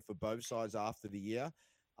option for both sides after the year.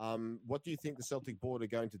 What do you think the Celtic board are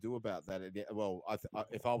going to do about that? Well,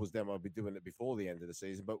 if I was them, I'd be doing it before the end of the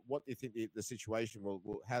season. But what do you think the situation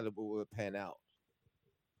will it pan out?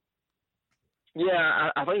 Yeah,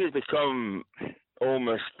 I think it's become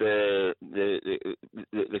almost the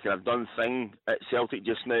kind of done thing at Celtic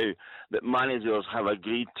just now, that managers have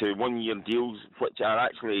agreed to 1-year deals, which are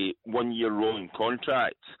actually 1-year rolling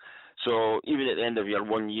contracts. So even at the end of your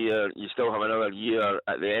 1 year, you still have another year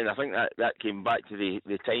at the end. I think that came back to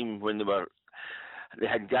the time when they were they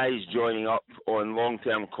had guys joining up on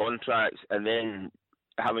long-term contracts and then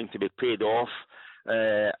having to be paid off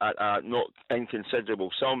at a not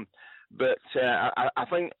inconsiderable sum. But I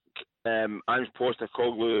think Ange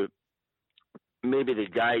Postecoglou may be the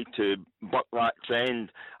guy to buck that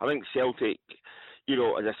trend. I think Celtic,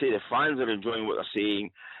 as I say, the fans are enjoying what they're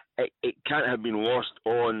seeing. It can't have been lost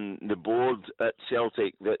on the board at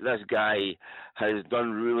Celtic that this guy has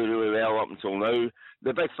done really, really well up until now.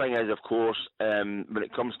 The big thing is, of course, when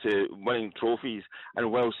it comes to winning trophies,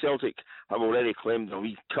 and while Celtic have already claimed the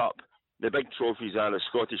League Cup, the big trophies are the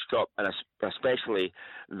Scottish Cup and especially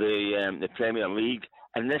the Premier League.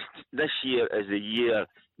 And this year is the year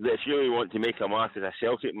that if you really want to make a mark as a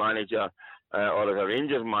Celtic manager or as a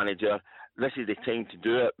Rangers manager, this is the time to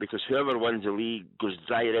do it, because whoever wins the league goes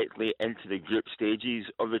directly into the group stages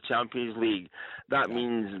of the Champions League. That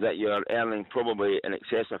means that you're earning probably in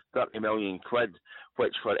excess of 30 million quid,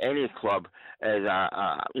 which for any club is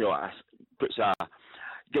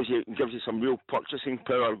gives you some real purchasing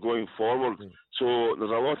power going forward. So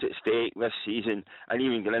there's a lot at stake this season, and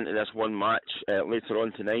even get into this one match later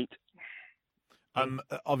on tonight.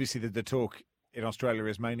 Obviously, the talk in Australia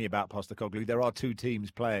is mainly about Postecoglou. There are two teams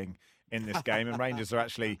playing in this game, and Rangers are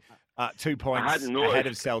actually 2 points ahead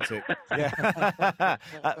of Celtic. Yeah,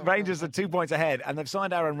 Rangers are 2 points ahead, and they've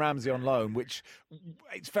signed Aaron Ramsey on loan, which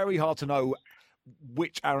it's very hard to know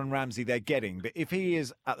which Aaron Ramsey they're getting. But if he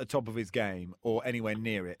is at the top of his game or anywhere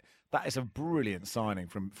near it, that is a brilliant signing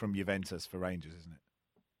from Juventus for Rangers, isn't it?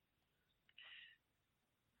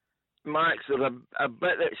 Max, there's a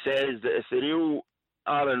bit that says that if the real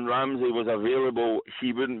Aaron Ramsey was available,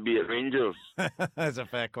 he wouldn't be at Rangers. That's a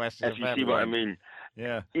fair question. If you see what I mean.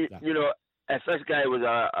 Yeah. If this guy was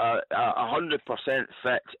a 100%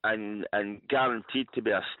 fit and guaranteed to be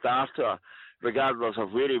a starter, regardless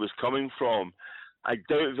of where he was coming from, I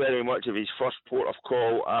doubt very much if his first port of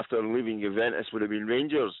call after leaving Juventus would have been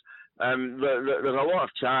Rangers. There's a lot of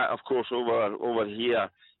chat, of course, over here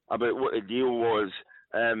about what the deal was.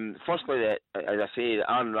 Firstly, as I say,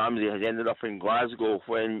 Aaron Ramsey has ended up in Glasgow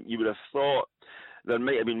when you would have thought there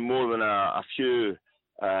might have been more than a few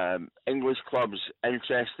English clubs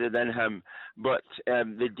interested in him. But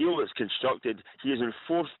the deal that's constructed, he is in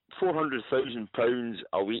 £400,000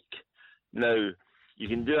 a week. Now, you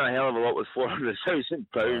can do a hell of a lot with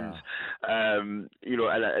 £400,000, and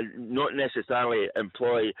not necessarily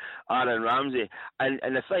employ Aaron Ramsey. And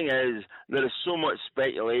the thing is, there is so much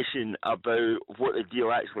speculation about what the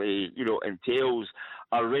deal actually, entails.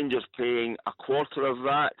 Are Rangers paying a quarter of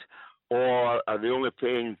that, or are they only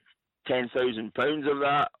paying £10,000 of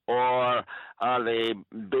that, or are they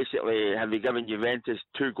basically, have they given Juventus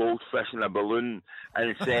two goldfish in a balloon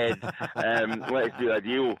and said, let's do a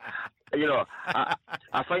deal?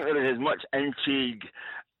 I think there is as much intrigue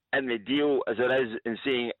in the deal as there is in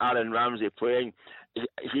seeing Aaron Ramsey playing.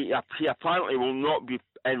 He apparently will not be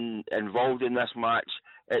involved in this match.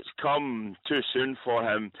 It's come too soon for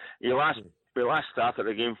him. We last started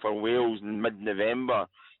the game for Wales in mid-November.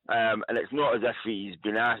 And it's not as if he's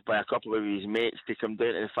been asked by a couple of his mates to come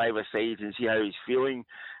down to the five-a-side and see how he's feeling.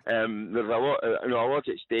 There's a lot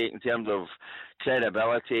at stake in terms of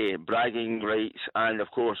credibility, bragging rights, and of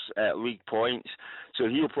course league points. So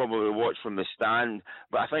he'll probably watch from the stand.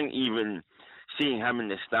 But I think even seeing him in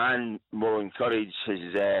the stand will encourage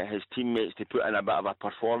his teammates to put in a bit of a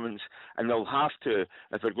performance, and they'll have to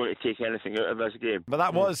if they're going to take anything out of this game. But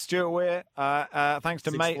that was Stuart Weir. Thanks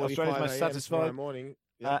to Mate, Australia's most satisfied. Morning.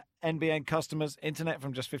 NBN customers, internet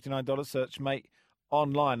from just $59. Search Mate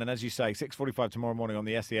online. And as you say, 6:45 tomorrow morning on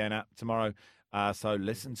the SEN app tomorrow. So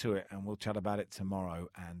listen to it and we'll chat about it tomorrow.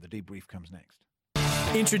 And the debrief comes next.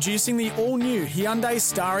 Introducing the all-new Hyundai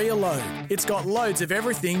Staria Load. It's got loads of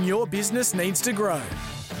everything your business needs to grow.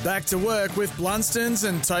 Back to work with Blunstones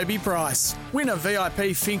and Toby Price. Win a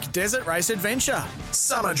VIP Fink Desert Race Adventure.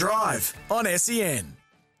 Summer Drive on SEN.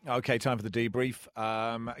 Okay, time for the debrief.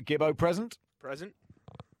 Gibbo present? Present.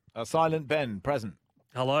 Silent Ben present.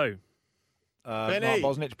 Hello. Benny.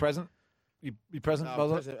 Mark Bosnich present. You present,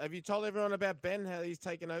 Bosnich? Present. Have you told everyone about Ben? How he's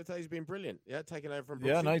taken over? He's been brilliant. Yeah, taken over from Brooksy.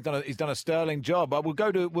 Yeah, no, he's done a sterling job. We'll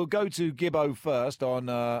go to Gibbo first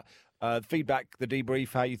on feedback, the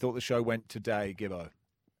debrief, how you thought the show went today, Gibbo.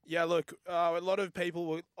 Yeah, look, a lot of people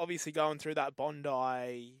were obviously going through that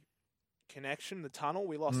Bondi connection, the tunnel.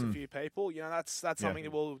 We lost a few people. That's something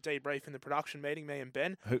that we'll debrief in the production meeting, me and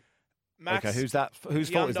Ben. Max, okay, who's that?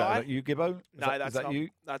 Whose fault is that? You, Gibbo? That's not you.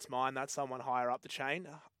 That's mine. That's someone higher up the chain.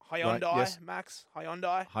 Hyundai, right, yes. Max.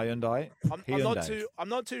 Hyundai. Hyundai. I'm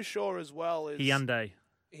not too sure as well. Hyundai.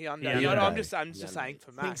 Hyundai. No, I'm just saying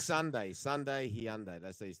for Max. Think Sunday, Hyundai.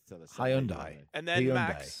 That's what he's telling us. Hyundai. And then Hyundai.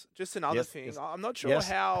 Max, just another thing. Yes. I'm not sure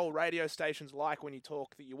how radio stations like when you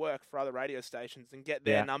talk that you work for other radio stations and get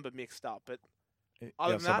their number mixed up. But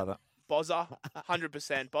other than that, Bozza,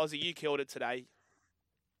 100%. Bozza, you killed it today.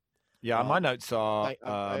 Yeah, my notes are...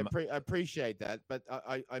 I appreciate that, but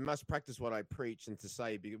I must practice what I preach and to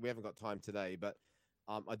say, because we haven't got time today, but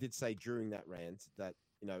I did say during that rant that,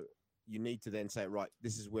 you need to then say, right,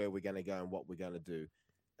 this is where we're going to go and what we're going to do.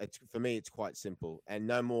 For me, it's quite simple. And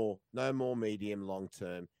no more medium, long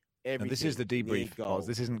term. And this is the debrief, Oz.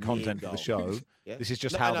 This isn't content for the show. This is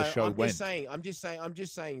just how the show went. I'm just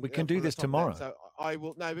saying. We can do this tomorrow. So I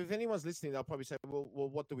will. No, if anyone's listening, they'll probably say, well,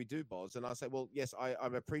 what do we do, Boz? And I'll say, well, yes, I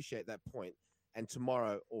appreciate that point. And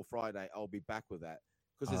tomorrow or Friday, I'll be back with that.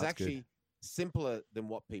 Because it's actually simpler than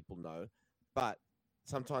what people know. But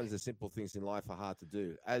sometimes the simple things in life are hard to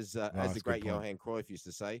do. As the great Johan Cruyff used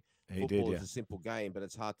to say, football is a simple game, but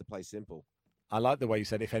it's hard to play simple. I like the way you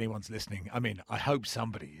said, if anyone's listening. I mean, I hope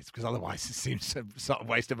somebody is, because otherwise it seems a sort of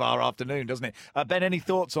waste of our afternoon, doesn't it? Ben, any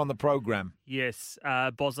thoughts on the programme? Yes.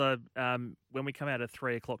 Bozza, when we come out at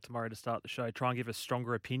 3 o'clock tomorrow to start the show, try and give a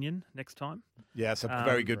stronger opinion next time. Yeah, that's a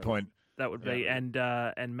very good point. That would be. And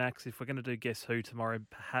Max, if we're going to do Guess Who tomorrow,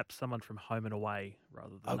 perhaps someone from Home and Away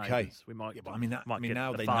rather than Neighbours. We might, might get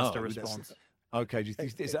now a they faster know. response. Okay. Do you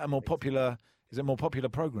think, is it a more popular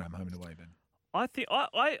programme, Home and Away, Ben? I think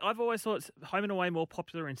I've always thought Home and Away more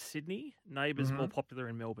popular in Sydney, Neighbours more popular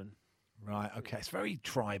in Melbourne. Right. Okay. It's very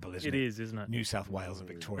tribal, isn't it? It is, isn't it? New South Wales and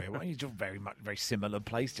Victoria. Why don't you do very similar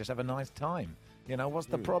place? Just have a nice time. What's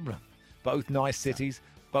the problem? Both nice cities.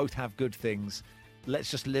 Both have good things. Let's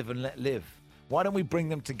just live and let live. Why don't we bring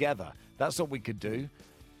them together? That's what we could do.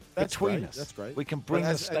 Between us. That's great. We can bring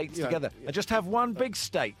the states together and just have one big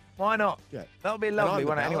state. Why not? Yeah. That'll be lovely.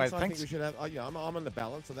 Anyway, thanks. I think we should have. I'm on the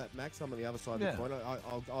balance of that, Max. I'm on the other side of the coin.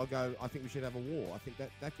 I'll go. I think we should have a war. I think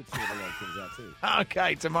that could sort a lot of things out too.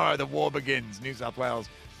 Okay, tomorrow the war begins. New South Wales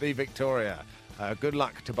v Victoria. Good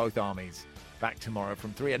luck to both armies. Back tomorrow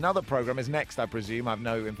from 3. Another programme is next, I presume. I have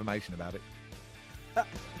no information about it.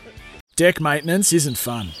 Deck maintenance isn't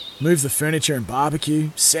fun. Move the furniture and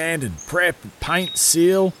barbecue, sand and prep, paint,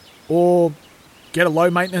 seal, or get a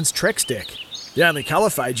low-maintenance Trex deck. The only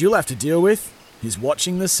colour fade you'll have to deal with is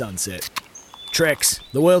watching the sunset. Trex,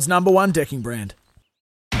 the world's #1 decking brand.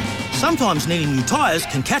 Sometimes needing new tyres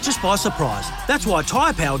can catch us by surprise. That's why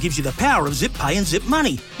Tyre Power gives you the power of zip pay and zip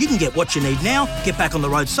money. You can get what you need now, get back on the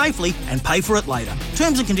road safely and pay for it later.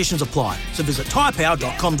 Terms and conditions apply. So visit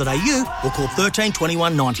tyrepower.com.au or call 13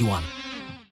 21 91.